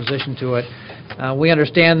still in opposition to it. We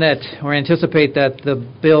understand that, or anticipate that the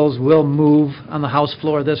bills will move on the House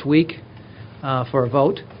floor this week for a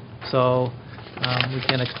vote, so we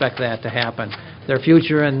can expect that to happen. Their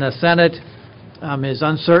future in the Senate is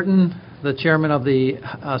uncertain. the chairman of the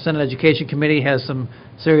Senate Education Committee has some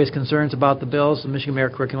serious concerns about the bills, the Michigan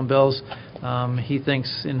Merit Curriculum bills. He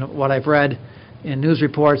thinks, in what I've read in news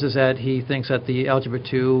reports, is that he thinks that the Algebra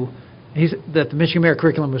 2, that the Michigan Merit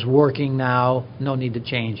Curriculum is working now, no need to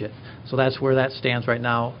change it. So that's where that stands right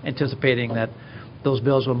now, anticipating that those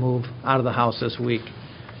bills will move out of the House this week.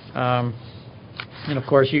 And of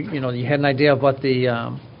course, you had an idea of what the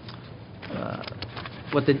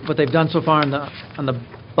what they've done so far on the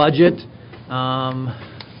budget.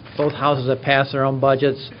 Both houses have passed their own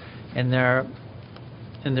budgets, and they're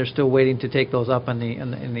still waiting to take those up in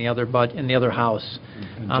the other house.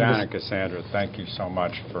 And Janet, Cassandra, thank you so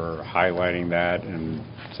much for highlighting that in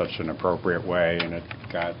such an appropriate way, and it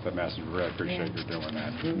got the message. We really appreciate you doing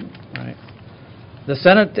that. Right. The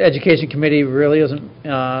Senate Education Committee really isn't.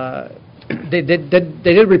 They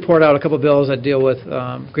did report out a couple of bills that deal with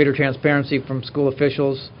greater transparency from school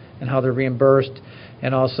officials and how they're reimbursed,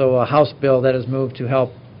 and also a House bill that has moved to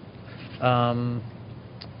help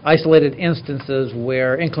isolated instances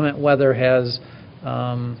where inclement weather has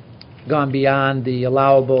gone beyond the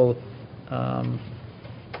allowable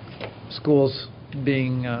schools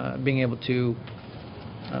being able to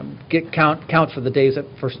count for the days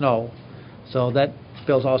for snow. So that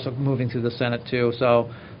bill's also moving through the Senate too. So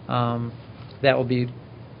that will be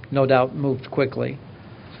no doubt moved quickly.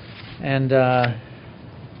 And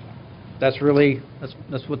that's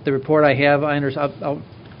what the report I have. I'll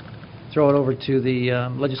throw it over to the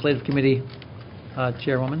Legislative Committee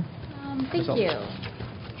Chairwoman. Thank you.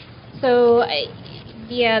 So,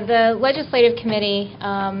 the Legislative Committee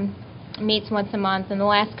meets once a month. In the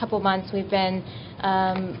last couple of months, we've been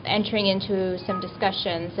entering into some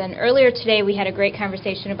discussions. And earlier today, we had a great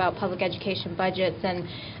conversation about public education budgets, and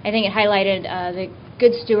I think it highlighted the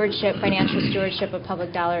good stewardship, financial stewardship of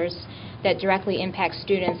public dollars that directly impacts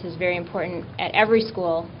students is very important at every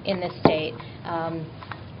school in this state.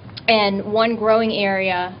 And one growing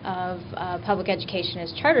area of public education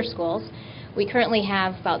is charter schools. We currently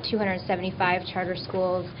have about 275 charter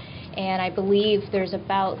schools, and I believe there's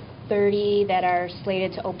about 30 that are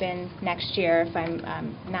slated to open next year, if I'm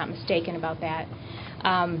not mistaken about that.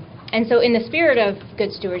 And so in the spirit of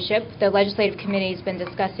good stewardship, the Legislative Committee has been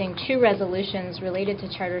discussing 2 resolutions related to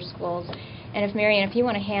charter schools. And if Marianne, if you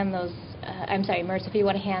want to hand those, I'm sorry, Merce, if you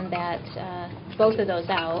want to hand that, both of those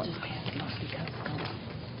out.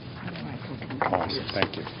 Awesome.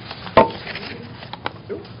 Thank you.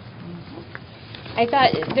 I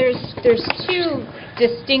thought there's 2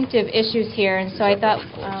 distinctive issues here, and so I thought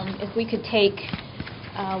if we could take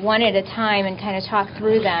one at a time and kind of talk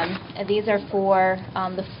through them. These are for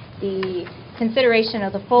the consideration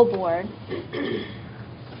of the full board.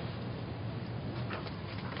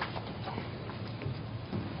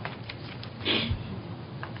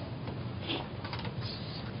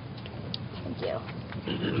 Thank you.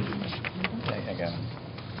 Okay, I got it.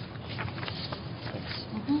 Thanks.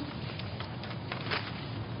 Thank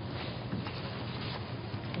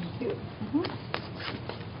you.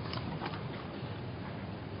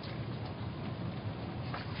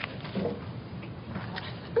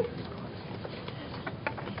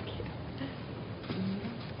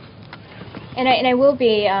 And I will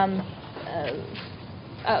be up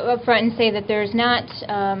front and say that there's not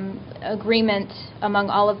agreement among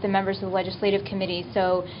all of the members of the Legislative Committee.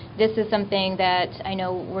 So this is something that I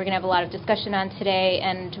know we're going to have a lot of discussion on today,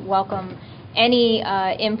 and welcome any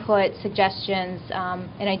input, suggestions.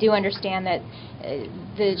 And I do understand that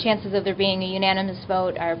the chances of there being a unanimous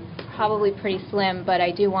vote are probably pretty slim, but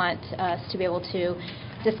I do want us to be able to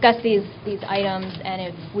discuss these items, and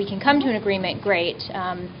if we can come to an agreement, great.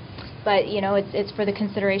 But, you know, it's for the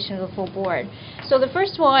consideration of the full board. So the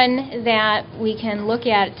first one that we can look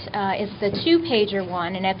at is the 2-pager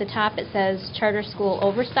one, and at the top it says Charter School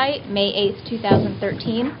Oversight, May 8th,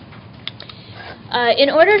 2013. In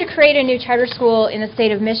order to create a new charter school in the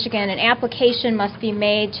state of Michigan, an application must be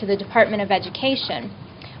made to the Department of Education.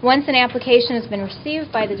 Once an application has been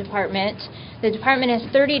received by the department has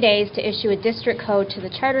 30 days to issue a district code to the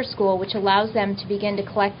charter school, which allows them to begin to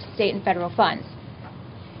collect state and federal funds.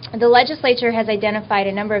 The legislature has identified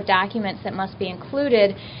a number of documents that must be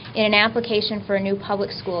included in an application for a new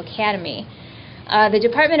public school academy. The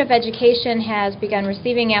Department of Education has begun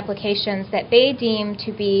receiving applications that they deem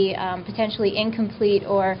to be potentially incomplete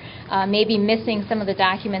or maybe missing some of the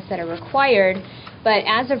documents that are required. But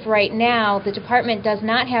as of right now, the department does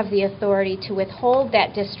not have the authority to withhold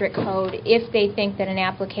that district code if they think that an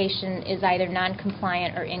application is either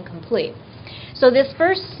non-compliant or incomplete. So this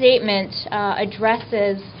first statement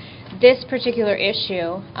addresses this particular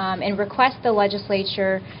issue and request the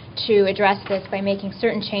legislature to address this by making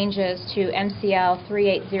certain changes to MCL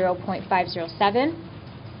 380.507.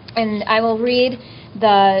 And I will read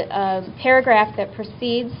the paragraph that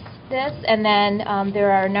precedes this, and then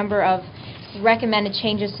there are a number of recommended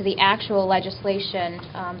changes to the actual legislation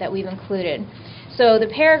that we've included. So the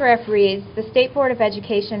paragraph reads, "The State Board of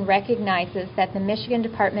Education recognizes that the Michigan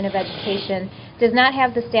Department of Education does not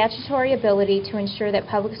have the statutory ability to ensure that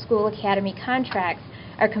public school academy contracts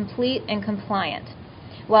are complete and compliant.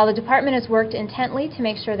 While the department has worked intently to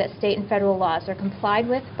make sure that state and federal laws are complied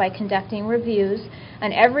with by conducting reviews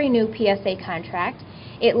on every new PSA contract,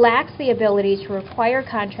 it lacks the ability to require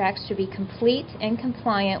contracts to be complete and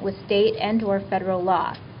compliant with state and/or federal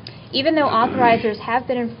law. Even though authorizers have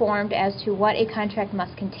been informed as to what a contract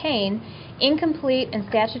must contain, incomplete and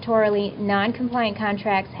statutorily non-compliant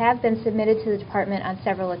contracts have been submitted to the department on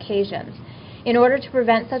several occasions. In order to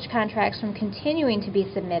prevent such contracts from continuing to be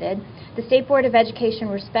submitted, the State Board of Education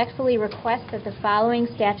respectfully requests that the following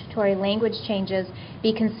statutory language changes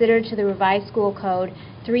be considered to the revised school code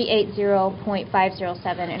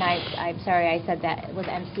 380.507, and I'm sorry I said that was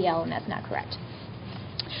MCL, and that's not correct.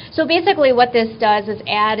 So basically what this does is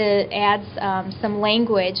adds some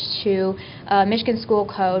language to Michigan School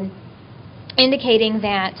Code indicating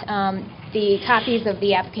that the copies of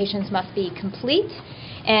the applications must be complete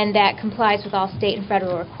and that complies with all state and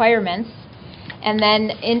federal requirements, and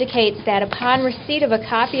then indicates that upon receipt of a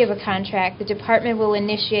copy of a contract, the department will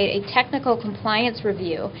initiate a technical compliance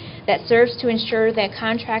review that serves to ensure that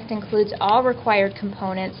contract includes all required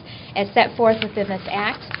components as set forth within this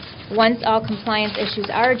act. Once all compliance issues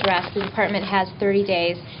are addressed, the department has 30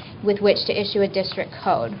 days with which to issue a district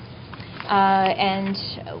code. And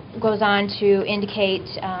goes on to indicate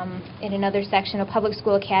in another section, a public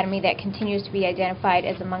school academy that continues to be identified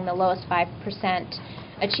as among the lowest 5%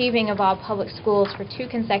 achieving of all public schools for 2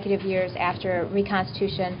 consecutive years after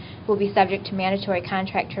reconstitution will be subject to mandatory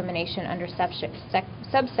contract termination under subsection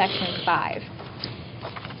 5.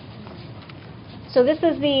 So this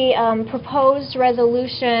is the proposed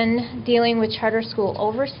resolution dealing with charter school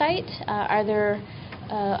oversight.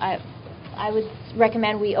 I would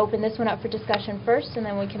recommend we open this one up for discussion first, and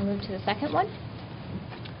then we can move to the second one.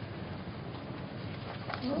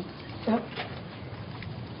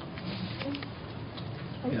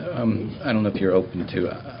 I don't know if you're open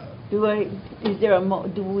to... Do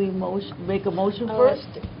we make a motion first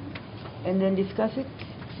and then discuss it?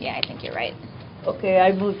 Yeah, I think you're right. Okay,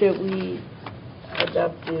 I move that we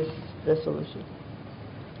adopt this resolution.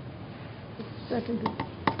 Second.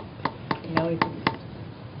 Now we can...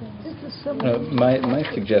 My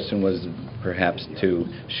suggestion was perhaps to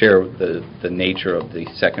share the nature of the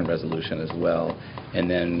second resolution as well, and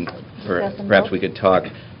then perhaps we could talk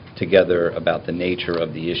together about the nature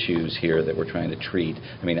of the issues here that we're trying to treat.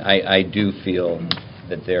 I mean, I do feel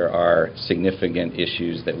that there are significant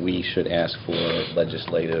issues that we should ask for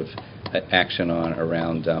legislative action on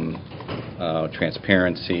around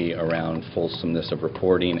transparency, around fulsomeness of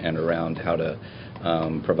reporting, and around how to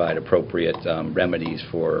provide appropriate remedies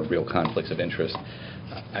for real conflicts of interest.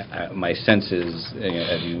 My sense is,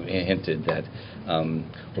 as you hinted, that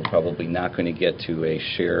we're probably not going to get to a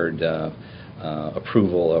shared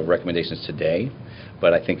approval of recommendations today,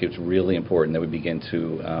 but I think it's really important that we begin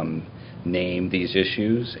to name these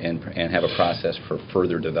issues and have a process for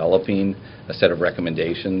further developing a set of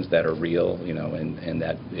recommendations that are real, and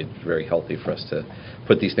that it's very healthy for us to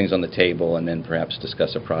put these things on the table and then perhaps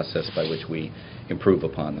discuss a process by which we improve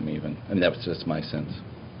upon them even. I mean, that's just my sense.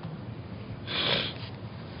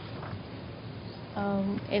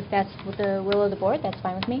 If that's the will of the board, that's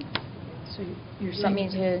fine with me. So you're saying... me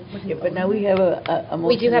to... Yeah, but now we have a motion.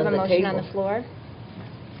 We do have a motion table. on the floor.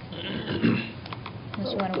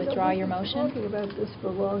 Unless you want to withdraw your motion. I've been talking about this for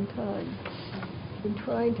a long time. I've been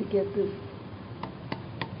trying to get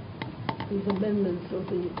these amendments or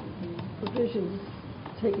the provisions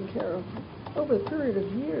taken care of over a period of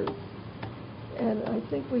years. And I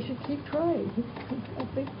think we should keep trying. I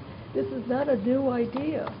think this is not a new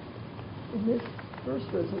idea in this first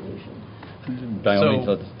resolution. By all means,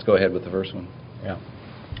 let's go ahead with the first one. Yeah.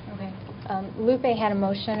 Okay. Lupe had a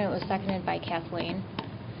motion. It was seconded by Kathleen.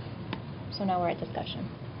 So now we're at discussion.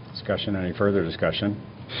 Discussion. Any further discussion?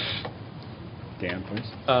 Dan, please.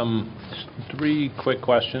 3 quick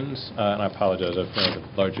questions, and I apologize.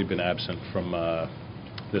 I've largely been absent from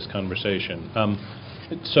this conversation.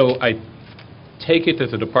 So I take it that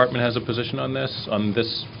the department has a position on this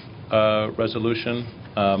resolution,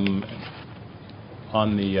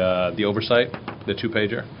 on the oversight, the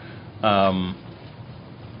 2-pager.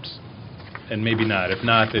 and maybe not. If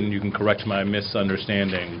not, then you can correct my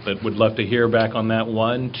misunderstanding, but would love to hear back on that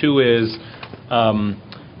one. Two is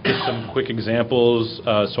just some quick examples,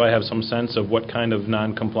 so I have some sense of what kind of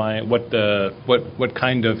non-compliant, what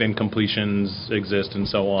kind of incompletions exist and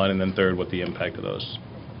so on, and then third, what the impact of those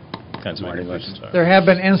kinds of incompletions are. There have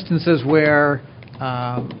been instances where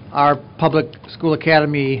our public school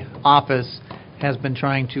academy office has been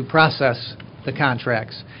trying to process the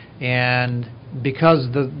contracts, and because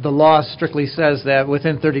the law strictly says that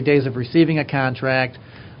within 30 days of receiving a contract,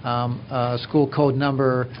 a school code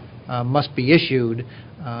number must be issued,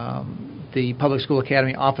 the public school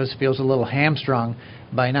academy office feels a little hamstrung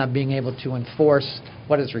by not being able to enforce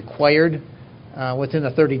what is required within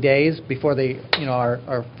the 30 days before they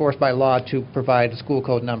are forced by law to provide a school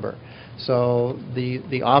code number. So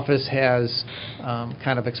the office has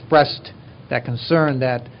kind of expressed that concern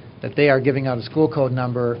that they are giving out a school code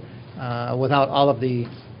number without all of the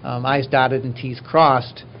I's dotted and T's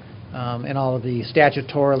crossed and all of the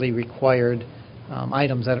statutorily required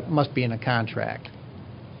items that must be in a contract.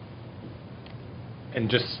 And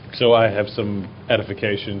just so I have some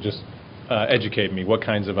edification, just educate me. What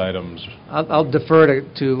kinds of items? I'll defer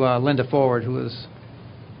to Linda Forward, who is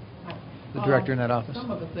the director in that office. Some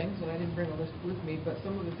of the things, and I didn't bring a list with me, but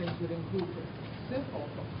some of the things would include, for simple,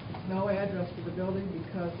 no address to the building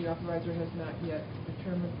because the authorizer has not yet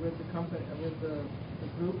determined with the company, with the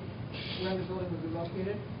group, where the building would be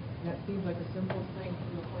located. And that seems like a simple thing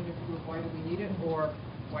from the point of view of why do we need it, or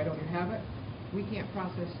why don't you have it? We can't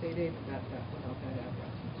process state aid without that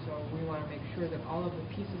address. So we want to make sure that all of the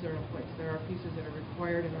pieces are in place. There are pieces that are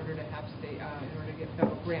required in order to have in order to get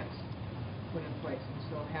federal grants put in place. And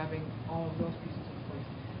so having all of those pieces in place,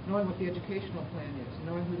 knowing what the educational plan is,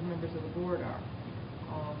 knowing who the members of the board are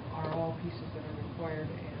all pieces that are required.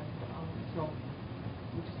 And so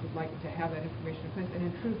we just would like to have that information in place. And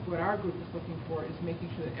in truth, what our group is looking for is making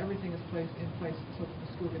sure that everything is in place so that the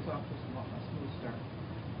school gets off to a smooth start.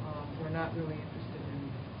 We're not really interested in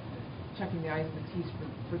checking the I's and the T's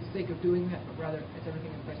for the sake of doing that, but rather it's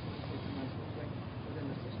everything in place so that we can run smoothly within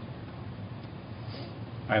the system.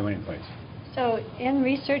 Eileen, please. So in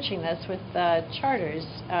researching this with charters,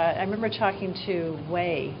 I remember talking to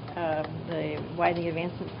WAY, the Widening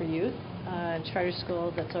Advancement for Youth charter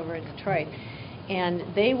school that's over in Detroit. And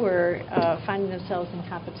they were finding themselves in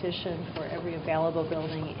competition for every available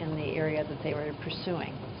building in the area that they were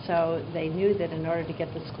pursuing. So they knew that in order to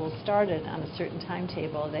get the school started on a certain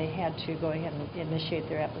timetable, they had to go ahead and initiate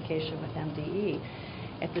their application with MDE.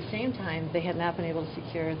 At the same time, they had not been able to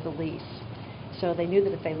secure the lease. So they knew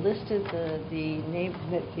that if they listed the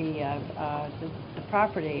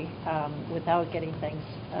property without getting things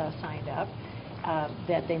signed up,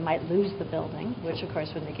 that they might lose the building, which of course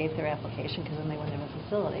when they gave their application, because then they wouldn't have a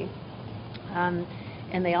facility.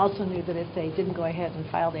 And they also knew that if they didn't go ahead and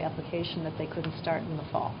file the application that they couldn't start in the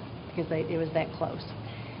fall, because it was that close.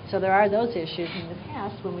 So there are those issues. In the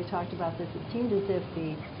past, when we talked about this, it seemed as if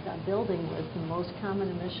the building was the most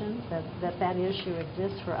common omission, that issue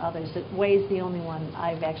exists for others. WAY's the only one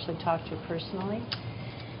I've actually talked to personally.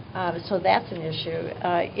 So that's an issue.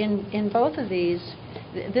 In both of these,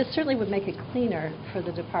 this certainly would make it cleaner for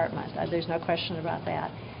the department. There's no question about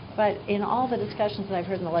that. But in all the discussions that I've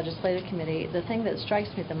heard in the legislative committee, the thing that strikes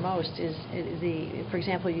me the most is for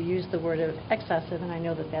example, you use the word of excessive, and I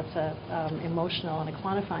know that that's a emotional and a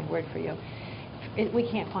quantifying word for you. We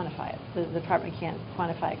can't quantify it. The department can't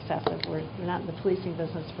quantify excessive. We're not in the policing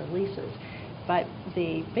business for leases. But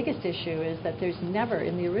the biggest issue is that there's never,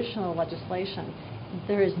 in the original legislation,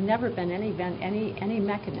 there has never been any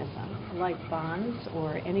mechanism like bonds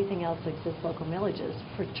or anything else that exists local millages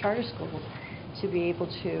for charter schools to be able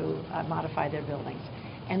to modify their buildings.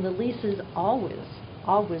 And the leases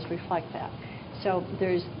always reflect that. So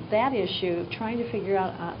there's that issue, trying to figure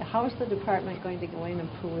out how is the department going to go in and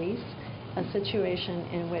police a situation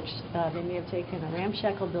in which they may have taken a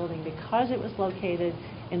ramshackle building because it was located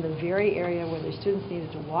in the very area where the students needed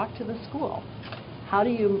to walk to the school. How do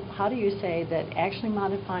you say that actually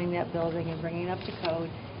modifying that building and bringing it up to code,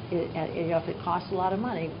 if it costs a lot of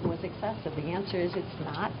money, was excessive? The answer is it's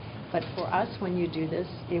not. But for us, when you do this,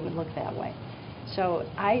 it would look that way. So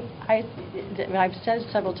I've said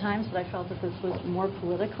several times that I felt that this was more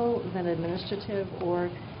political than administrative or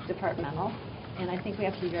departmental. And I think we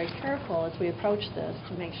have to be very careful as we approach this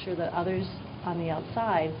to make sure that others on the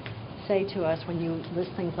outside say to us, when you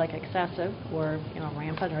list things like excessive or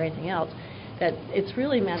rampant or anything else, that it's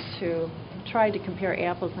really meant to try to compare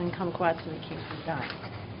apples and kumquats, and it can't be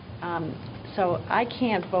done. So I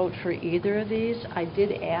can't vote for either of these. I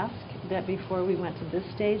did ask that before we went to this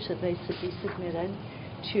stage that they be submitted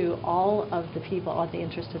to all of the people, all the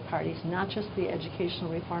interested parties, not just the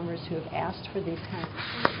educational reformers who have asked for these kinds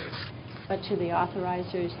of changes, but to the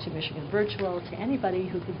authorizers, to Michigan Virtual, to anybody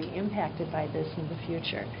who could be impacted by this in the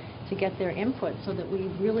future, to get their input so that we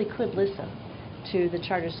really could listen to the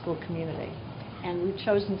charter school community. And we've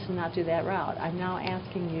chosen to not do that route. I'm now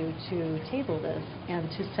asking you to table this and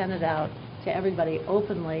to send it out to everybody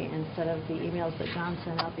openly instead of the emails that John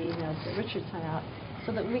sent out, the emails that Richard sent out,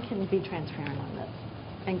 so that we can be transparent on this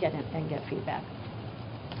and get feedback.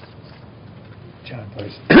 John,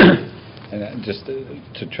 please. And just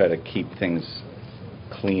to try to keep things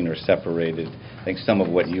clean or separated, I think some of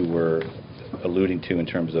what you were alluding to in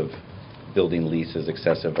terms of building leases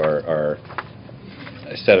excessive are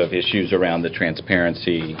a set of issues around the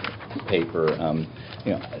transparency paper.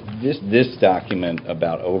 This document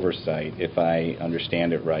about oversight, if I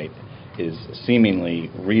understand it right, is seemingly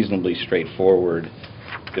reasonably straightforward,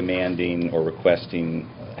 demanding or requesting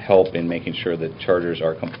help in making sure that charters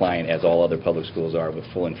are compliant, as all other public schools are, with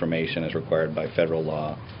full information as required by federal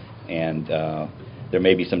law. And there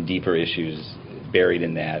may be some deeper issues buried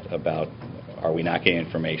in that about, are we not getting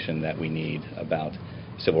information that we need about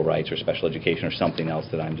civil rights or special education or something else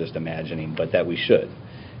that I'm just imagining, but that we should.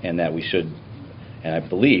 And I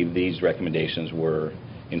believe these recommendations were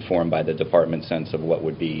informed by the department's sense of what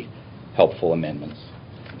would be helpful amendments.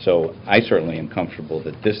 So I certainly am comfortable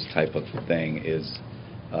that this type of thing is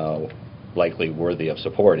likely worthy of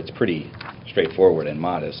support. It's pretty straightforward and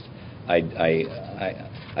modest.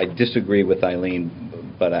 I disagree with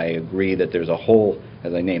Eileen, but I agree that there's a whole,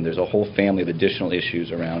 as I named, there's a whole family of additional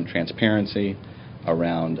issues around transparency,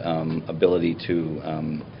 around ability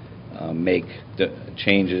to make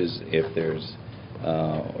changes if there's,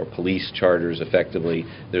 or police charters effectively.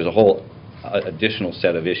 There's a whole additional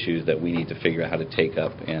set of issues that we need to figure out how to take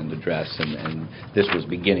up and address, and this was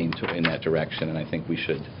beginning in that direction, and I think we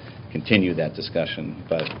should continue that discussion.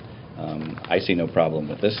 But I see no problem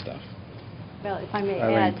with this stuff. Well, if I may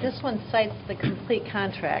add, this one cites the complete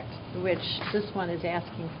contract, which this one is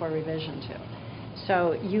asking for revision to.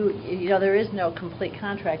 So you know, there is no complete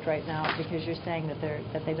contract right now because you're saying that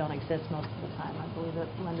they don't exist most of the time. I believe that,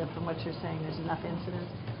 Linda, from what you're saying, there's enough incidents.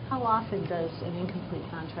 How often does an incomplete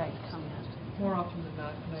contract come in? More often than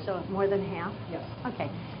not. So more than half? Yes.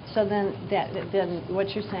 Okay. So then what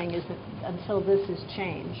you're saying is that until this is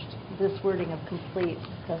changed, this wording of complete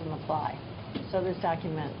doesn't apply. So this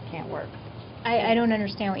document can't work. I don't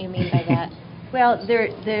understand what you mean by that. Well,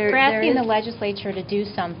 We're asking the legislature to do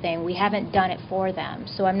something. We haven't done it for them,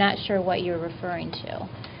 so I'm not sure what you're referring to.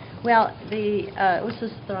 Well, was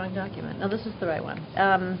this the wrong document? No, this is the right one.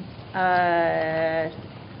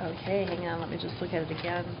 Okay, hang on, let me just look at it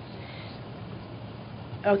again.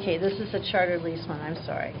 Okay, this is the charter lease one, I'm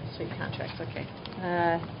sorry. Suite contracts, okay.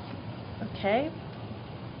 Okay.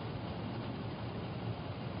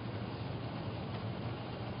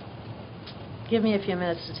 Give me a few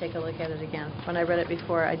minutes to take a look at it again. When I read it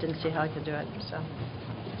before, I didn't see how I could do it, so.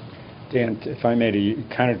 Dan, if I may,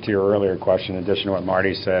 kind of to your earlier question, in addition to what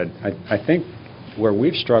Marty said, I think where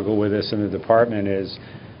we've struggled with this in the department is,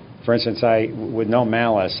 for instance, with no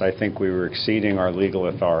malice, I think we were exceeding our legal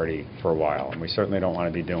authority for a while, and we certainly don't want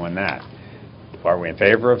to be doing that. Are we in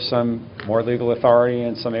favor of some more legal authority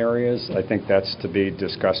in some areas? I think that's to be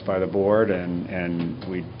discussed by the board, and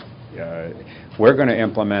we're going to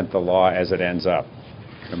implement the law as it ends up,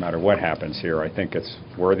 no matter what happens here. I think it's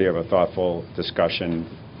worthy of a thoughtful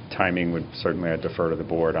discussion. Timing would certainly, I defer to the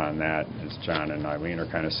board on that, as John and Eileen are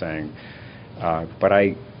kind of saying. But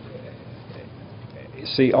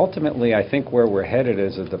see, ultimately, I think where we're headed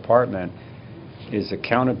as a department is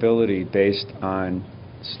accountability based on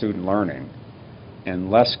student learning and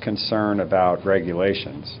less concern about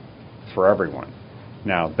regulations for everyone.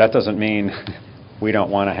 Now, that doesn't mean we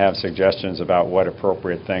don't want to have suggestions about what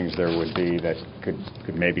appropriate things there would be that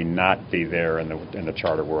could maybe not be there in the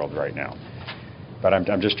charter world right now. But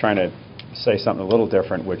I'm just trying to say something a little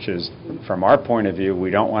different, which is, from our point of view,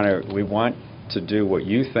 we want to do what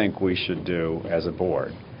you think we should do as a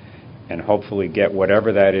board, and hopefully get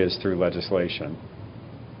whatever that is through legislation,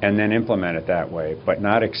 and then implement it that way, but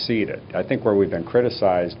not exceed it. I think where we've been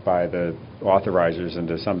criticized by the authorizers, and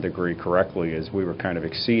to some degree correctly, is we were kind of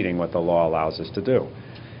exceeding what the law allows us to do.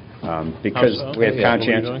 Because we have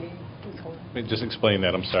conscientious... Just explain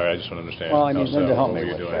that, I'm sorry, I just want to understand. Well, I need Linda to help me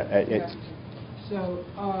with that. So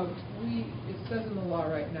it says in the law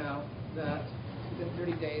right now that within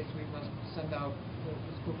 30 days we must send out the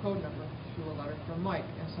school code number through a letter from Mike.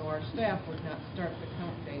 And so our staff would not start the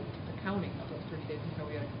counting of those 30 days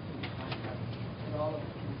until we had a complete contract. And all of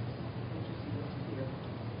the pieces, which you see listed here,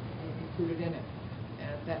 included in it.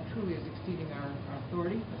 And that truly is exceeding our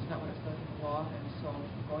authority. That's not what it says in the law. And so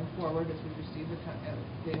going forward, as we receive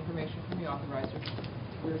the information from the authorizer,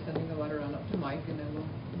 we're sending the letter on up to Mike, and then we'll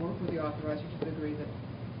work with the authorizer to the degree that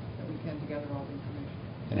we can together all the information.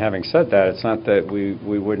 And having said that, it's not that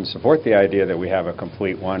we wouldn't support the idea that we have a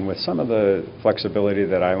complete one with some of the flexibility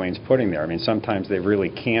that Eileen's putting there. I mean, sometimes they really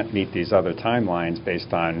can't meet these other timelines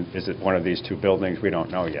based on, is it one of these two buildings? We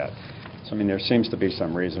don't know yet. So, I mean, there seems to be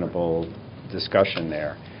some reasonable discussion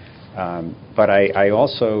there. But I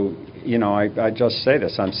also, you know, I just say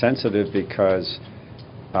this, I'm sensitive because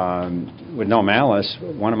with no malice,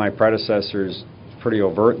 one of my predecessors pretty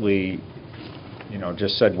overtly, you know,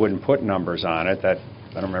 just said wouldn't put numbers on it. That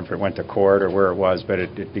I don't remember if it went to court or where it was, but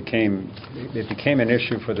it became an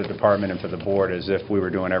issue for the department and for the board as if we were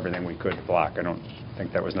doing everything we could to block. I don't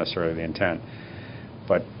think that was necessarily the intent.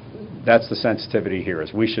 But that's the sensitivity here,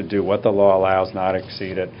 is we should do what the law allows, not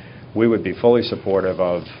exceed it. We would be fully supportive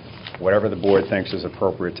of whatever the board thinks is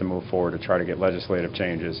appropriate to move forward to try to get legislative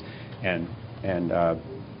changes,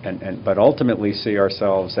 but ultimately see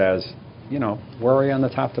ourselves as, you know, where are you on the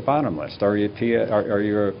top to bottom list? Are you a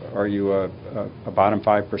bottom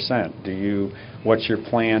 5%? What's your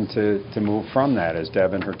plan to move from that as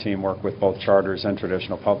Deb and her team work with both charters and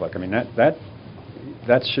traditional public? I mean, that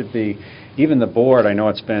should be, even the board, I know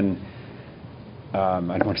it's been, I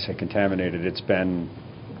don't want to say contaminated, it's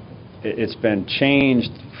been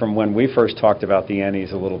changed from when we first talked about the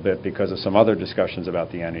NEs a little bit because of some other discussions about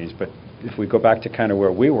the NEs, but if we go back to kind of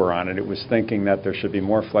where we were on it, it was thinking that there should be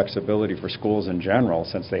more flexibility for schools in general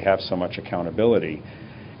since they have so much accountability,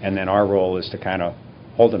 and then our role is to kind of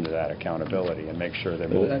hold them to that accountability and make sure they're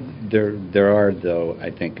moving. There are, though,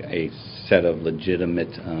 I think, a set of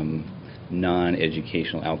legitimate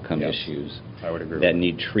non-educational outcome issues I would agree that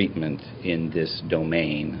need treatment in this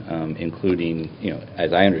domain, including, you know,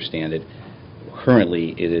 as I understand it,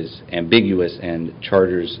 currently it is ambiguous and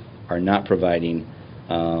charters are not providing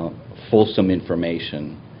fulsome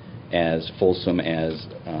information, as fulsome as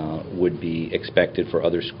would be expected for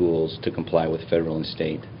other schools to comply with federal and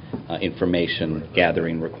state information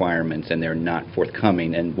gathering requirements, and they're not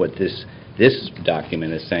forthcoming. And what this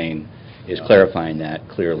document is saying is clarifying that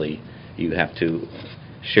clearly. You have to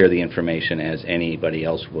share the information as anybody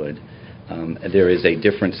else would. There is a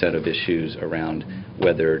different set of issues around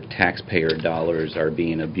whether taxpayer dollars are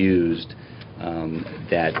being abused,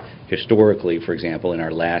 that historically, for example, in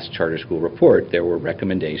our last charter school report, there were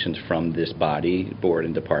recommendations from this body, board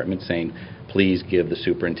and department, saying, please give the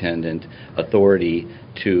superintendent authority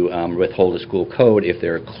to withhold a school code if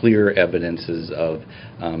there are clear evidences of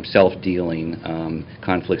self-dealing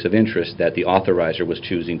conflicts of interest that the authorizer was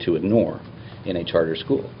choosing to ignore in a charter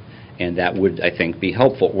school. And that would, I think, be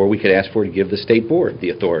helpful. Or we could ask for to give the state board the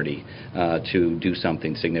authority to do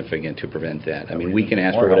something significant to prevent that. I mean, we can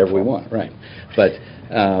ask for whatever we want, right? But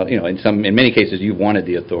you know, in many cases, you wanted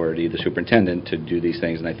the authority, the superintendent, to do these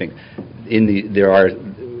things. And I think there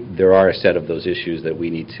are a set of those issues that we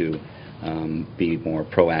need to be more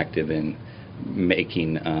proactive in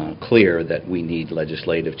making clear that we need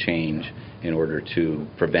legislative change in order to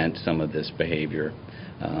prevent some of this behavior.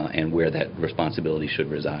 And where that responsibility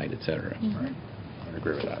should reside, et cetera. Right. I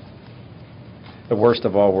agree with that. The worst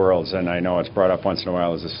of all worlds, and I know it's brought up once in a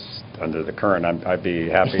while, is this under the current. I'd be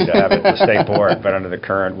happy to have it the state board, but under the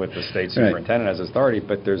current with the state superintendent as authority,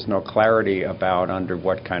 but there's no clarity about under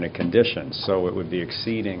what kind of conditions. So it would be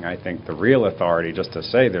exceeding, I think, the real authority just to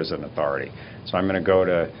say there's an authority. So I'm going to go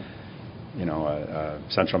to, you know,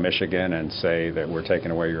 Central Michigan and say that we're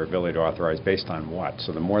taking away your ability to authorize based on what?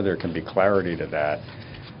 So the more there can be clarity to that,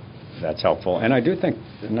 that's helpful. And I do think,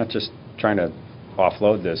 I'm not just trying to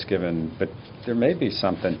offload this but there may be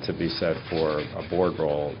something to be said for a board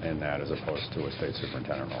role in that as opposed to a state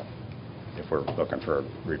superintendent role, if we're looking for a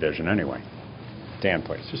revision anyway. Dan,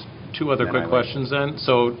 please. Just two other quick questions then.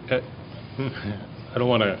 So, I don't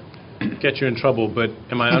want to get you in trouble, but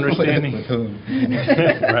am I understanding?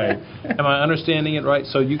 Right. Am I understanding it right?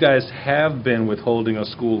 So you guys have been withholding a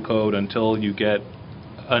school code until you get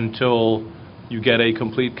a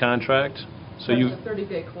complete contract? So you a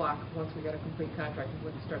 30-day clock. Once we get a complete contract,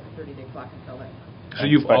 we'll start the 30-day clock until then. So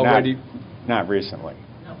you've already... Not recently.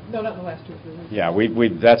 No, not in the last 2 or 3 weeks. Yeah,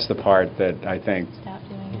 that's the part that I think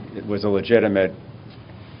it was a legitimate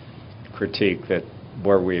critique that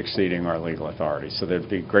were we exceeding our legal authority. So there'd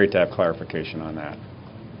be great to have clarification on that.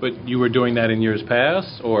 But you were doing that in years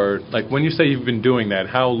past? Or, like, when you say you've been doing that,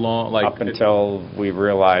 how long? Like, up until we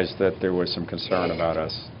realized that there was some concern about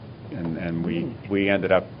us. And we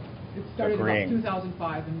ended up It started agreeing. about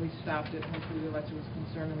 2005, and we stopped it once we realized there was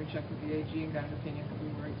concern, and we checked with the AG and got an opinion that we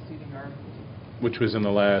were exceeding our ability. which was in the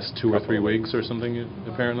last 2 or 3 weeks or something,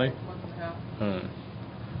 apparently?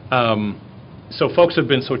 So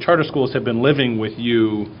charter schools have been living with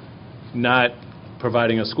you, not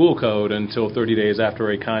providing a school code until 30 days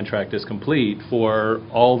after a contract is complete for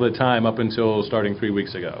all the time up until starting 3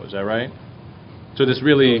 weeks ago. Is that right? So this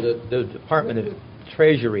really... The Department of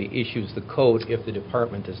Treasury issues the code if the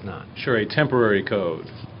department does not. Sure, a temporary code,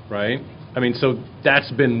 right? I mean, so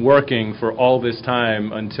that's been working for all this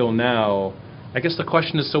time until now. I guess the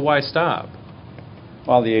question is, so why stop?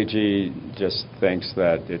 Well, the AG just thinks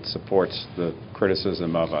that it supports the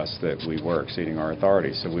criticism of us that we were exceeding our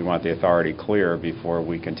authority. So we want the authority clear before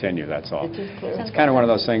we continue, that's all. It's kind of one of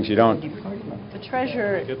those things you don't... The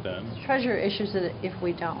treasurer issues it if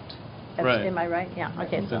we don't. Right. Am I right? Yeah,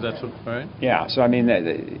 okay. So that's what, right? Yeah, so I mean,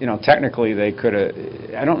 you know, technically they could have...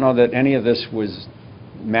 I don't know that any of this was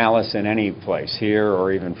malice in any place, here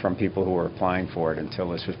or even from people who were applying for it until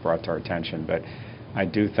this was brought to our attention. But I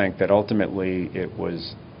do think that ultimately it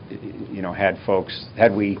was, you know, had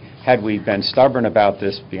we been stubborn about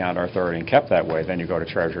this beyond our authority and kept that way, then you go to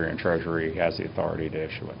Treasury, and Treasury has the authority to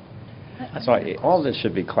issue it. So all this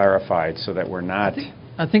should be clarified so that we're not...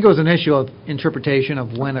 I think it was an issue of interpretation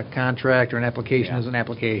of when a contract or an application is an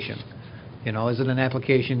application. You know, is it an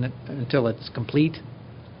application until it's complete,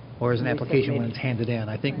 or is it an application when it's handed in?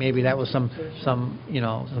 I think maybe that was some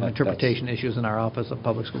interpretation issues in our Office of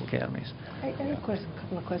Public School Academies. I have a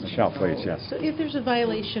couple of questions. Michelle, please, yes. So if there's a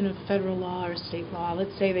violation of federal law or state law,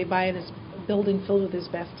 let's say they buy this building filled with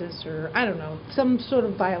asbestos, or I don't know, some sort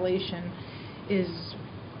of violation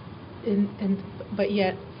but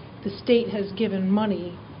yet the state has given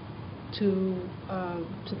money to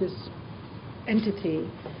this entity,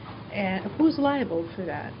 and who's liable for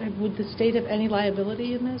that? Would the state have any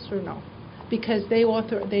liability in this, or no? Because they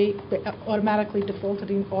automatically defaulted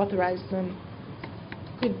and authorized them.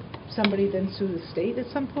 Could somebody then sue the state at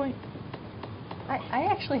some point? I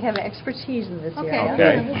actually have expertise in this Okay. area.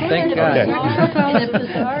 Okay. Thank God. In a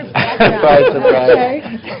bizarre background.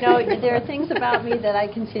 Surprise. No, there are things about me that I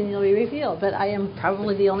continually reveal, but I am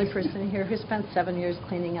probably the only person here who spent 7 years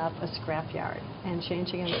cleaning up a scrapyard and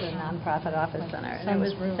changing it into a nonprofit office center. And it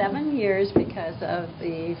was 7 years because of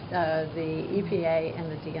the EPA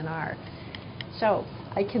and the DNR. So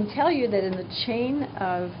I can tell you that in the chain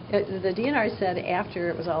of, the DNR said after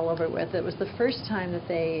it was all over with, it was the first time that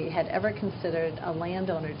they had ever considered a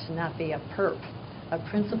landowner to not be a PERP, a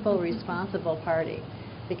principal responsible party,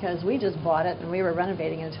 because we just bought it and we were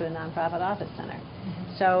renovating it into a nonprofit office center.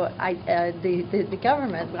 So the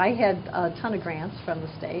government, I had a ton of grants from the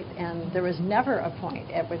state, and there was never a point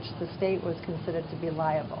at which the state was considered to be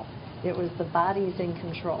liable. It was the bodies in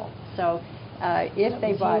control. So if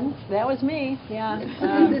they bought, that was me, yeah.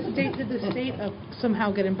 Did the state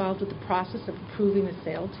somehow get involved with the process of approving the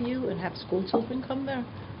sale to you and have school children come there?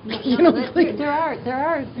 There are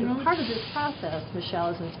part of this process,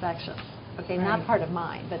 Michelle, is inspections. Okay, not part of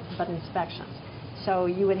mine, but inspections. So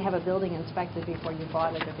you would have a building inspected before you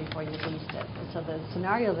bought it or before you leased it. And so the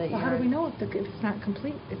scenario that how do we know if it's not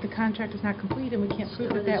complete, if the contract is not complete and we can't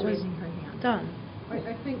prove that was done?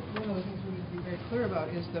 I think one of the things we need to be very clear about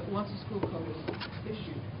is that once a school code is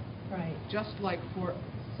issued, right, just like for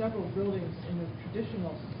several buildings in the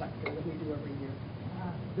traditional sector that we do every year,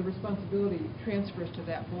 the responsibility transfers to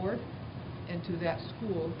that board and to that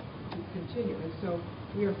school to continue. And so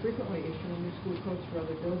we are frequently issuing new school codes for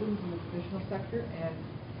other buildings in the traditional sector, and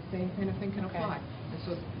the same kind of thing can apply. And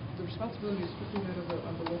so the responsibility is strictly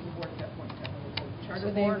of the local board at that point in time, whether it's a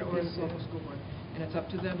charter board or the local school board. And it's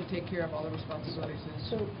up to them to take care of all the responsibilities.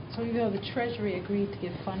 So you know, the Treasury agreed to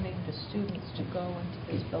give funding to students to go into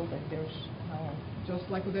this building. There's no... Just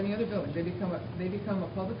like with any other building, they become a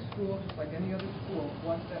public school, just like any other school,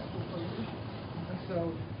 once that school code is issued. And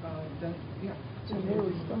so then, yeah. So they're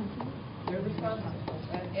responsible. They're responsible.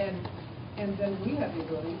 And then we have the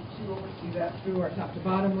ability to oversee that through our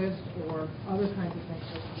top-to-bottom list or other kinds of things.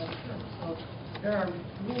 So there are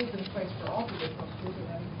rules in place for all traditional schools, and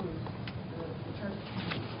that includes the term.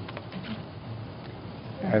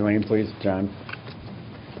 Eileen, please. John.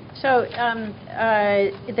 So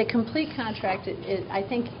the complete contract, I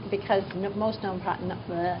think because most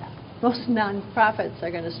nonprofits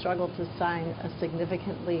are going to struggle to sign a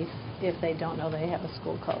significant lease if they don't know they have a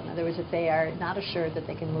school code. In other words, if they are not assured that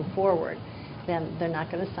they can move forward, then they're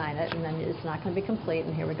not going to sign it, and then it's not going to be complete,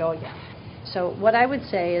 and here we go again. So what I would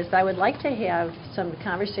say is I would like to have some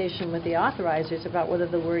conversation with the authorizers about whether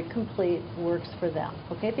the word complete works for them,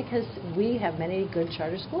 okay? Because we have many good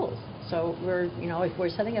charter schools. So if we're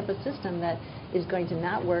setting up a system that is going to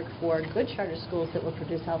not work for good charter schools that will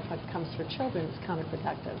produce outcomes for children, it's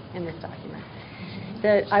counterproductive in this document.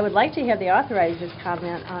 I would like to have the authorizers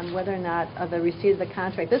comment on whether or not the receipt of the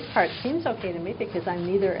contract. This part seems okay to me because I'm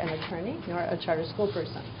neither an attorney nor a charter school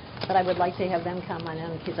person. But I would like to have them comment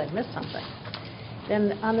in case I've missed something.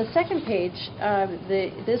 Then on the second page,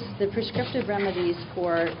 the prescriptive remedies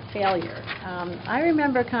for failure. I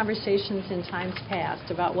remember conversations in times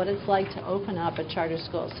past about what it's like to open up a charter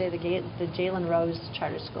school, say the Jalen Rose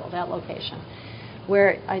Charter School, that location,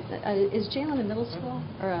 where is Jalen a middle school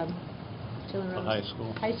or Jalen Rose? High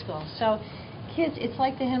school. High school. So kids, it's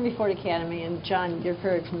like the Henry Ford Academy, and John, you're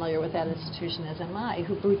very familiar with that institution, as am I,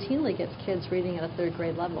 who routinely gets kids reading at a third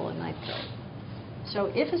grade level in ninth grade.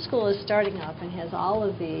 So if a school is starting up and has all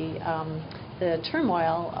of the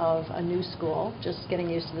turmoil of a new school, just getting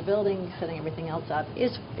used to the building, setting everything else up,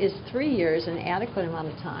 is 3 years an adequate amount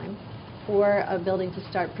of time for a building to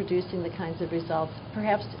start producing the kinds of results,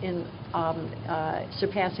 perhaps in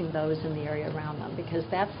surpassing those in the area around them, because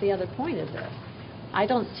that's the other point of this. I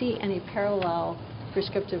don't see any parallel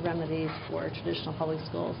prescriptive remedies for traditional public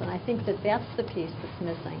schools, and I think that that's the piece that's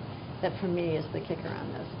missing, that for me is the kicker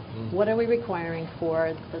on this. What are we requiring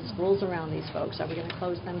for the schools around these folks? Are we going to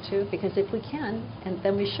close them too? Because if we can, and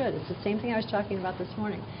then we should. It's the same thing I was talking about this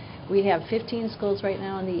morning. We have 15 schools right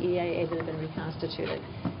now in the EAA that have been reconstituted.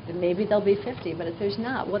 And maybe there'll be 50, but if there's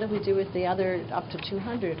not, what do we do with the other up to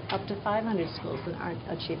 200, up to 500 schools that aren't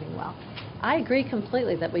achieving well? I agree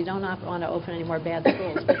completely that we don't want to open any more bad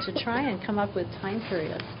schools, but to try and come up with time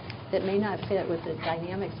periods that may not fit with the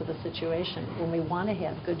dynamics of the situation when we want to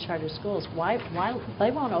have good charter schools, why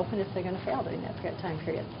they won't open if they're going to fail during that time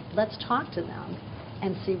period. Let's talk to them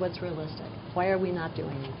and see what's realistic. Why are we not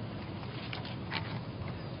doing it?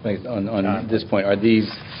 On this point, are these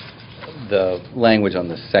the language on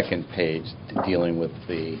the second page dealing with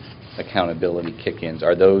the accountability kick-ins?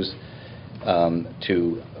 Are those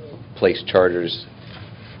to place charters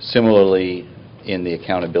similarly in the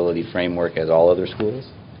accountability framework as all other schools?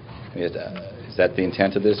 Is that the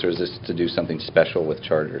intent of this, or is this to do something special with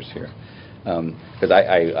charters here? Because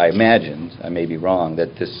I imagined, I may be wrong,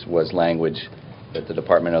 that this was language that the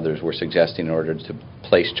department and others were suggesting in order to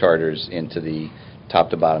place charters into the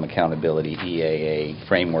top-to-bottom accountability EAA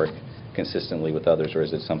framework consistently with others, or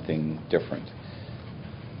is it something different?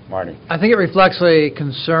 Marty. I think it reflects a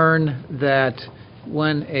concern that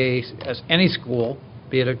when any school,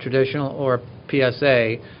 be it a traditional or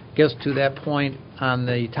PSA, gets to that point on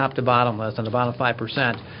the top-to-bottom list, on the bottom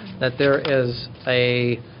 5%, that there is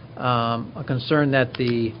a concern that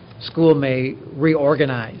the school may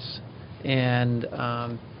reorganize and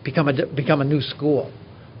become a new school.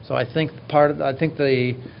 So I think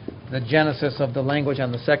the genesis of the language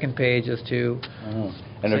on the second page is to.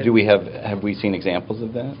 And have we seen examples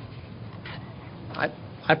of that?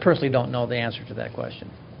 I personally don't know the answer to that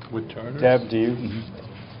question. With charters? Deb, do you?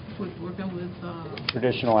 Working with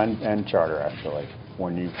Traditional and charter, actually,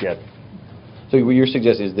 when you get. So what you're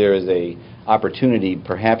suggesting is there is a opportunity,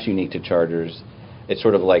 perhaps unique to charters. It's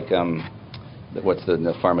sort of like what's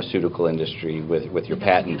the pharmaceutical industry with your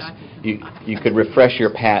patents. You could refresh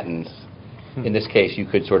your patents. In this case, you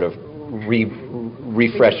could sort of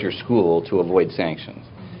refresh your school to avoid sanctions.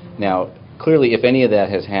 Now, clearly, if any of that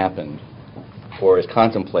has happened or is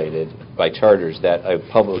contemplated by charters that a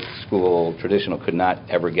public school traditional could not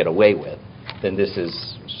ever get away with, then this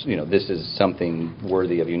is something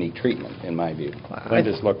worthy of unique treatment, in my view.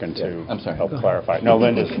 Linda's looking to help Go clarify. ahead. No,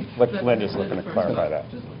 Linda's looking to clarify that.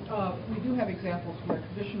 We do have examples where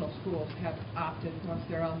traditional schools have opted, once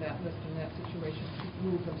they're on that list in that situation, to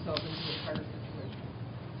move themselves into a charter situation.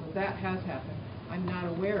 So that has happened. I'm not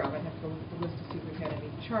aware of, I'd have to go look at the list to see if we've had any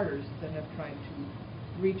charters that have tried to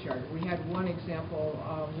recharter. We had one example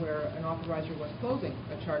where an authorizer was closing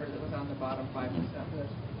a charter that was on the bottom 5%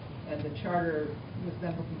 list, and the charter was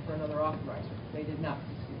then looking for another authorizer. They did not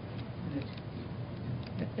succeed.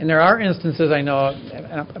 And there are instances, I know,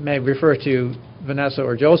 I may refer to Vanessa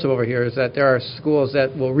or Joseph over here, is that there are schools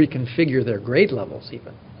that will reconfigure their grade levels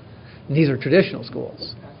even. And these are traditional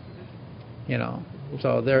schools. You know,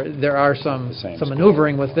 so there are some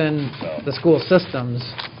maneuvering within the school systems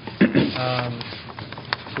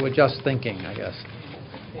to adjust thinking, I guess.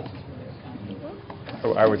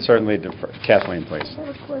 I would certainly defer. Kathleen, please. I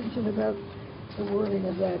have a question about the wording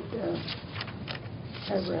of that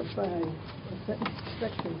paragraph 5,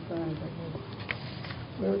 section 5, I guess,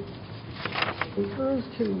 where it refers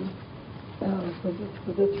to,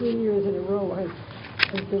 for the 3 years in a row, as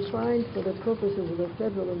defined for the purposes of the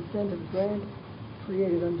federal incentive grant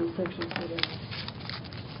created under section whatever.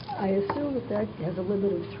 I assume that has a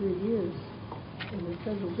limit of 3 years in the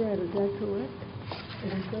federal grant. Is that correct? In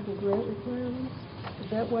the federal grant requirements? Is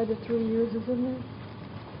that why the 3 years is in there?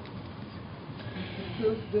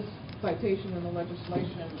 truth, this citation in the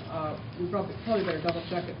legislation, we probably better double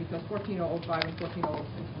check it, because 14005 and 14006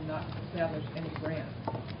 do not establish any grant.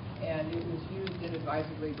 And it was used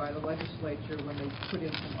inadvisedly by the legislature when they put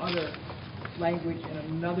in some other language in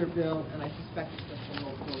another bill, and I suspect it's just a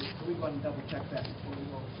low quote. So we want to double check that before we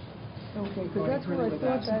vote. Okay, because that's what I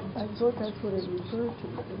thought that's what it referred to,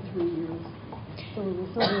 the 3 years. So it was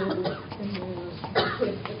somewhere in the...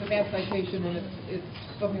 It's a bad citation, and it's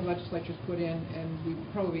something the legislature's put in, and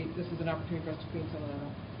this is an opportunity for us to clean some of that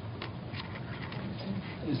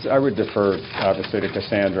up. I would defer, obviously, to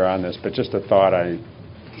Cassandra on this, but just a thought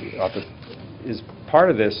is part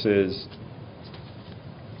of this is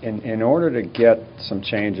in order to get some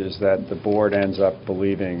changes that the board ends up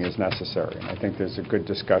believing is necessary. And I think there's a good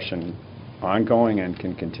discussion ongoing and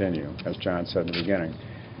can continue, as John said in the beginning.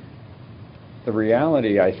 The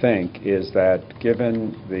reality, I think, is that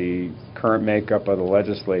given the current makeup of the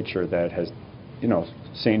legislature that has,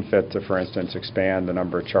 seen fit to, for instance, expand the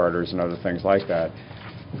number of charters and other things like that,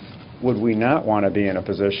 would we not want to be in a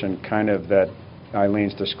position kind of that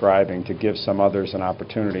Eileen's describing, to give some others an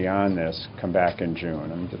opportunity on this, come back in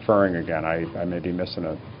June? I'm deferring again. I may be missing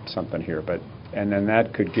something here, and then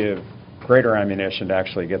that could give greater ammunition to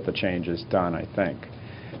actually get the changes done, I think.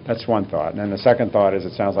 That's one thought. And then the second thought is,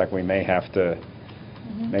 it sounds like we may have to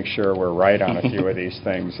make sure we're right on a few of these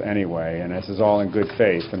things anyway, and this is all in good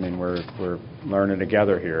faith. I mean, we're learning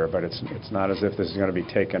together here, but it's not as if this is going to be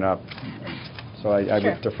taken up. So I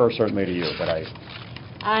would defer certainly to you, but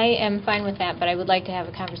I am fine with that, but I would like to have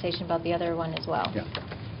a conversation about the other one as well. Yeah.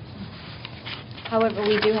 However,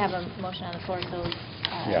 we do have a motion on the floor, so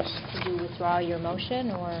yes. Did you withdraw your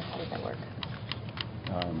motion, or how does that work?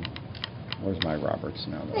 Where's my Roberts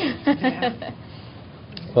now?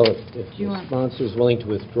 Well, if the sponsor is willing to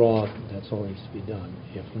withdraw, that's all that needs to be done.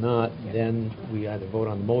 If not, then we either vote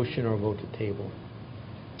on the motion or vote to table.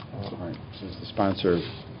 All right. So is the sponsor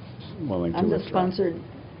willing to I'm the withdraw? sponsor.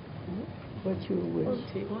 What you wish.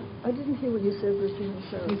 I didn't hear what you said, Regina,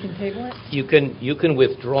 sorry. You can table it? You can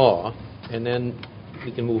withdraw, and then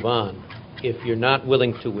we can move on. If you're not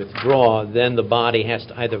willing to withdraw, then the body has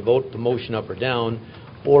to either vote the motion up or down,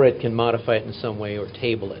 or it can modify it in some way or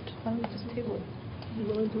table it. Why don't we just table it?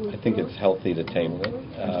 I think it's healthy to table it.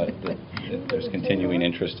 That there's continuing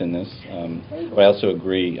interest in this. But I also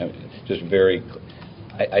agree, I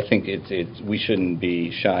think we shouldn't be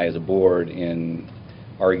shy as a board in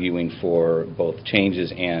arguing for both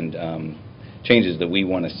changes and changes that we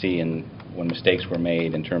want to see in when mistakes were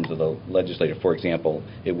made in terms of the legislature. For example,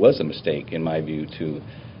 it was a mistake, in my view, to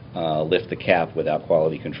lift the cap without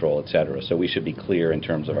quality control, et cetera. So we should be clear in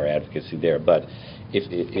terms of our advocacy there. But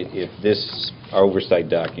if this oversight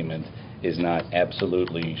document is not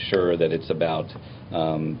absolutely sure that it's about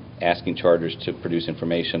asking charters to produce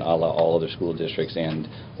information a la all other school districts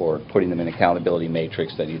or putting them in an accountability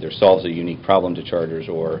matrix that either solves a unique problem to charters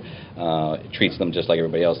or treats them just like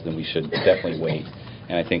everybody else, then we should definitely wait.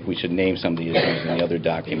 And I think we should name some of the issues in the other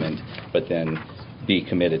document, but then be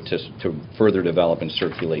committed to further develop and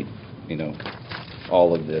circulate,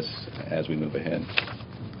 all of this as we move ahead.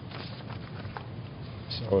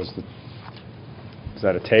 So is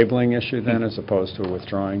that a tabling issue then, as opposed to a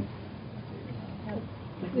withdrawing?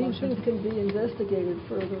 These things can be investigated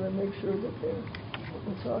further and make sure that what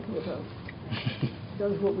we're talking about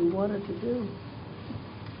does what we want it to do.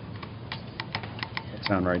 That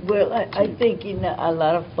sound right? Well, I think a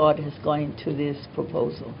lot of thought has gone into this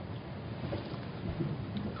proposal.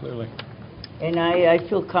 Clearly. And I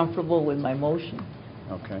feel comfortable with my motion.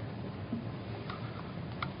 Okay.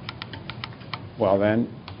 Well then,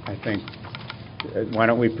 I think, why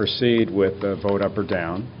don't we proceed with the vote up or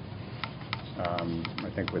down? I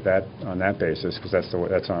think with that, on that basis, because that's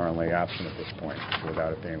our only option at this point,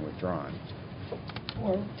 without it being withdrawn.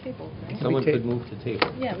 Or table, right? Someone could move to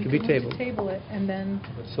table. Yeah, we Could be could move tabled. to table it, and then...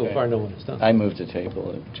 But so far, no one has done. I move to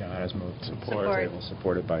table it. John has moved to Support. table,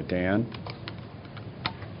 supported by Dan.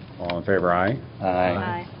 All in favor, aye?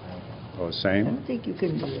 Aye. Opposed, I same? don't think you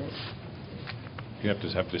can do that. You have to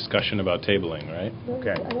have discussion about tabling, right?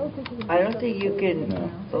 Okay. I don't think you can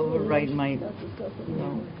override my, no.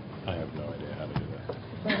 I have no idea how to do that.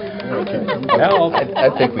 Well, I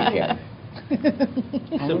think we can.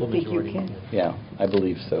 I don't think you can. Yeah, I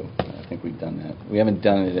believe so. I think we've done that. We haven't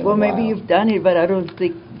done it in Well, a while. maybe you've done it, but I don't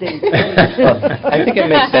think they... I think it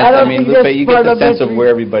makes sense. I don't think that's but you get the sense of parliamentary. where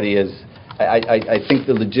everybody is. I think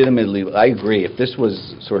that legitimately, I agree. If this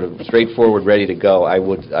was sort of straightforward, ready to go, I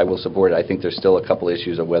will support it. I think there's still a couple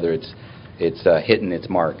issues of whether it's it's hitting its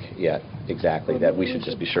mark yet, exactly, that we should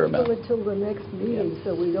just be sure about. Table it till the next meeting,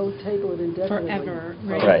 so we don't table it indefinitely. Forever,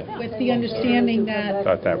 Right. right? With the understanding I that...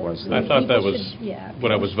 thought that was... I thought that People was should- yeah.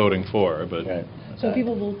 what I was voting for, but... So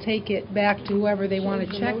people will take it back to whoever they want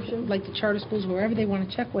to check, like the charter schools, wherever they want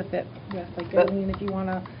to check with it. With. Like, I mean, if you want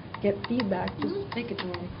to get feedback, just take it to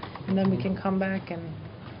them, and then we can come back and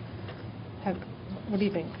have, what do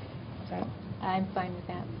you think? Is that... I'm fine with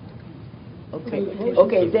that.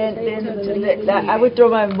 Okay, then I would throw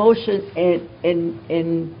my motion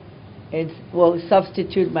and well,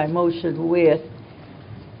 substitute my motion with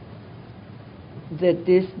that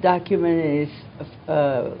this document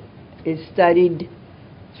is studied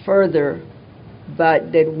further,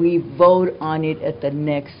 but that we vote on it at the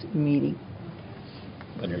next meeting.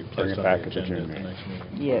 Bring it back at the June meeting.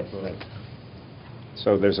 Yes.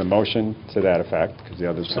 So there's a motion to that effect, because the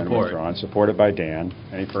other's been Support. withdrawn, supported by Dan.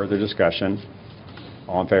 Any further discussion?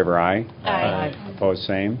 All in favor, aye? Aye. Opposed,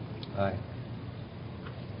 same? Aye.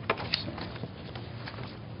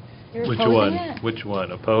 You're Which opposing one? it? Which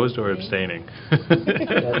one? Opposed or abstaining?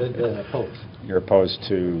 Opposed. You're opposed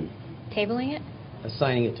to, Tabling it?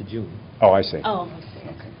 Assigning it to June. oh, I see. Oh,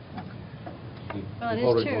 We- well, we it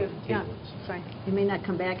voted is true. to Yeah, table it. sorry. It may not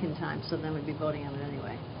come back in time, so then we'd be voting on it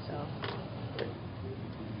anyway, so.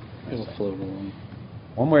 It'll float along.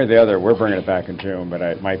 One way or the other, we're bringing it back in June, but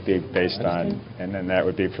it might be based on, and then that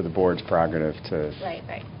would be for the board's prerogative to Right,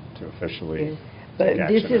 right. officially But take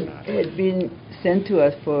this action or not. has been sent to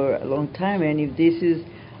us for a long time, and if this is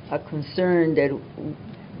a concern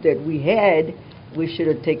that we had, we should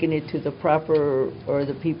have taken it to the proper, or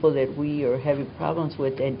the people that we are having problems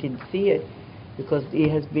with and didn't see it, because it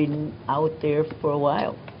has been out there for a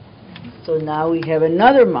while. So now we have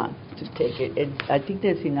another month to take it, and I think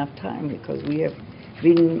that's enough time, because we have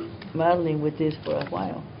been modeling with this for a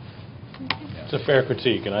while. It's a fair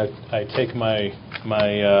critique, and I take my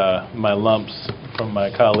lumps from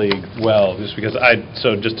my colleague well, just because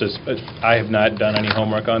I have not done any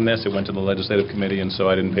homework on this. It went to the legislative committee, and so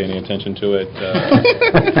I didn't pay any attention to it.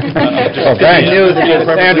 Oh, thank you. Sandra,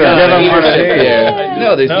 give him one of these.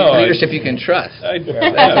 No, there's No, leadership you can trust. That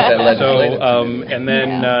legislative So, and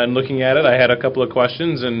then looking at it, I had a couple of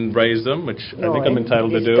questions and raised them, which I think I'm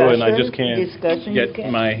entitled to do, and I just can't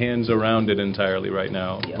get my hands around it entirely right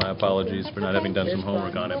now. My apologies for not having done some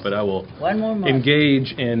homework on it, but I will One more month.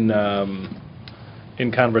 engage in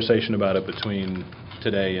conversation about it between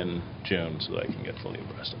today and June, so that I can get fully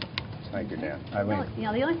abreast of it. Thank you, Dan. Well, Eileen? you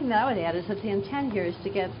know, the only thing that I would add is that the intent here is to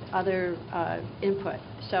get other input.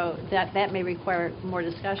 So that may require more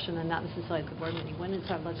discussion and not necessarily at the board meeting. When is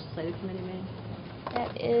our legislative committee meeting?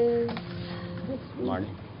 That is... Marty?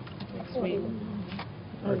 Next week.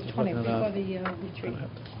 Or 20, before the retreat.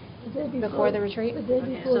 Before the retreat?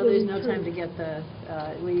 Okay, so there's no time to get the,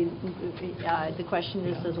 the question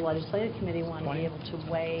is, does the legislative committee want to be able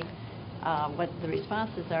to weigh what the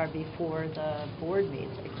responses are before the board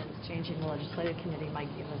meets? Because changing the legislative committee might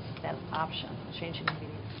give us that option, changing the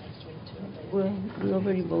meeting next week too. Well, we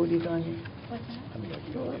already voted on it. What's that?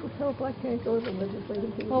 So if I can't go to the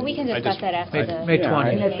legislative committee. Well, we can discuss that after the... May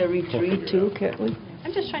 20th. And at the retreat too, can't we?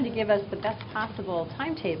 I'm just trying to give us the best possible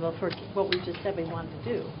timetable for what we just said we wanted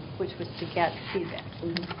to do, which was to get feedback.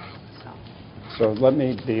 So let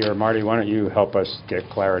me be, or Marty, why don't you help us get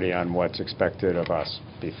clarity on what's expected of us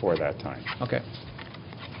before that time? Okay.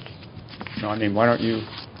 No, I mean, why don't you...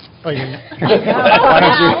 Oh, you Why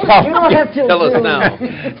don't you... You don't have to Tell us do- now.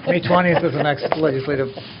 May 20th is the next legislative,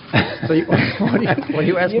 so what do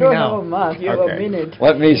you ask me You don't now? have a month, you have a minute.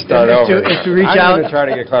 Let me start Is to- over. is to reach I'm going out- to try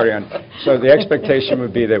to get clarity on. So the expectation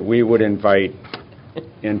would be that we would invite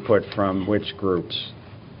input from which groups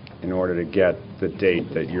in order to get the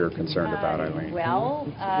date that you're concerned about, Eileen? Well,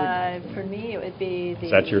 for me, it would be the...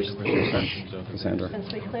 Is that your sense, Cassandra?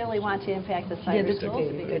 Since we clearly want to impact the Yeah, cyber that's schools, okay.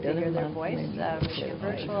 it'd be good to hear their Another voice. month, Michigan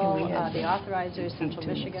Right. Virtual, We have the authorizers, Central 18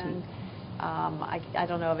 next Michigan. I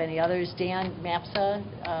don't know of any others. Dan, MAPSA,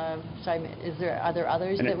 sorry, are there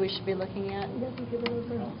others And that we should be looking at? He hasn't given us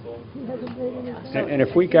a- he hasn't made any- And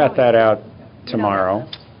if we got that out tomorrow,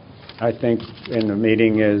 I think in the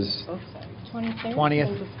meeting is... 23rd?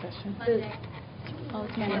 20th. Oh,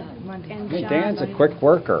 it's Monday. And Hey, John, Dan's a quick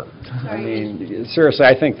worker. I mean, seriously,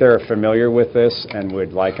 I think they're familiar with this and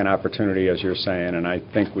would like an opportunity, as you're saying, and I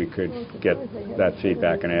think we could get that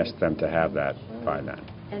feedback and ask them to have that by then.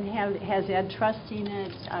 And has Ed Trust seen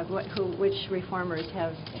it? Which reformers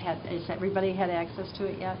have had, has everybody had access to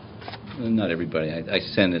it yet? Not everybody. I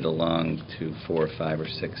send it along to 4 or 5 or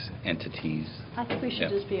 6 entities. I think we should Yeah.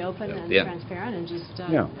 just be open and Yeah. transparent and just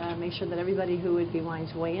Yeah. make sure that everybody who would be wanting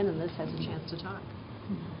to weigh in on this has a chance to talk.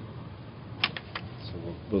 So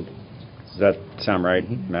we'll Does that sound right,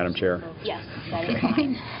 Madam Chair? Yes, that is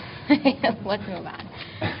fine. Let's move on.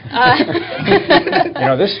 You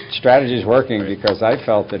know, this strategy is working because I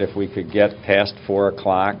felt that if we could get past 4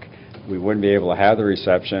 o'clock, we wouldn't be able to have the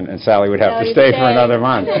reception, and Sally would have to Sally'd stay stay. for another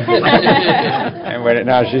month. And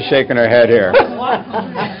now she's shaking her head here.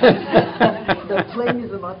 The plane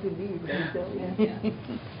is about to leave, I tell you.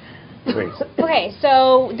 Please. Okay,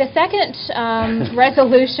 so the second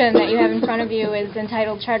resolution that you have in front of you is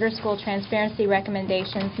entitled Charter School Transparency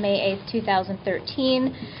Recommendations, May 8th,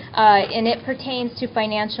 2013, and it pertains to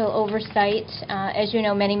financial oversight. As you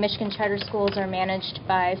know, many Michigan charter schools are managed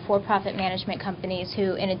by for-profit management companies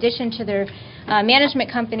who, in addition to their management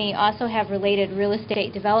company, also have related real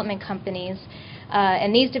estate development companies.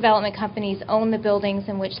 And these development companies own the buildings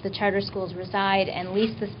in which the charter schools reside and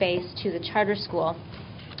lease the space to the charter school.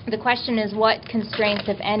 The question is what constraints,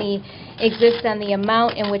 if any, exist on the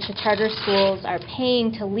amount in which the charter schools are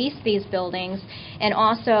paying to lease these buildings, and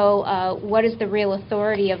also what is the real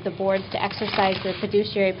authority of the boards to exercise their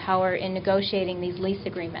fiduciary power in negotiating these lease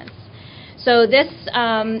agreements. So this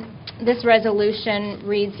resolution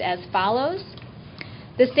reads as follows.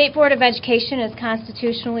 The State Board of Education is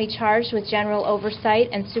constitutionally charged with general oversight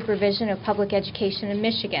and supervision of public education in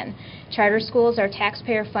Michigan. Charter schools are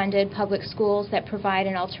taxpayer-funded public schools that provide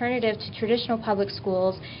an alternative to traditional public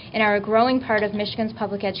schools and are a growing part of Michigan's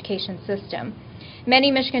public education system.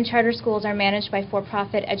 Many Michigan charter schools are managed by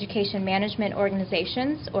for-profit education management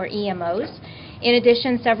organizations, or EMOs. In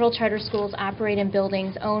addition, several charter schools operate in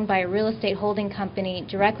buildings owned by a real estate holding company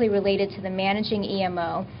directly related to the managing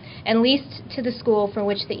EMO and leased to the school for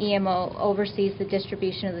which the EMO oversees the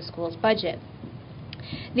distribution of the school's budget.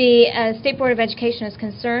 The State Board of Education is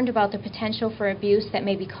concerned about the potential for abuse that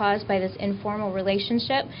may be caused by this informal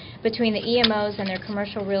relationship between the EMOs and their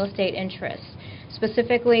commercial real estate interests.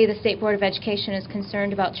 Specifically, the State Board of Education is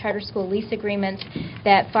concerned about charter school lease agreements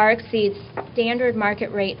that far exceed standard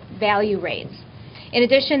market rate value rates. In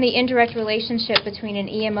addition, the indirect relationship between an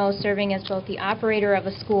EMO serving as both the operator of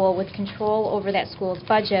a school with control over that school's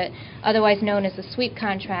budget, otherwise known as a sweep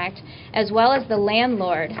contract, as well as the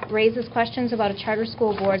landlord, raises questions about a charter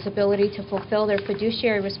school board's ability to fulfill their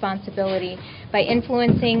fiduciary responsibility by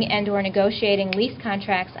influencing and/or negotiating lease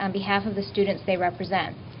contracts on behalf of the students they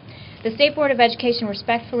represent. The State Board of Education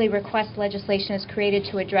respectfully requests legislation is created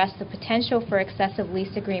to address the potential for excessive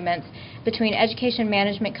lease agreements between education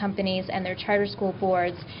management companies and their charter school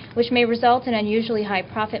boards, which may result in unusually high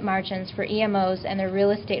profit margins for EMOs and their real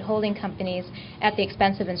estate holding companies at the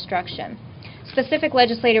expense of instruction. Specific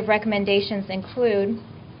legislative recommendations include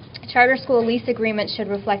charter school lease agreements should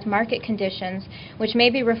reflect market conditions, which may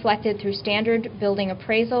be reflected through standard building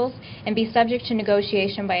appraisals and be subject to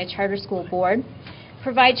negotiation by a charter school board.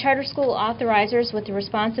 Provide charter school authorizers with the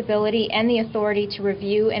responsibility and the authority to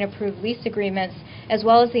review and approve lease agreements, as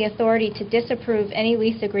well as the authority to disapprove any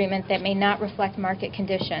lease agreement that may not reflect market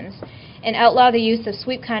conditions. And outlaw the use of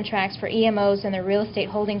sweep contracts for EMOs and their real estate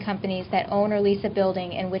holding companies that own or lease a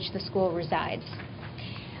building in which the school resides.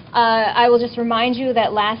 I will just remind you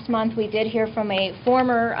that last month we did hear from a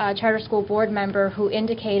former charter school board member who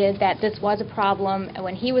indicated that this was a problem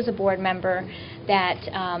when he was a board member, that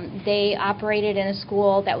they operated in a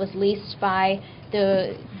school that was leased by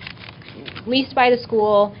the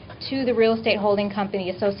school to the real estate holding company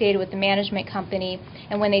associated with the management company,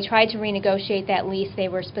 and when they tried to renegotiate that lease, they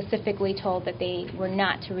were specifically told that they were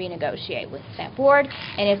not to renegotiate with that board,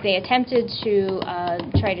 and if they attempted to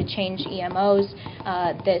try to change EMOs,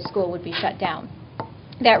 the school would be shut down.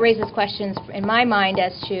 That raises questions in my mind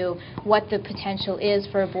as to what the potential is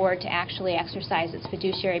for a board to actually exercise its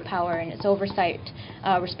fiduciary power and its oversight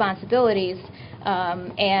responsibilities.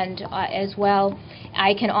 And as well,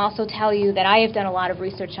 I can also tell you that I have done a lot of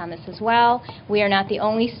research on this as well. We are not the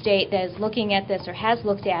only state that is looking at this or has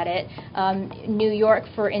looked at it. New York,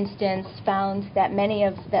 for instance, found that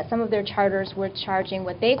some of their charters were charging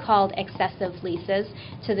what they called excessive leases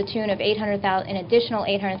to the tune of an additional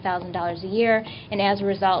 $800,000 a year, and as a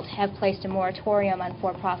result have placed a moratorium on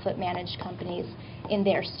for-profit managed companies in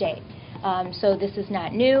their state. So this is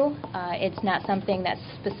not new. It's not something that's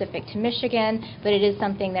specific to Michigan, but it is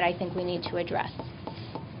something that I think we need to address.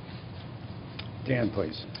 Dan,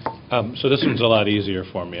 please. So this one's a lot easier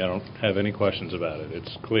for me. I don't have any questions about it.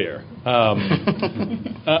 It's clear.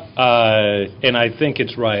 And I think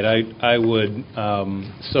it's right. I would,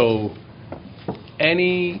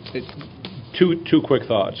 two quick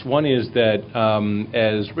thoughts. One is that,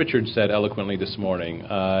 as Richard said eloquently this morning,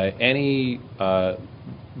 any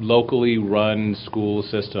locally run school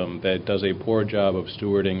system that does a poor job of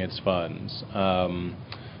stewarding its funds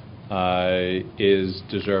is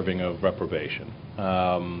deserving of reprobation.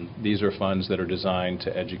 These are funds that are designed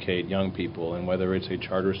to educate young people, and whether it's a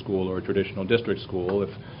charter school or a traditional district school, if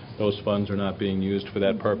those funds are not being used for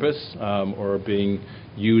that purpose or are being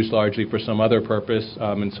used largely for some other purpose,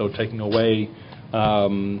 and so taking away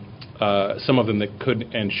some of them that could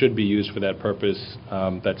and should be used for that purpose,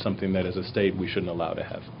 that's something that as a state we shouldn't allow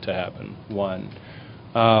to happen. One.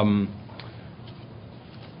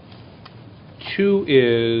 Two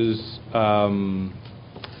is, I've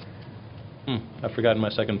forgotten my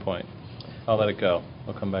second point. I'll let it go.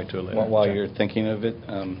 I'll come back to it later. While you're thinking of it,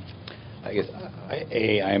 I guess,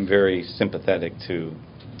 I'm very sympathetic to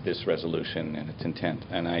this resolution and its intent,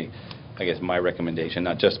 and I guess my recommendation,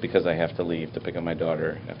 not just because I have to leave to pick up my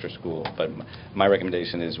daughter after school, but my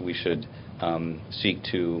recommendation is we should seek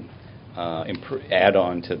to add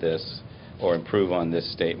on to this or improve on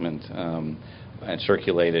this statement and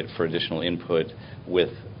circulate it for additional input with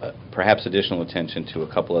perhaps additional attention to a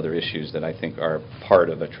couple other issues that I think are part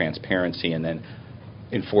of a transparency and then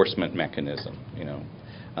enforcement mechanism.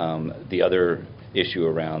 The other issue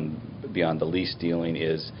around beyond the lease dealing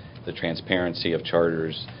is the transparency of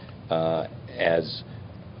charters as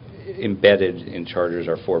embedded in charters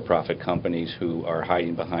are for-profit companies who are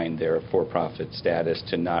hiding behind their for-profit status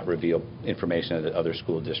to not reveal information that other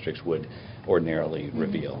school districts would ordinarily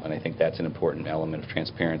reveal. And I think that's an important element of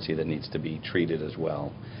transparency that needs to be treated as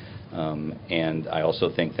well. And I also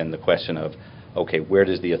think then the question of, okay, where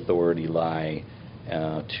does the authority lie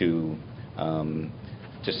to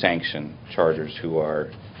sanction charters who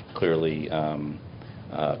are clearly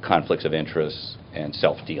conflicts of interest and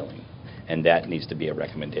self-dealing? And that needs to be a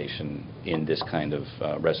recommendation in this kind of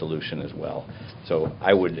resolution as well. So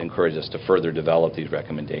I would encourage us to further develop these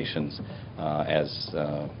recommendations as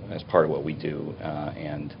part of what we do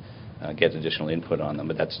and get additional input on them.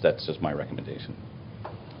 But that's just my recommendation.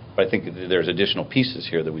 But I think there's additional pieces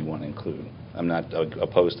here that we want to include. I'm not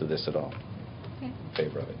opposed to this at all. Okay. In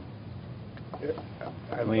favor of it.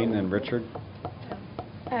 Eileen and Richard?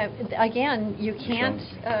 Again, you can't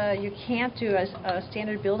do a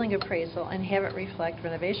standard building appraisal and have it reflect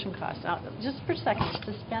renovation costs. Just for a second,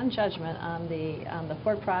 suspend judgment on the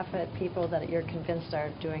for-profit people that you're convinced are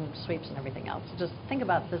doing sweeps and everything else. Just think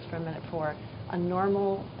about this for a minute. For a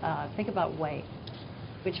normal, think about Way,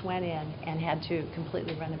 which went in and had to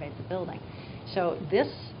completely renovate the building. So this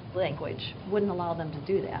language wouldn't allow them to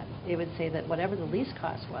do that. It would say that whatever the lease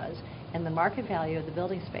cost was and the market value of the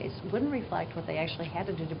building space wouldn't reflect what they actually had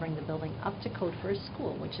to do to bring the building up to code for a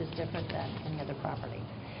school, which is different than any other property.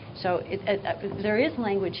 So there is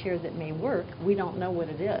language here that may work. We don't know what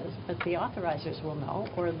it is, but the authorizers will know,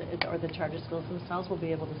 or the charter schools themselves will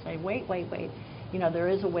be able to say, wait. There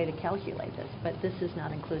is a way to calculate this, but this is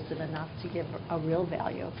not inclusive enough to give a real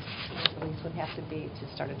value. The lease would have to be to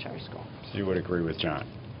start a charter school. So you would agree with John?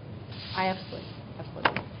 I absolutely.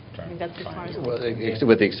 I think that's as far as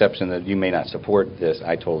With the exception that you may not support this,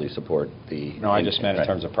 I totally support the... No, I just meant in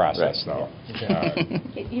terms of process, though.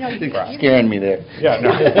 Scaring me there. Yeah,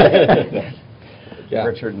 no. Yeah.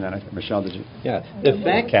 Richard, and then Michelle, did you? Yeah. The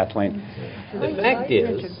fact, Kathleen. The fact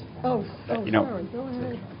is, you know, Sorry, go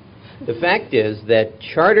ahead. the fact is that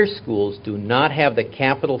charter schools do not have the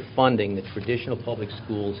capital funding that traditional public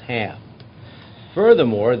schools have.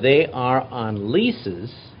 Furthermore, they are on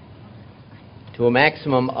leases to a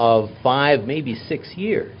maximum of 5, maybe 6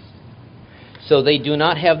 years. So they do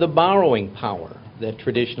not have the borrowing power that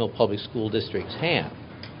traditional public school districts have.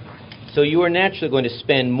 So you are naturally going to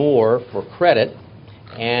spend more for credit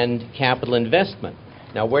and capital investment.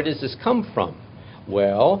 Now, where does this come from?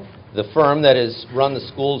 Well, the firm that has run the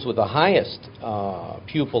schools with the highest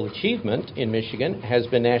pupil achievement in Michigan has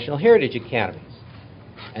been National Heritage Academies.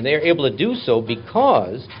 And they are able to do so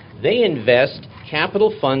because they invest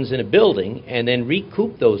capital funds in a building and then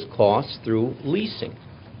recoup those costs through leasing.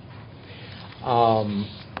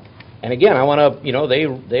 And again, I want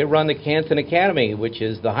to, they run the Canton Academy, which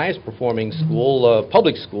is the highest performing school,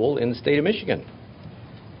 public school in the state of Michigan.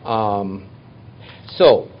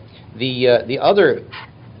 So the other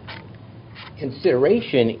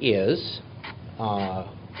consideration is,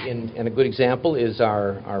 and a good example is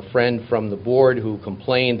our friend from the board who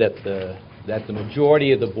complained that the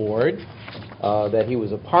majority of the board that he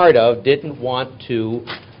was a part of didn't want to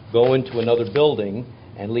go into another building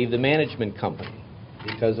and leave the management company,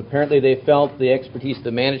 because apparently they felt the expertise of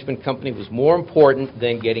the management company was more important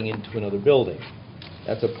than getting into another building.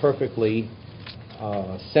 That's a perfectly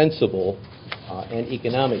sensible and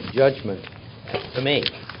economic judgment to make.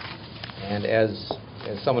 And as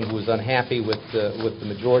someone who was unhappy with the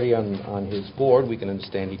majority on his board, we can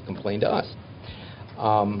understand he'd complain to us.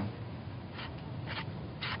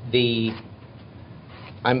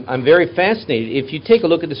 I'm very fascinated. If you take a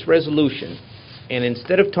look at this resolution, and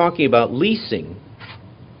instead of talking about leasing,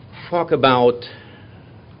 talk about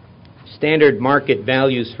standard market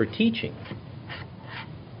values for teaching.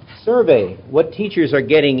 Survey what teachers are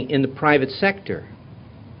getting in the private sector.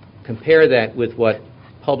 Compare that with what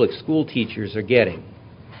public school teachers are getting.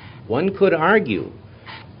 One could argue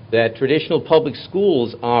that traditional public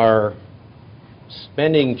schools are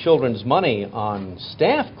spending children's money on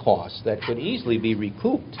staff costs that could easily be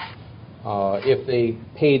recouped if they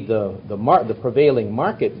paid the prevailing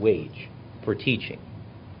market wage for teaching.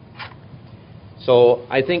 So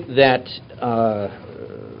I think that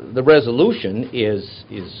the resolution is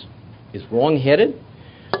wrong-headed.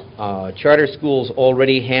 Charter schools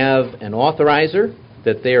already have an authorizer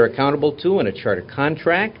that they are accountable to in a charter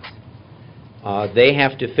contract. They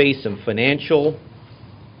have to face some financial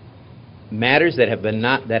matters that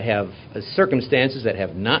have circumstances that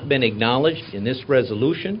have not been acknowledged in this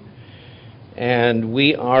resolution, and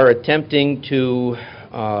we are attempting to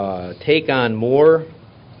take on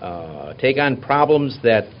problems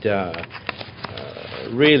that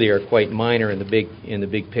really are quite minor in the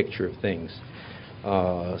big picture of things.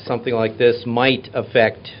 Something like this might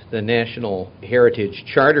affect the National Heritage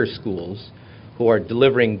Charter Schools, who are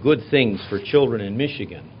delivering good things for children in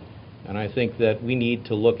Michigan. And I think that we need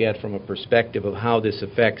to look at from a perspective of how this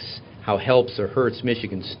affects, how helps or hurts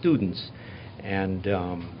Michigan students, and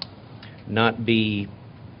not be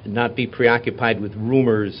preoccupied with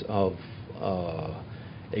rumors of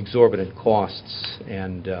exorbitant costs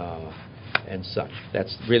and such.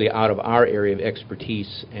 That's really out of our area of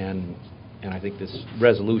expertise, and I think this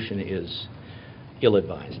resolution is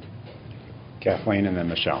ill-advised. Kathleen and then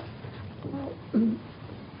Michelle. Well,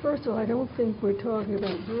 first of all, I don't think we're talking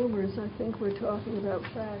about rumors. I think we're talking about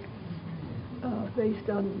facts based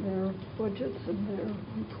on their budgets and their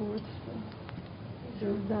reports. These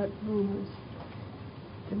are not rumors,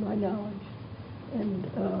 to my knowledge. And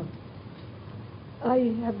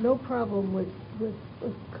I have no problem with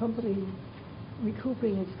a company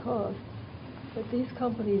recouping its costs, but these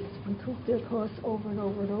companies recoup their costs over and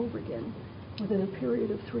over and over again within a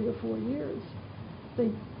period of 3 or 4 years.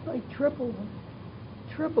 They like triple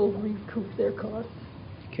recoup their costs.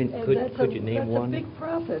 Could you name one? That's a big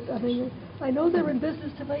profit. I mean, I know they're in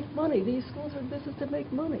business to make money. These schools are in business to make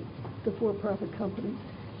money, the for-profit companies.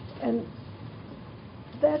 And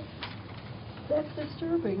that's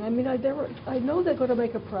disturbing. I mean, I know they're going to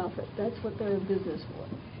make a profit. That's what they're in business for.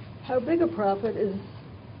 How big a profit is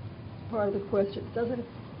part of the question.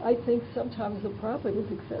 I think sometimes the profit is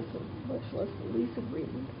excessive, much less the lease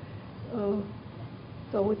agreement.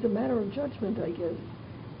 So it's a matter of judgment, I guess.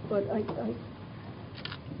 But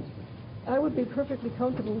I would be perfectly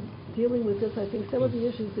comfortable dealing with this. I think some of the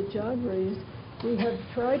issues that John raised, we have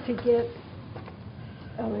tried to get,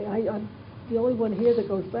 I mean, I'm the only one here that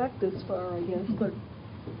goes back this far, I guess, but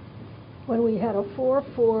when we had a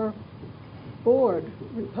 4-4 board,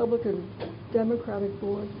 Republican Democratic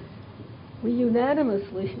board, we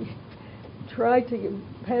unanimously tried to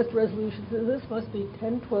pass resolutions, and this must be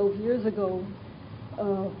 10, 12 years ago,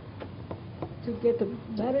 to get the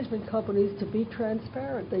management companies to be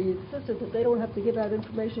transparent. They insisted that they don't have to give out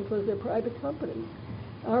information because they're private companies.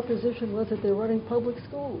 Our position was that they're running public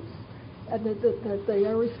schools, and that they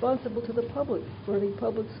are responsible to the public running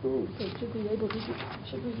public schools. They should be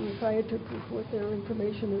required to report their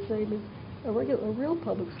information the same as a real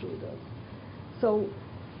public school does. So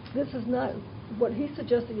this is not, what he's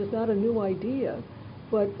suggesting is not a new idea,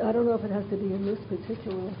 but I don't know if it has to be in this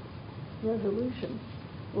particular resolution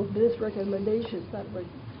or this recommendation. It's not like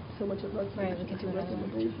so much a resolution, it's a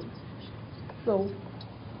recommendation. So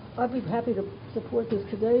I'd be happy to support this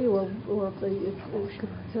today, or if it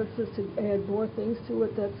consensus to add more things to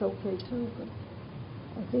it, that's okay too. But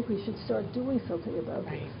I think we should start doing something about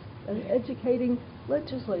this and educating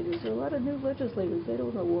legislators. There are a lot of new legislators. They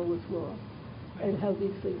don't know all this law and how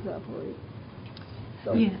these things operate.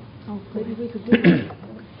 So maybe we could do that.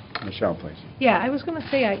 Michelle, please. Yeah, I was going to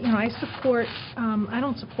say, I support. I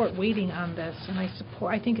don't support waiting on this, and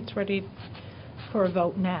I think it's ready for a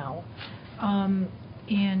vote now.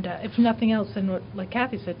 And if nothing else, then like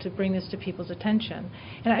Kathy said, to bring this to people's attention.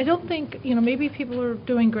 And I don't think, maybe people are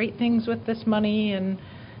doing great things with this money and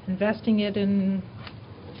investing it in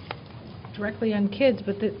directly on kids,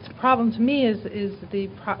 but the problem to me is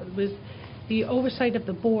the oversight of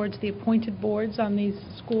the boards, the appointed boards on these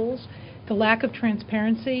schools, the lack of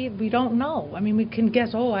transparency. We don't know. I mean, we can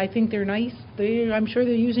guess, I think they're nice. I'm sure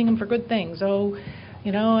they're using them for good things. I don't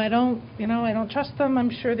trust them. I'm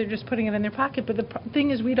sure they're just putting it in their pocket. But the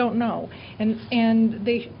thing is, we don't know, and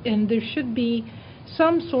there should be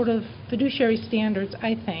some sort of fiduciary standards,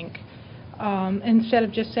 I think, instead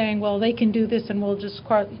of just saying, well, they can do this and we'll just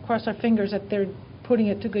cross our fingers that they're putting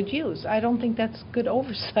it to good use. I don't think that's good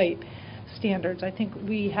oversight standards. I think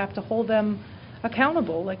we have to hold them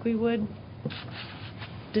accountable like we would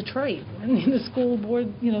Detroit, the school board,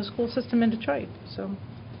 school system in Detroit. So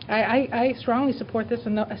I strongly support this,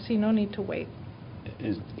 and I see no need to wait.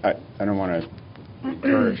 I don't want to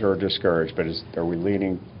encourage or discourage, but are we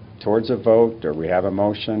leaning towards a vote? Or we have a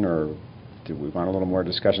motion, or do we want a little more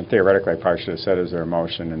discussion? Theoretically, I probably should have said, is there a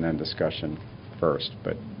motion and then discussion first,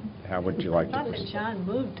 but how would you like to proceed?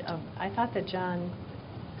 I thought that John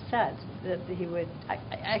said that he would,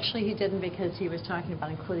 actually he didn't, because he was talking about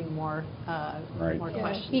including more more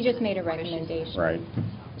questions. He just made a recommendation. Right.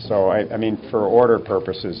 So, I mean, for order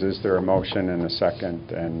purposes, is there a motion and a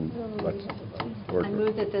second? And I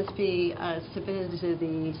move that this be submitted to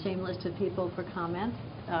the same list of people for comment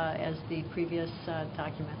as the previous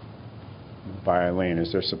document. By Eileen.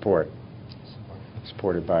 Is there support?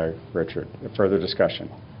 Supported by Richard. Further discussion?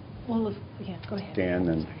 Well, go ahead. Dan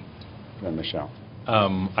and then Michelle.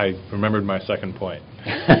 I remembered my second point.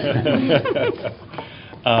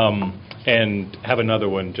 And have another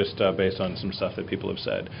one just based on some stuff that people have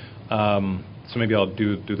said. So maybe I'll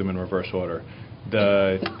do them in reverse order.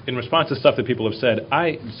 In response to stuff that people have said,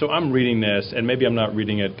 so I'm reading this, and maybe I'm not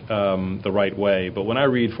reading it the right way, but when I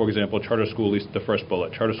read, for example, charter school lease, the first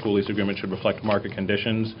bullet, charter school lease agreement should reflect market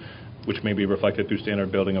conditions, which may be reflected through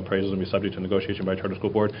standard building appraisals and be subject to negotiation by a charter school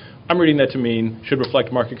board. I'm reading that to mean should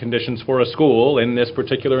reflect market conditions for a school in this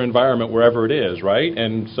particular environment, wherever it is, right?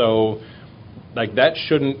 And so, like, that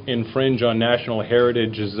shouldn't infringe on National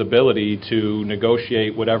Heritage's ability to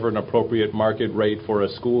negotiate whatever an appropriate market rate for a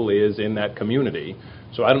school is in that community.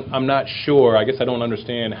 So I'm not sure, I guess I don't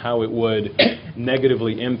understand how it would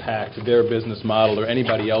negatively impact their business model or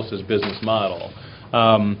anybody else's business model.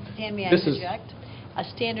 Dan, may I interject? A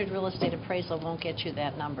standard real estate appraisal won't get you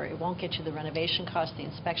that number. It won't get you the renovation cost, the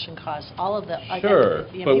inspection cost, all of the... Sure,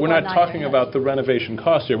 but we're not talking about the renovation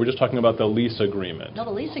cost here. We're just talking about the lease agreement. No,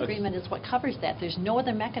 the lease agreement is what covers that. There's no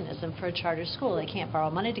other mechanism for a charter school. They can't borrow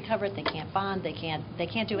money to cover it. They can't bond. They can't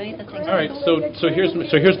do any of the things. All right, so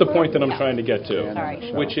here's the point that I'm trying to get to,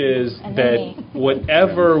 which is that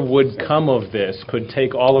whatever would come of this could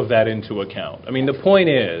take all of that into account. I mean, the point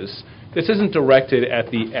is, this isn't directed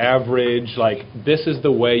at the average, like, this is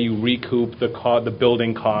the way you recoup the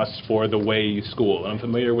building costs for the Way School. And I'm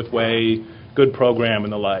familiar with Way, good program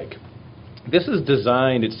and the like. This is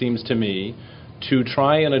designed, it seems to me, to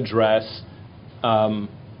try and address, and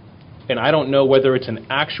I don't know whether it's an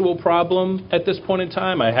actual problem at this point in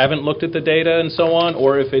time. I haven't looked at the data and so on,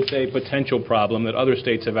 or if it's a potential problem that other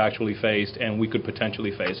states have actually faced and we could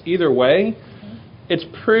potentially face. Either way, it's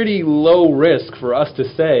pretty low risk for us to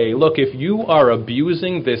say, look, if you are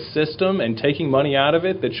abusing this system and taking money out of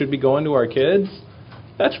it that should be going to our kids,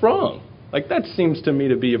 that's wrong. Like, that seems to me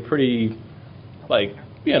to be a pretty, right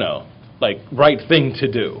thing to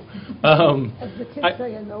do. As the kids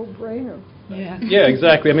say, a no-brainer. Yeah,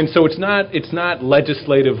 exactly. I mean, so it's not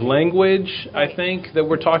legislative language, I think, that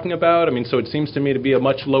we're talking about. I mean, so it seems to me to be a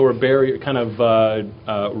much lower barrier, kind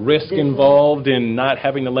of risk involved in not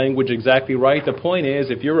having the language exactly right. The point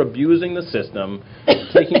is, if you're abusing the system,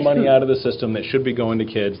 taking money out of the system that should be going to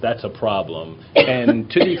kids, that's a problem. And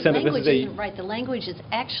to the extent that this is The language isn't right. The language is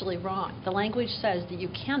actually wrong. The language says that you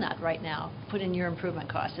cannot right now put in your improvement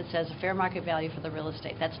costs. It says a fair market value for the real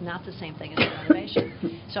estate. That's not the same thing as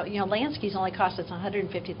renovation. So, Lansky's only cost us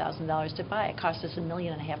 $150,000 to buy. It cost us $1.5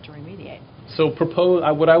 million to remediate. So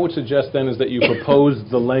what I would suggest then is that you propose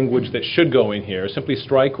the language that should go in here. Simply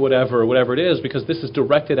strike whatever it is, because this is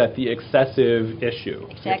directed at the excessive issue.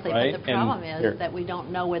 Exactly, right? But the problem is that we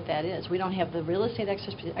don't know what that is. We don't have the real estate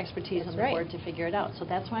expertise on the board to figure it out. So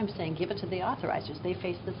that's why I'm saying give it to the authorizers. They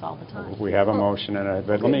face this all the time. We have a motion,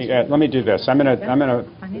 but let me do this. I'm going to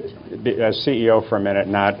be as CEO for a minute,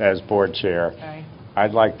 not as board chair. Sorry.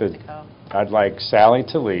 I'd like Sally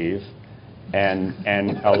to leave and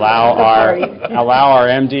allow our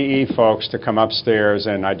MDE folks to come upstairs,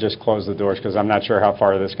 and I just close the doors because I'm not sure how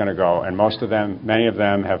far this is going to go. And many of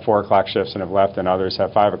them have 4 o'clock shifts and have left, and others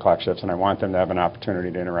have 5 o'clock shifts, and I want them to have an opportunity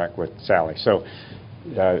to interact with Sally. So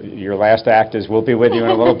your last act is we'll be with you in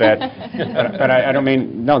a little bit. But I don't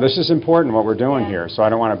mean, no, this is important what we're doing here. So I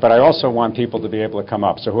don't want to, but I also want people to be able to come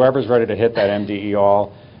up. So whoever's ready to hit that MDE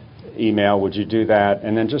all email, would you do that?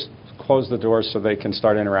 And then just close the doors so they can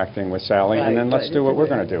start interacting with Sally, and then let's do what we're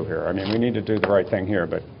going to do here. I mean, we need to do the right thing here,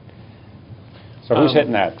 but... So who's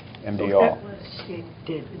hitting that MDE all?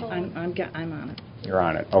 I'm on it. You're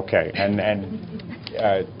on it, okay. And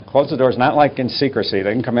close the doors, not like in secrecy,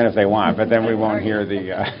 they can come in if they want, but then we won't hear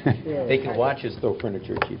the... They can watch us throw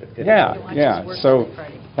furniture, Cheetah. Yeah. So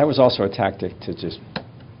that was also a tactic to just...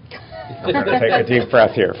 I'm going to take a deep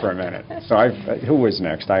breath here for a minute. So who was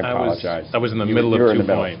next? I apologize. I was in the You middle were of in the 2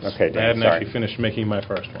 middle. points. Okay, Dan, I hadn't sorry. actually finished making my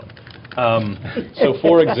first one. So,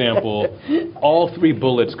 for example, all 3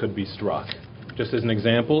 bullets could be struck, just as an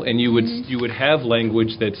example, and you would have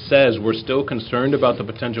language that says we're still concerned about the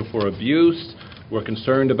potential for abuse, we're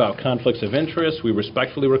concerned about conflicts of interest, we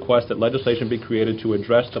respectfully request that legislation be created to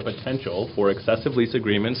address the potential for excessive lease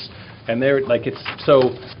agreements, and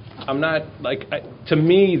I'm not, to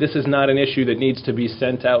me, this is not an issue that needs to be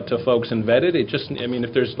sent out to folks and vetted. It just, I mean,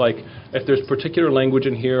 if there's particular language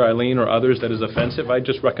in here, Eileen or others, that is offensive, I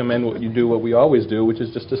just recommend what we always do, which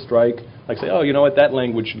is just to strike, say, oh, you know what, that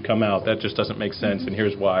language should come out, that just doesn't make sense, and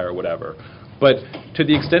here's why, or whatever. But to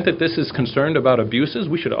the extent that this is concerned about abuses,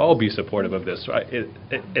 we should all be supportive of this,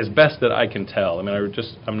 as best that I can tell. I mean,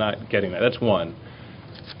 I'm not getting that. That's one.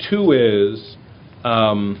 2 is,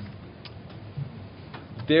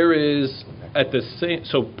 there is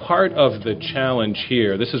so part of the challenge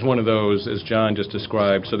here, this is one of those, as John just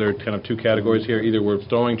described, so there are kind of 2 categories here. Either we're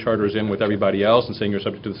throwing charters in with everybody else and saying you're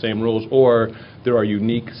subject to the same rules, or there are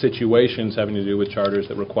unique situations having to do with charters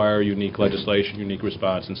that require unique legislation, unique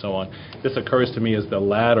response, and so on. This occurs to me as the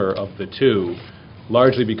latter of the 2,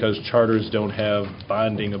 largely because charters don't have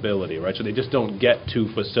bonding ability, right? So they just don't get to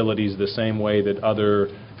facilities the same way that other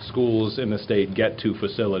schools in the state get to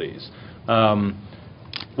facilities.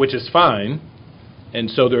 Which is fine, and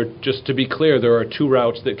so just to be clear, there are 2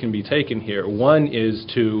 routes that can be taken here. One is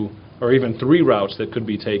or even 3 routes that could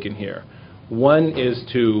be taken here. One is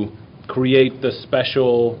to create the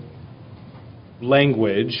special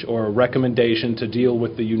language or recommendation to deal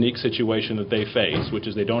with the unique situation that they face, which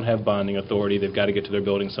is they don't have bonding authority, they've got to get to their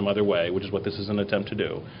building some other way, which is what this is an attempt to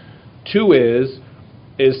do. 2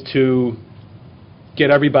 is to get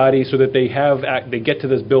everybody so that they get to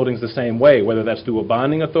this buildings the same way, whether that's through a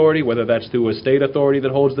bonding authority, whether that's through a state authority that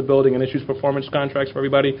holds the building and issues performance contracts for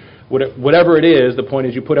everybody. Whatever it is, the point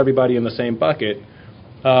is you put everybody in the same bucket.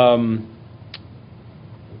 I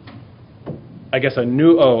guess and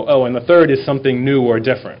the third is something new or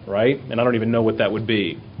different, right? And I don't even know what that would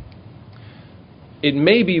be. It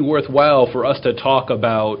may be worthwhile for us to talk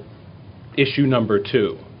about issue number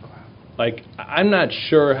 2. I'm not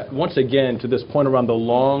sure, once again, to this point around the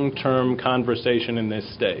long-term conversation in this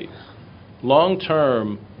state.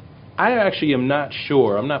 Long-term, I actually am not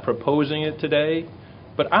sure, I'm not proposing it today,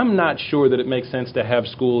 but I'm not sure that it makes sense to have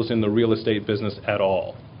schools in the real estate business at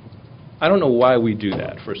all. I don't know why we do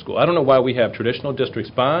that for school. I don't know why we have traditional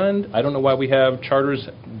districts bond. I don't know why we have charters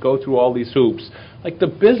go through all these hoops. The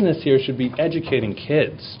business here should be educating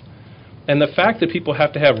kids. And the fact that people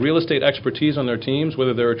have to have real estate expertise on their teams,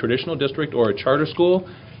 whether they're a traditional district or a charter school,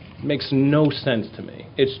 makes no sense to me.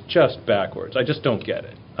 It's just backwards. I just don't get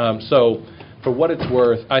it. So for what it's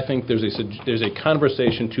worth, I think there's a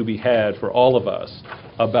conversation to be had for all of us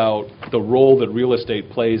about the role that real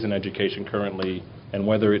estate plays in education currently and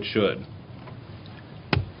whether it should.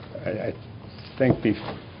 I think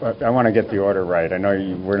I want to get the order right. I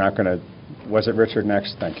know we're not going to... Was it Richard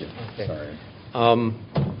next? Thank you. Okay. Sorry.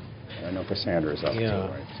 I know Cassandra's up too,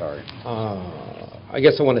 right? Sorry. I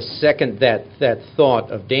guess I want to second that thought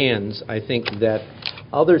of Dan's. I think that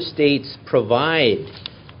other states provide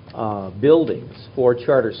buildings for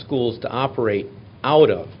charter schools to operate out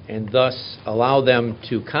of, and thus allow them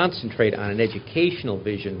to concentrate on an educational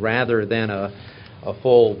vision rather than a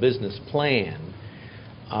full business plan.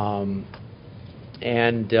 And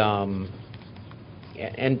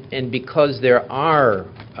because there are,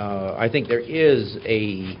 I think there is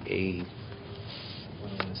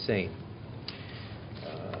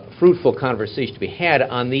fruitful conversation to be had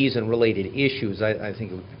on these and related issues, I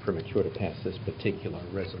think it would be premature to pass this particular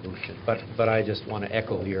resolution. But I just want to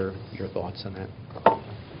echo your thoughts on that.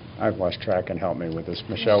 I've lost track, and help me with this.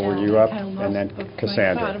 Michelle, were you up? And then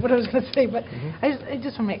Cassandra. What I was going to say, but I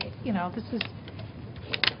just want to make, this is,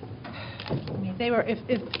 I mean,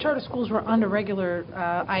 if charter schools were under regular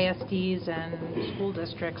ISDs and school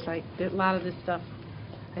districts, a lot of this stuff,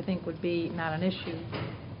 I think, would be not an issue.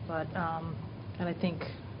 But, and I think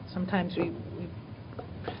sometimes we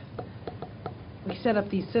set up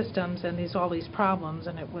these systems and all these problems,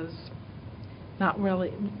 and it was not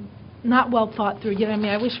well thought through. I mean,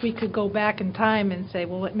 I wish we could go back in time and say,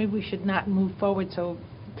 well, maybe we should not move forward so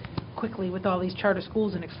quickly with all these charter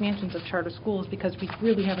schools and expansions of charter schools, because we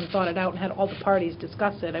really haven't thought it out and had all the parties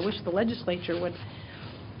discuss it. I wish the legislature would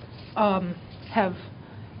have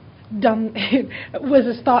done, was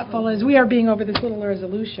as thoughtful as we are being over this little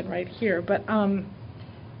resolution right here. But,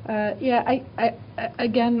 yeah,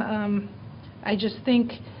 I just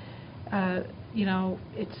think, you know,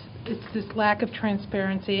 it's this lack of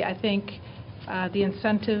transparency. I think the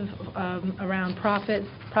incentive around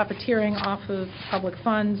profiteering off of public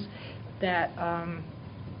funds, that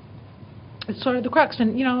it's sort of the crux.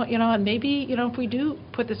 And and maybe if we do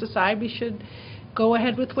put this aside, we should go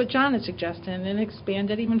ahead with what John is suggesting and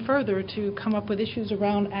expand it even further to come up with issues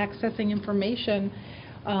around accessing information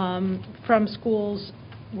from schools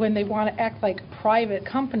when they want to act like private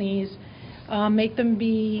companies. Make them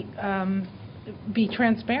be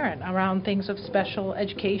transparent around things of special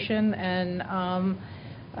education and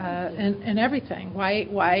everything.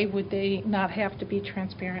 Why would they not have to be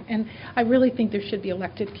transparent? And I really think there should be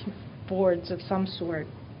elected boards of some sort.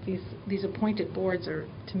 These appointed boards are,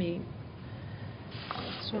 to me,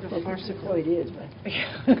 sort of farcical. It is, I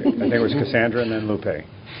think it was Cassandra and then Lupe.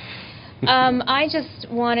 I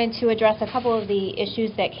just wanted to address a couple of the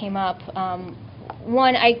issues that came up.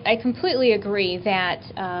 One, I completely agree that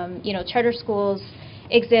charter schools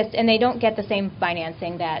exist and they don't get the same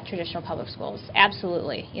financing that traditional public schools.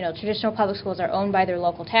 Absolutely. Traditional public schools are owned by their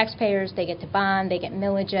local taxpayers. They get to bond. They get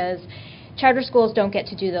millages. Charter schools don't get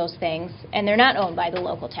to do those things, and they're not owned by the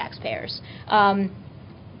local taxpayers.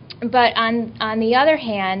 But on the other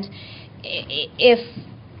hand,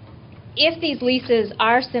 if these leases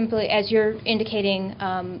are simply, as you're indicating,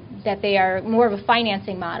 that they are more of a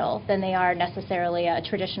financing model than they are necessarily a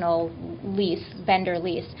traditional lease, vendor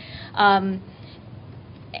lease,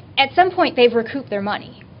 at some point they've recouped their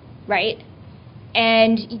money, right?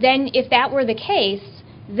 And then if that were the case,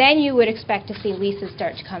 then you would expect to see leases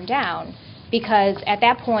start to come down, because at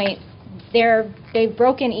that point they've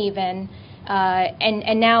broken even,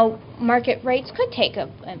 and now market rates could take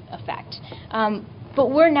effect.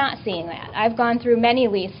 But we're not seeing that. I've gone through many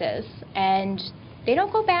leases, and they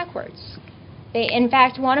don't go backwards. In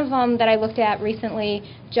fact, one of them that I looked at recently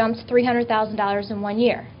jumped $300,000 in 1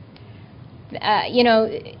 year.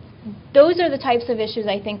 Those are the types of issues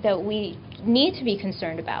I think that we need to be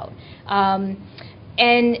concerned about. And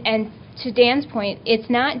to Dan's point, it's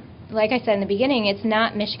not, like I said in the beginning, it's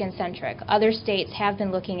not Michigan-centric. Other states have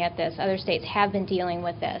been looking at this. Other states have been dealing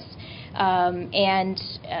with this. And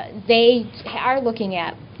they are looking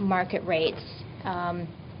at market rates.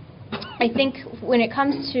 I think when it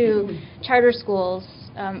comes to charter schools,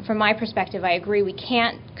 from my perspective, I agree we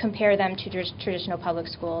can't compare them to traditional public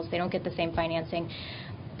schools. They don't get the same financing.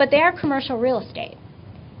 But they are commercial real estate.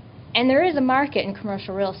 And there is a market in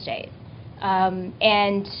commercial real estate.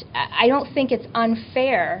 And I don't think it's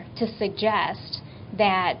unfair to suggest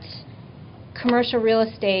that commercial real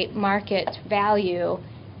estate market value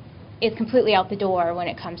is completely out the door when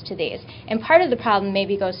it comes to these. And part of the problem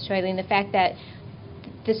maybe goes to, Eileen, the fact that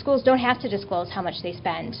the schools don't have to disclose how much they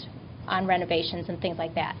spend on renovations and things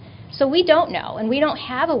like that. So we don't know, and we don't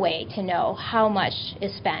have a way to know how much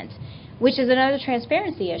is spent, which is another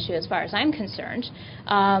transparency issue as far as I'm concerned.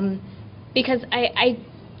 Because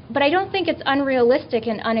but I don't think it's unrealistic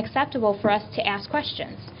and unacceptable for us to ask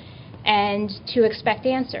questions and to expect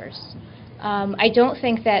answers. I don't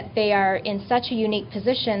think that they are in such a unique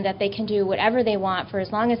position that they can do whatever they want for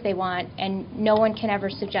as long as they want, and no one can ever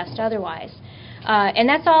suggest otherwise. And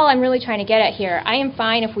that's all I'm really trying to get at here. I am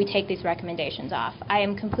fine if we take these recommendations off. I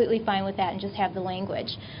am completely fine with that and just have the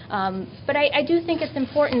language. But I do think it's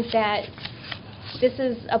important that this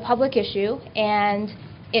is a public issue and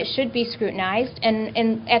it should be scrutinized.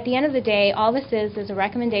 And at the end of the day, all this is a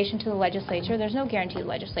recommendation to the legislature. There's no guarantee the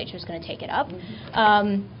legislature is going to take it up.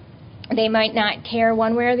 They might not care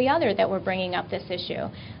one way or the other that we're bringing up this issue.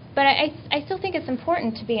 But I still think it's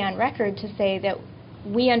important to be on record to say that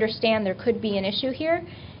we understand there could be an issue here,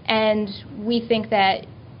 and we think that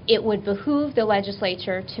it would behoove the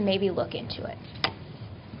legislature to maybe look into it.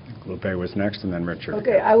 Lupe was next, and then Richard.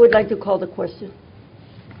 Okay, I would like to call the question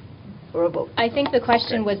for a vote. I think the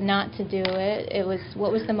question was not to do it. It was,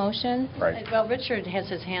 what was the motion? Right. Well, Richard has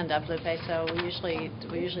his hand up, Lupe, so we usually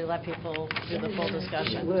let people do the full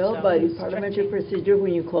discussion. Well, so. but in parliamentary procedure,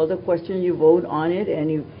 when you call the question, you vote on it,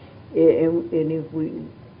 and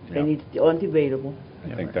it's undebatable.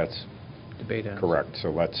 I think that's correct. So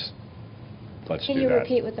let's do that. Can you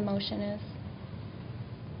repeat what the motion is?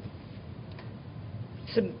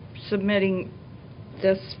 Submitting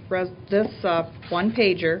this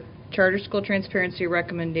one-pager, charter school transparency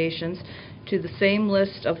recommendations, to the same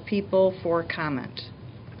list of people for comment.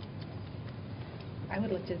 I would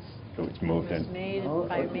let this. So it's moved in.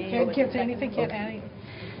 Can't say anything, can't add anything.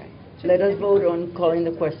 Let us vote on calling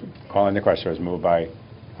the question. Calling the question was moved by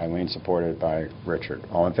Eileen, supported by Richard.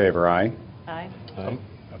 All in favor, aye. Aye.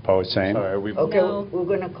 Opposed, same? Sorry, are we, Okay, we're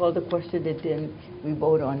going to call the question and then we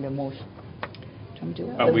vote on the motion.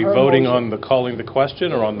 are we voting on the calling the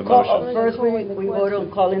question or on the motion? First, we vote on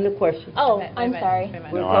calling the question. Oh, Wait, I'm wait, sorry. wait a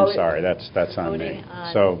minute. No, I'm sorry, that's on me. Voting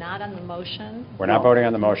on, So, not on the motion. we're not voting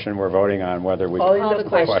on the motion, we're voting on whether we Calling call the the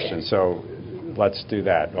question. question. So, let's do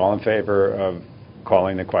that. All in favor of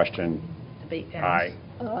calling the question? Aye.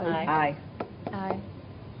 Aye. Aye.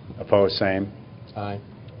 Opposed, same? Aye.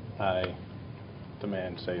 Aye. The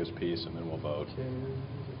man say his piece, and then we'll vote.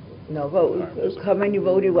 No, vote. How many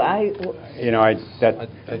voted aye? You know, I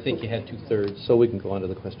think you had 2/3, so we can go on to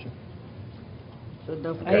the question.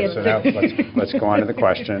 Okay, so now let's go on to the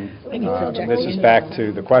question. This is back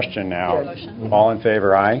to the question now. All in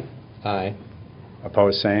favor, aye? Aye.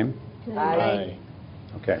 Opposed, same? Aye.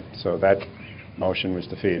 Okay, so that motion was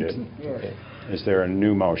defeated. Yes. Is there a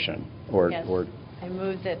new motion? Yes. I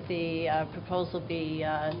move that the proposal be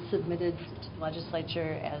submitted to the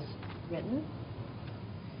legislature as written.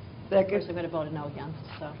 Of course, I'm going to vote no again,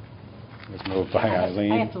 so. It was moved by I have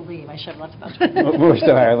Eileen. to leave. I should have left about Moved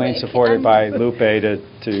by Eileen, supported by Lupe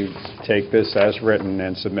to take this as written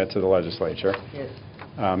and submit to the legislature. Yes.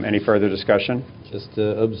 Any further discussion? Just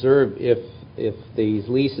observe, if these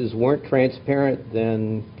leases weren't transparent,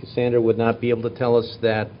 then Cassandra would not be able to tell us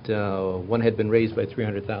that one had been raised by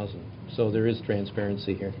 $300,000. So there is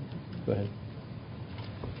transparency here. Go ahead.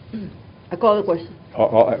 I call the question.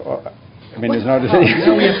 I mean, there's no decision.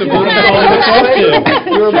 Now we have to vote on calling the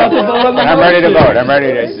question. You're about to vote on the I'm ready to motion. vote. I'm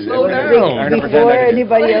ready to. Slow down. I'm gonna pretend Before I didn't-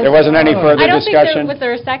 anybody else. There wasn't any further I don't think discussion? was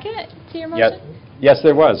there a second to your Yes, motion? yes,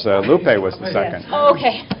 there was. Lupe was the second. Oh,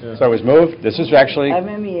 okay. So it was moved. This is actually, I'm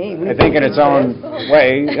MEA. I think in its own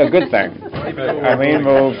way, a good thing. Eileen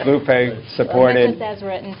moved, Lupe supported. This as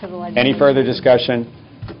written to the legislature. Any further discussion?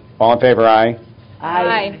 All in favor, aye.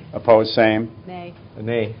 Aye. Opposed, same. Nay.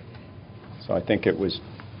 Nay. So I think it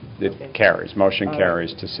carries, motion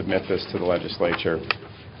carries to submit this to the legislature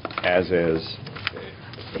as is.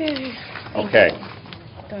 Okay.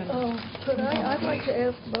 I'd like to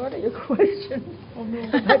ask Marty a question on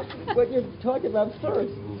what you're talking about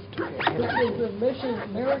first, which is the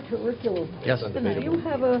mission merit curriculum. Yes. Do you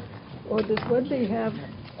have or does Wendy have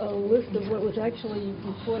a list of what was actually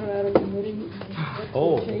reported out of committee,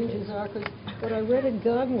 what the changes are? Because what I read in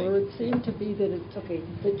Gongwer, it seemed to be that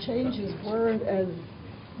the changes weren't as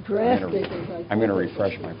drastic as I I'm going to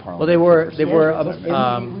refresh my parliament. Well, they were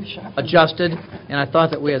adjusted, and I thought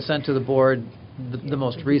that we had sent to the board the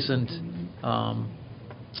most recent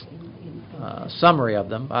summary of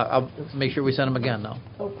them. I'll make sure we send them again, though.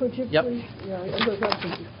 Oh, could you Yep. please? Yeah, I was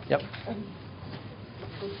asking. Yep.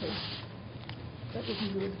 Okay. That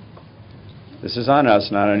would be good. This is on us,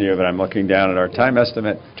 not on you, but I'm looking down at our time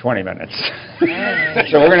estimate, 20 minutes.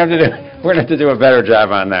 So we're going to have to do a better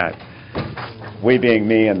job on that. We being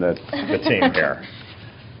me and the team here.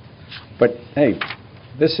 But hey,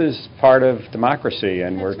 this is part of democracy,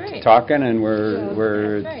 and we're right. talking, and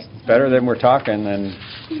we're That's right. better than we're talking than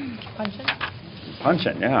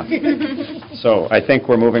punching, yeah. So I think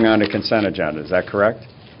we're moving on to consent agenda. Is that correct?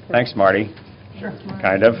 Thanks, Marty. Sure.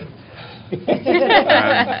 Kind of.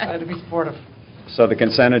 Glad to be supportive. So the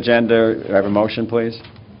consent agenda, do I have a motion, please?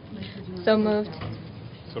 So moved.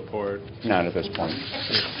 Support. Not at this point.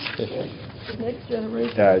 Next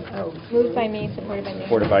generation. Moved by me, supported by me.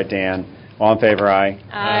 Supported by Dan. All in favor, aye.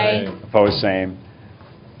 Aye. Opposed, same.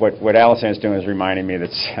 What Allison is doing is reminding me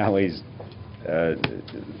that Sally's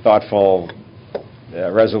thoughtful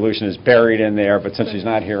resolution is buried in there, but since she's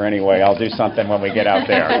not here anyway, I'll do something when we get out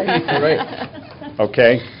there. Right.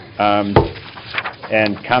 Okay?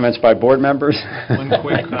 And comments by board members? One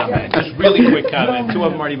quick comment, just really quick comment. Two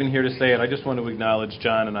of them aren't even here to say it. I just want to acknowledge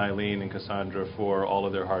John and Eileen and Cassandra for all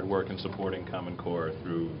of their hard work in supporting Common Core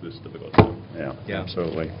through this difficult time. Yeah,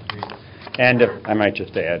 absolutely. And I might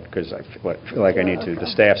just add, because I feel like I need to, the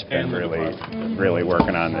staff's been really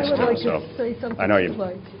working on this I would like too, so. to say something. I know you.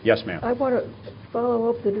 Like, Yes, ma'am. I want to follow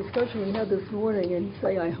up the discussion we had this morning and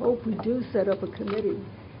say I hope we do set up a committee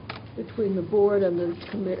between the board and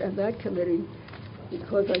that committee,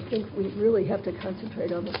 because I think we really have to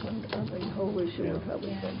concentrate on the whole issue of how we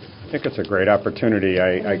fund it. I think it's a great opportunity.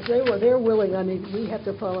 And if they're willing, I mean, we have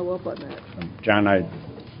to follow up on that. John and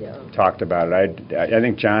I talked about it. I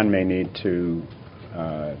think John may need to,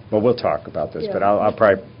 well, we'll talk about this, but I'll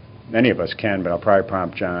probably, many of us can, but I'll probably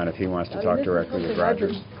prompt John if he wants to talk directly with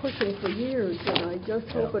Rogers. I've been pushing for years, and I just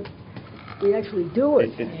hope we actually do it.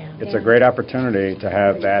 It's a great opportunity to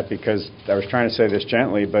have that, because I was trying to say this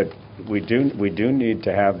gently, but we do need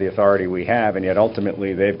to have the authority we have, and yet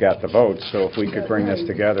ultimately they've got the votes. So if we could bring this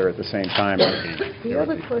together at the same time, it would be... The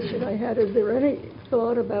other question I had, is there any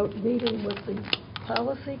thought about meeting with the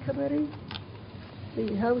policy committee,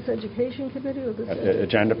 the House Education Committee, or the...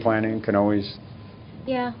 Agenda planning can always...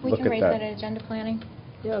 Yeah, we Look can at raise that. that at agenda planning.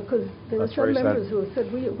 Yeah, because there were Let's some raise that. members who have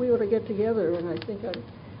said, we ought to get together, and I think, I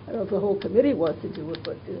don't know if the whole committee wants to do it,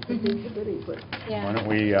 but it's a big committee, but... Why don't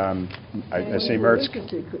we, I see anyone Mertz...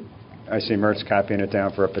 interested could- I see Mertz copying it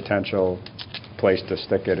down for a potential place to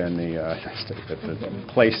stick it in the,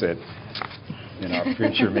 place it in our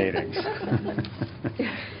future meetings.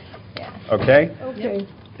 Okay? Okay,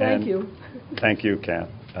 thank And- you. Thank you, Kath.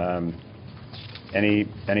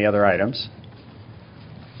 Any other items?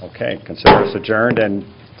 Okay, consider us adjourned, and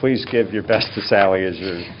please give your best to Sally as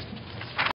you're